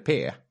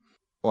ATP.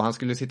 Och han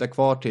skulle sitta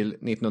kvar till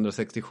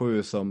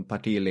 1967 som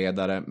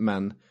partiledare,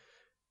 men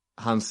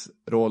hans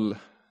roll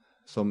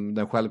som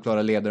den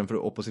självklara ledaren för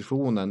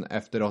oppositionen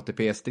efter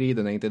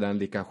ATP-striden är inte den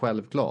lika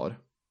självklar.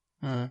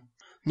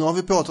 Nu har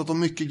vi pratat om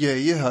mycket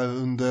grejer här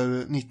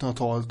under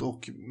 1900-talet,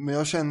 men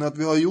jag känner att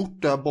vi har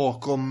gjort det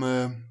bakom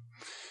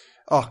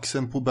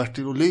axeln på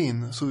Bertil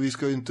Ohlin, så vi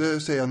ska ju inte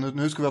säga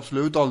nu ska vi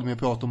absolut aldrig mer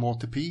prata om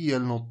ATP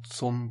eller något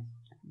som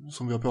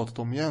vi har pratat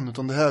om igen,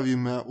 utan det här är ju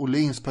med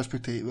Ohlins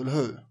perspektiv, eller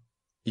hur?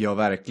 Ja,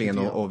 verkligen.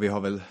 Och vi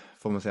har väl,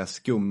 får man säga,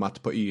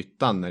 skummat på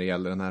ytan när det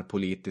gäller den här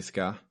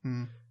politiska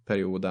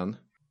perioden.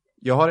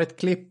 Jag har ett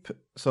klipp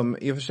som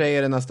i och för sig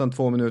är det nästan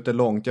 2 minuter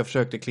långt. Jag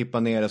försökte klippa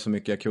ner det så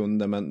mycket jag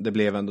kunde, men det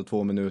blev ändå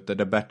 2 minuter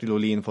där Bertil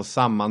Ohlin får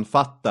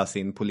sammanfatta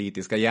sin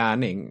politiska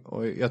gärning.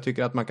 Och jag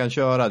tycker att man kan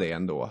köra det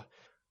ändå.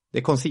 Det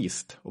är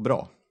koncist och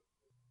bra.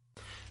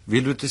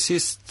 Vill du till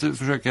sist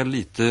försöka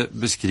lite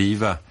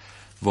beskriva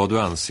vad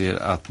du anser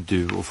att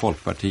du och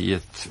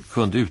Folkpartiet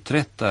kunde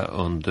uträtta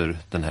under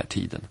den här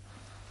tiden?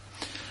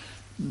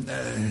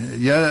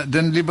 Ja,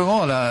 den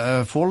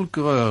liberala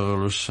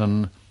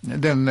folkrörelsen,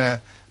 den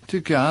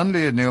tycker jag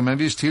anledning om en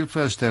viss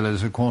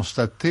tillfredsställelse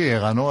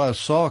konstatera några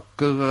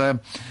saker.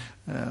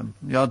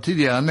 Jag har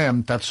tidigare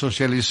nämnt att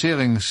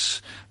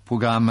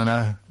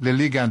socialiseringsprogrammen blev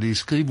liggande i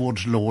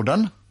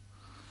skrivbordslådan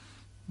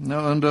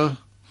under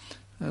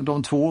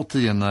de 2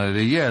 årtiondena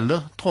det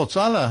gäller, trots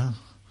alla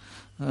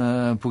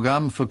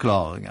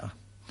programförklaringar.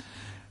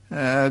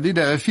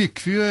 Vidare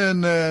fick vi ju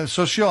en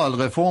social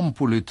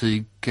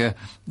reformpolitik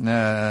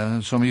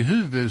som i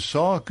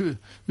huvudsak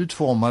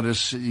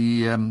utformades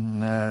i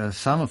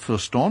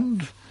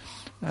samförstånd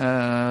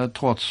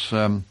trots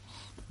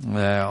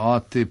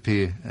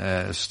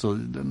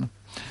ATP-striden.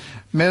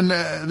 Men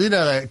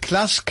vidare,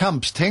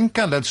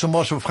 klasskampstänkandet som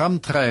var så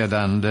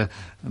framträdande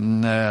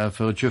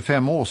för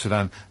 25 år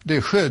sedan,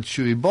 det sköts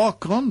ju i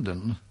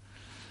bakgrunden.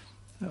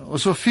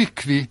 Och så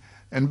fick vi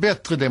en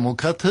bättre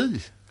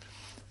demokrati.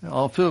 Jag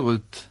har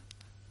förut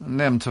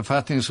nämnt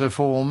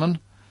författningsreformen.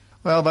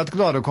 Och jag har varit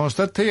glad att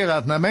konstatera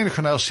att när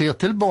människorna ser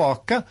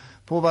tillbaka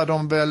på vad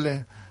de väl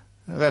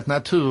rätt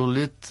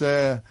naturligt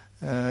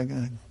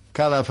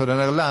kallar för den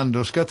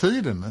erlanderska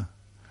tiden,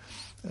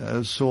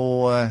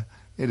 så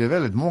är det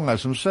väldigt många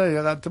som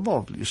säger att det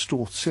var i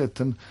stort sett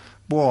en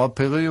bra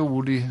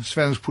period i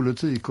svensk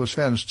politik och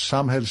svenskt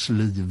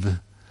samhällsliv.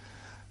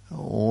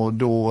 Och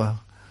då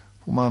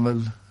får man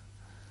väl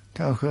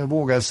kanske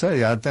våga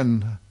säga att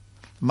den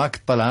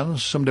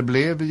maktbalans som det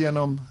blev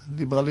genom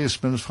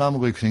liberalismens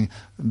framryckning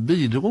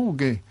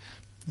bidrog i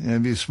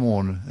viss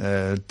mån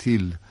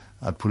till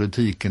att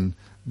politiken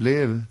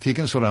fick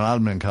en sådan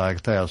allmän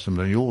karaktär som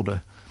den gjorde.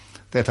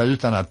 Detta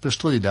utan att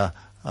bestrida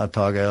att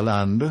Tage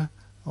Erlander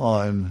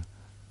var en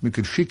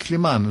mycket skicklig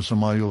man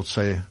som har gjort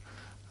sig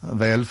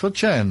väl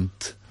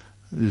förtjänt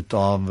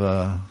utav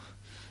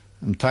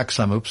en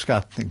tacksam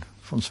uppskattning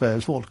från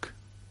Sveriges folk.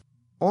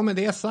 Och med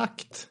det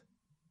sagt,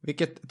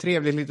 vilket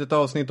trevligt litet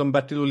avsnitt om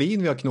Bertil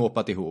Ohlin vi har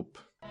knåpat ihop.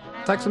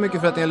 Tack så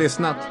mycket för att ni har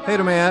lyssnat. Hej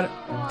då med er.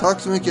 Tack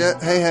så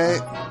mycket. Hej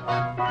hej.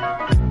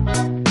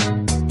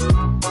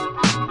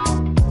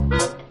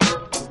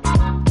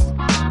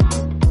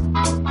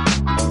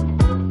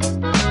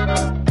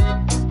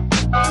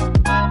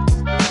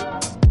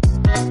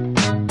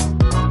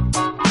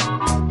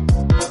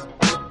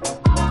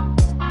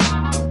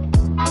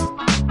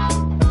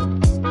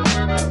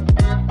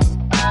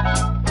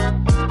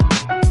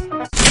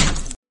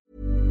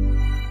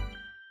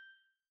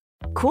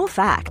 Cool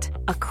fact,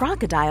 a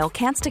crocodile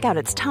can't stick out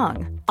its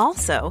tongue.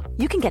 Also,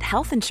 you can get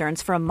health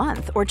insurance for a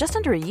month or just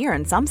under a year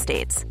in some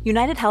states.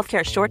 United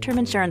Healthcare short-term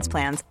insurance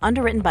plans,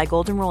 underwritten by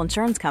Golden Rule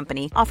Insurance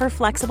Company, offer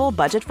flexible,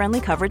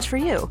 budget-friendly coverage for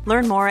you.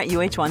 Learn more at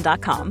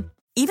uh1.com.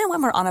 Even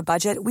when we're on a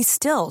budget, we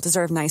still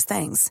deserve nice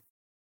things.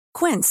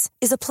 Quince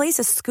is a place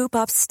to scoop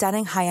up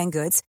stunning high-end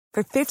goods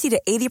for 50 to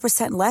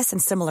 80% less than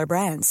similar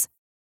brands.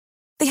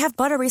 They have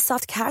buttery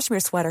soft cashmere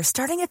sweaters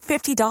starting at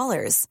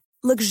 $50.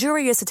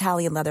 Luxurious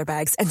Italian leather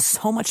bags, and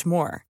so much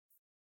more.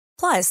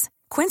 Plus,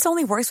 Quince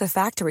only works with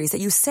factories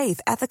that use safe,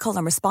 ethical,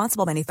 and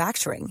responsible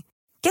manufacturing.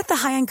 Get the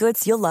high-end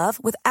goods you'll love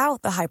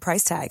without the high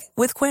price tag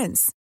with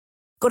Quince.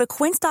 Go to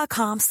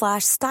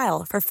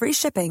quince.com/style for free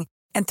shipping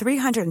and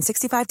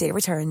 365-day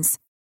returns.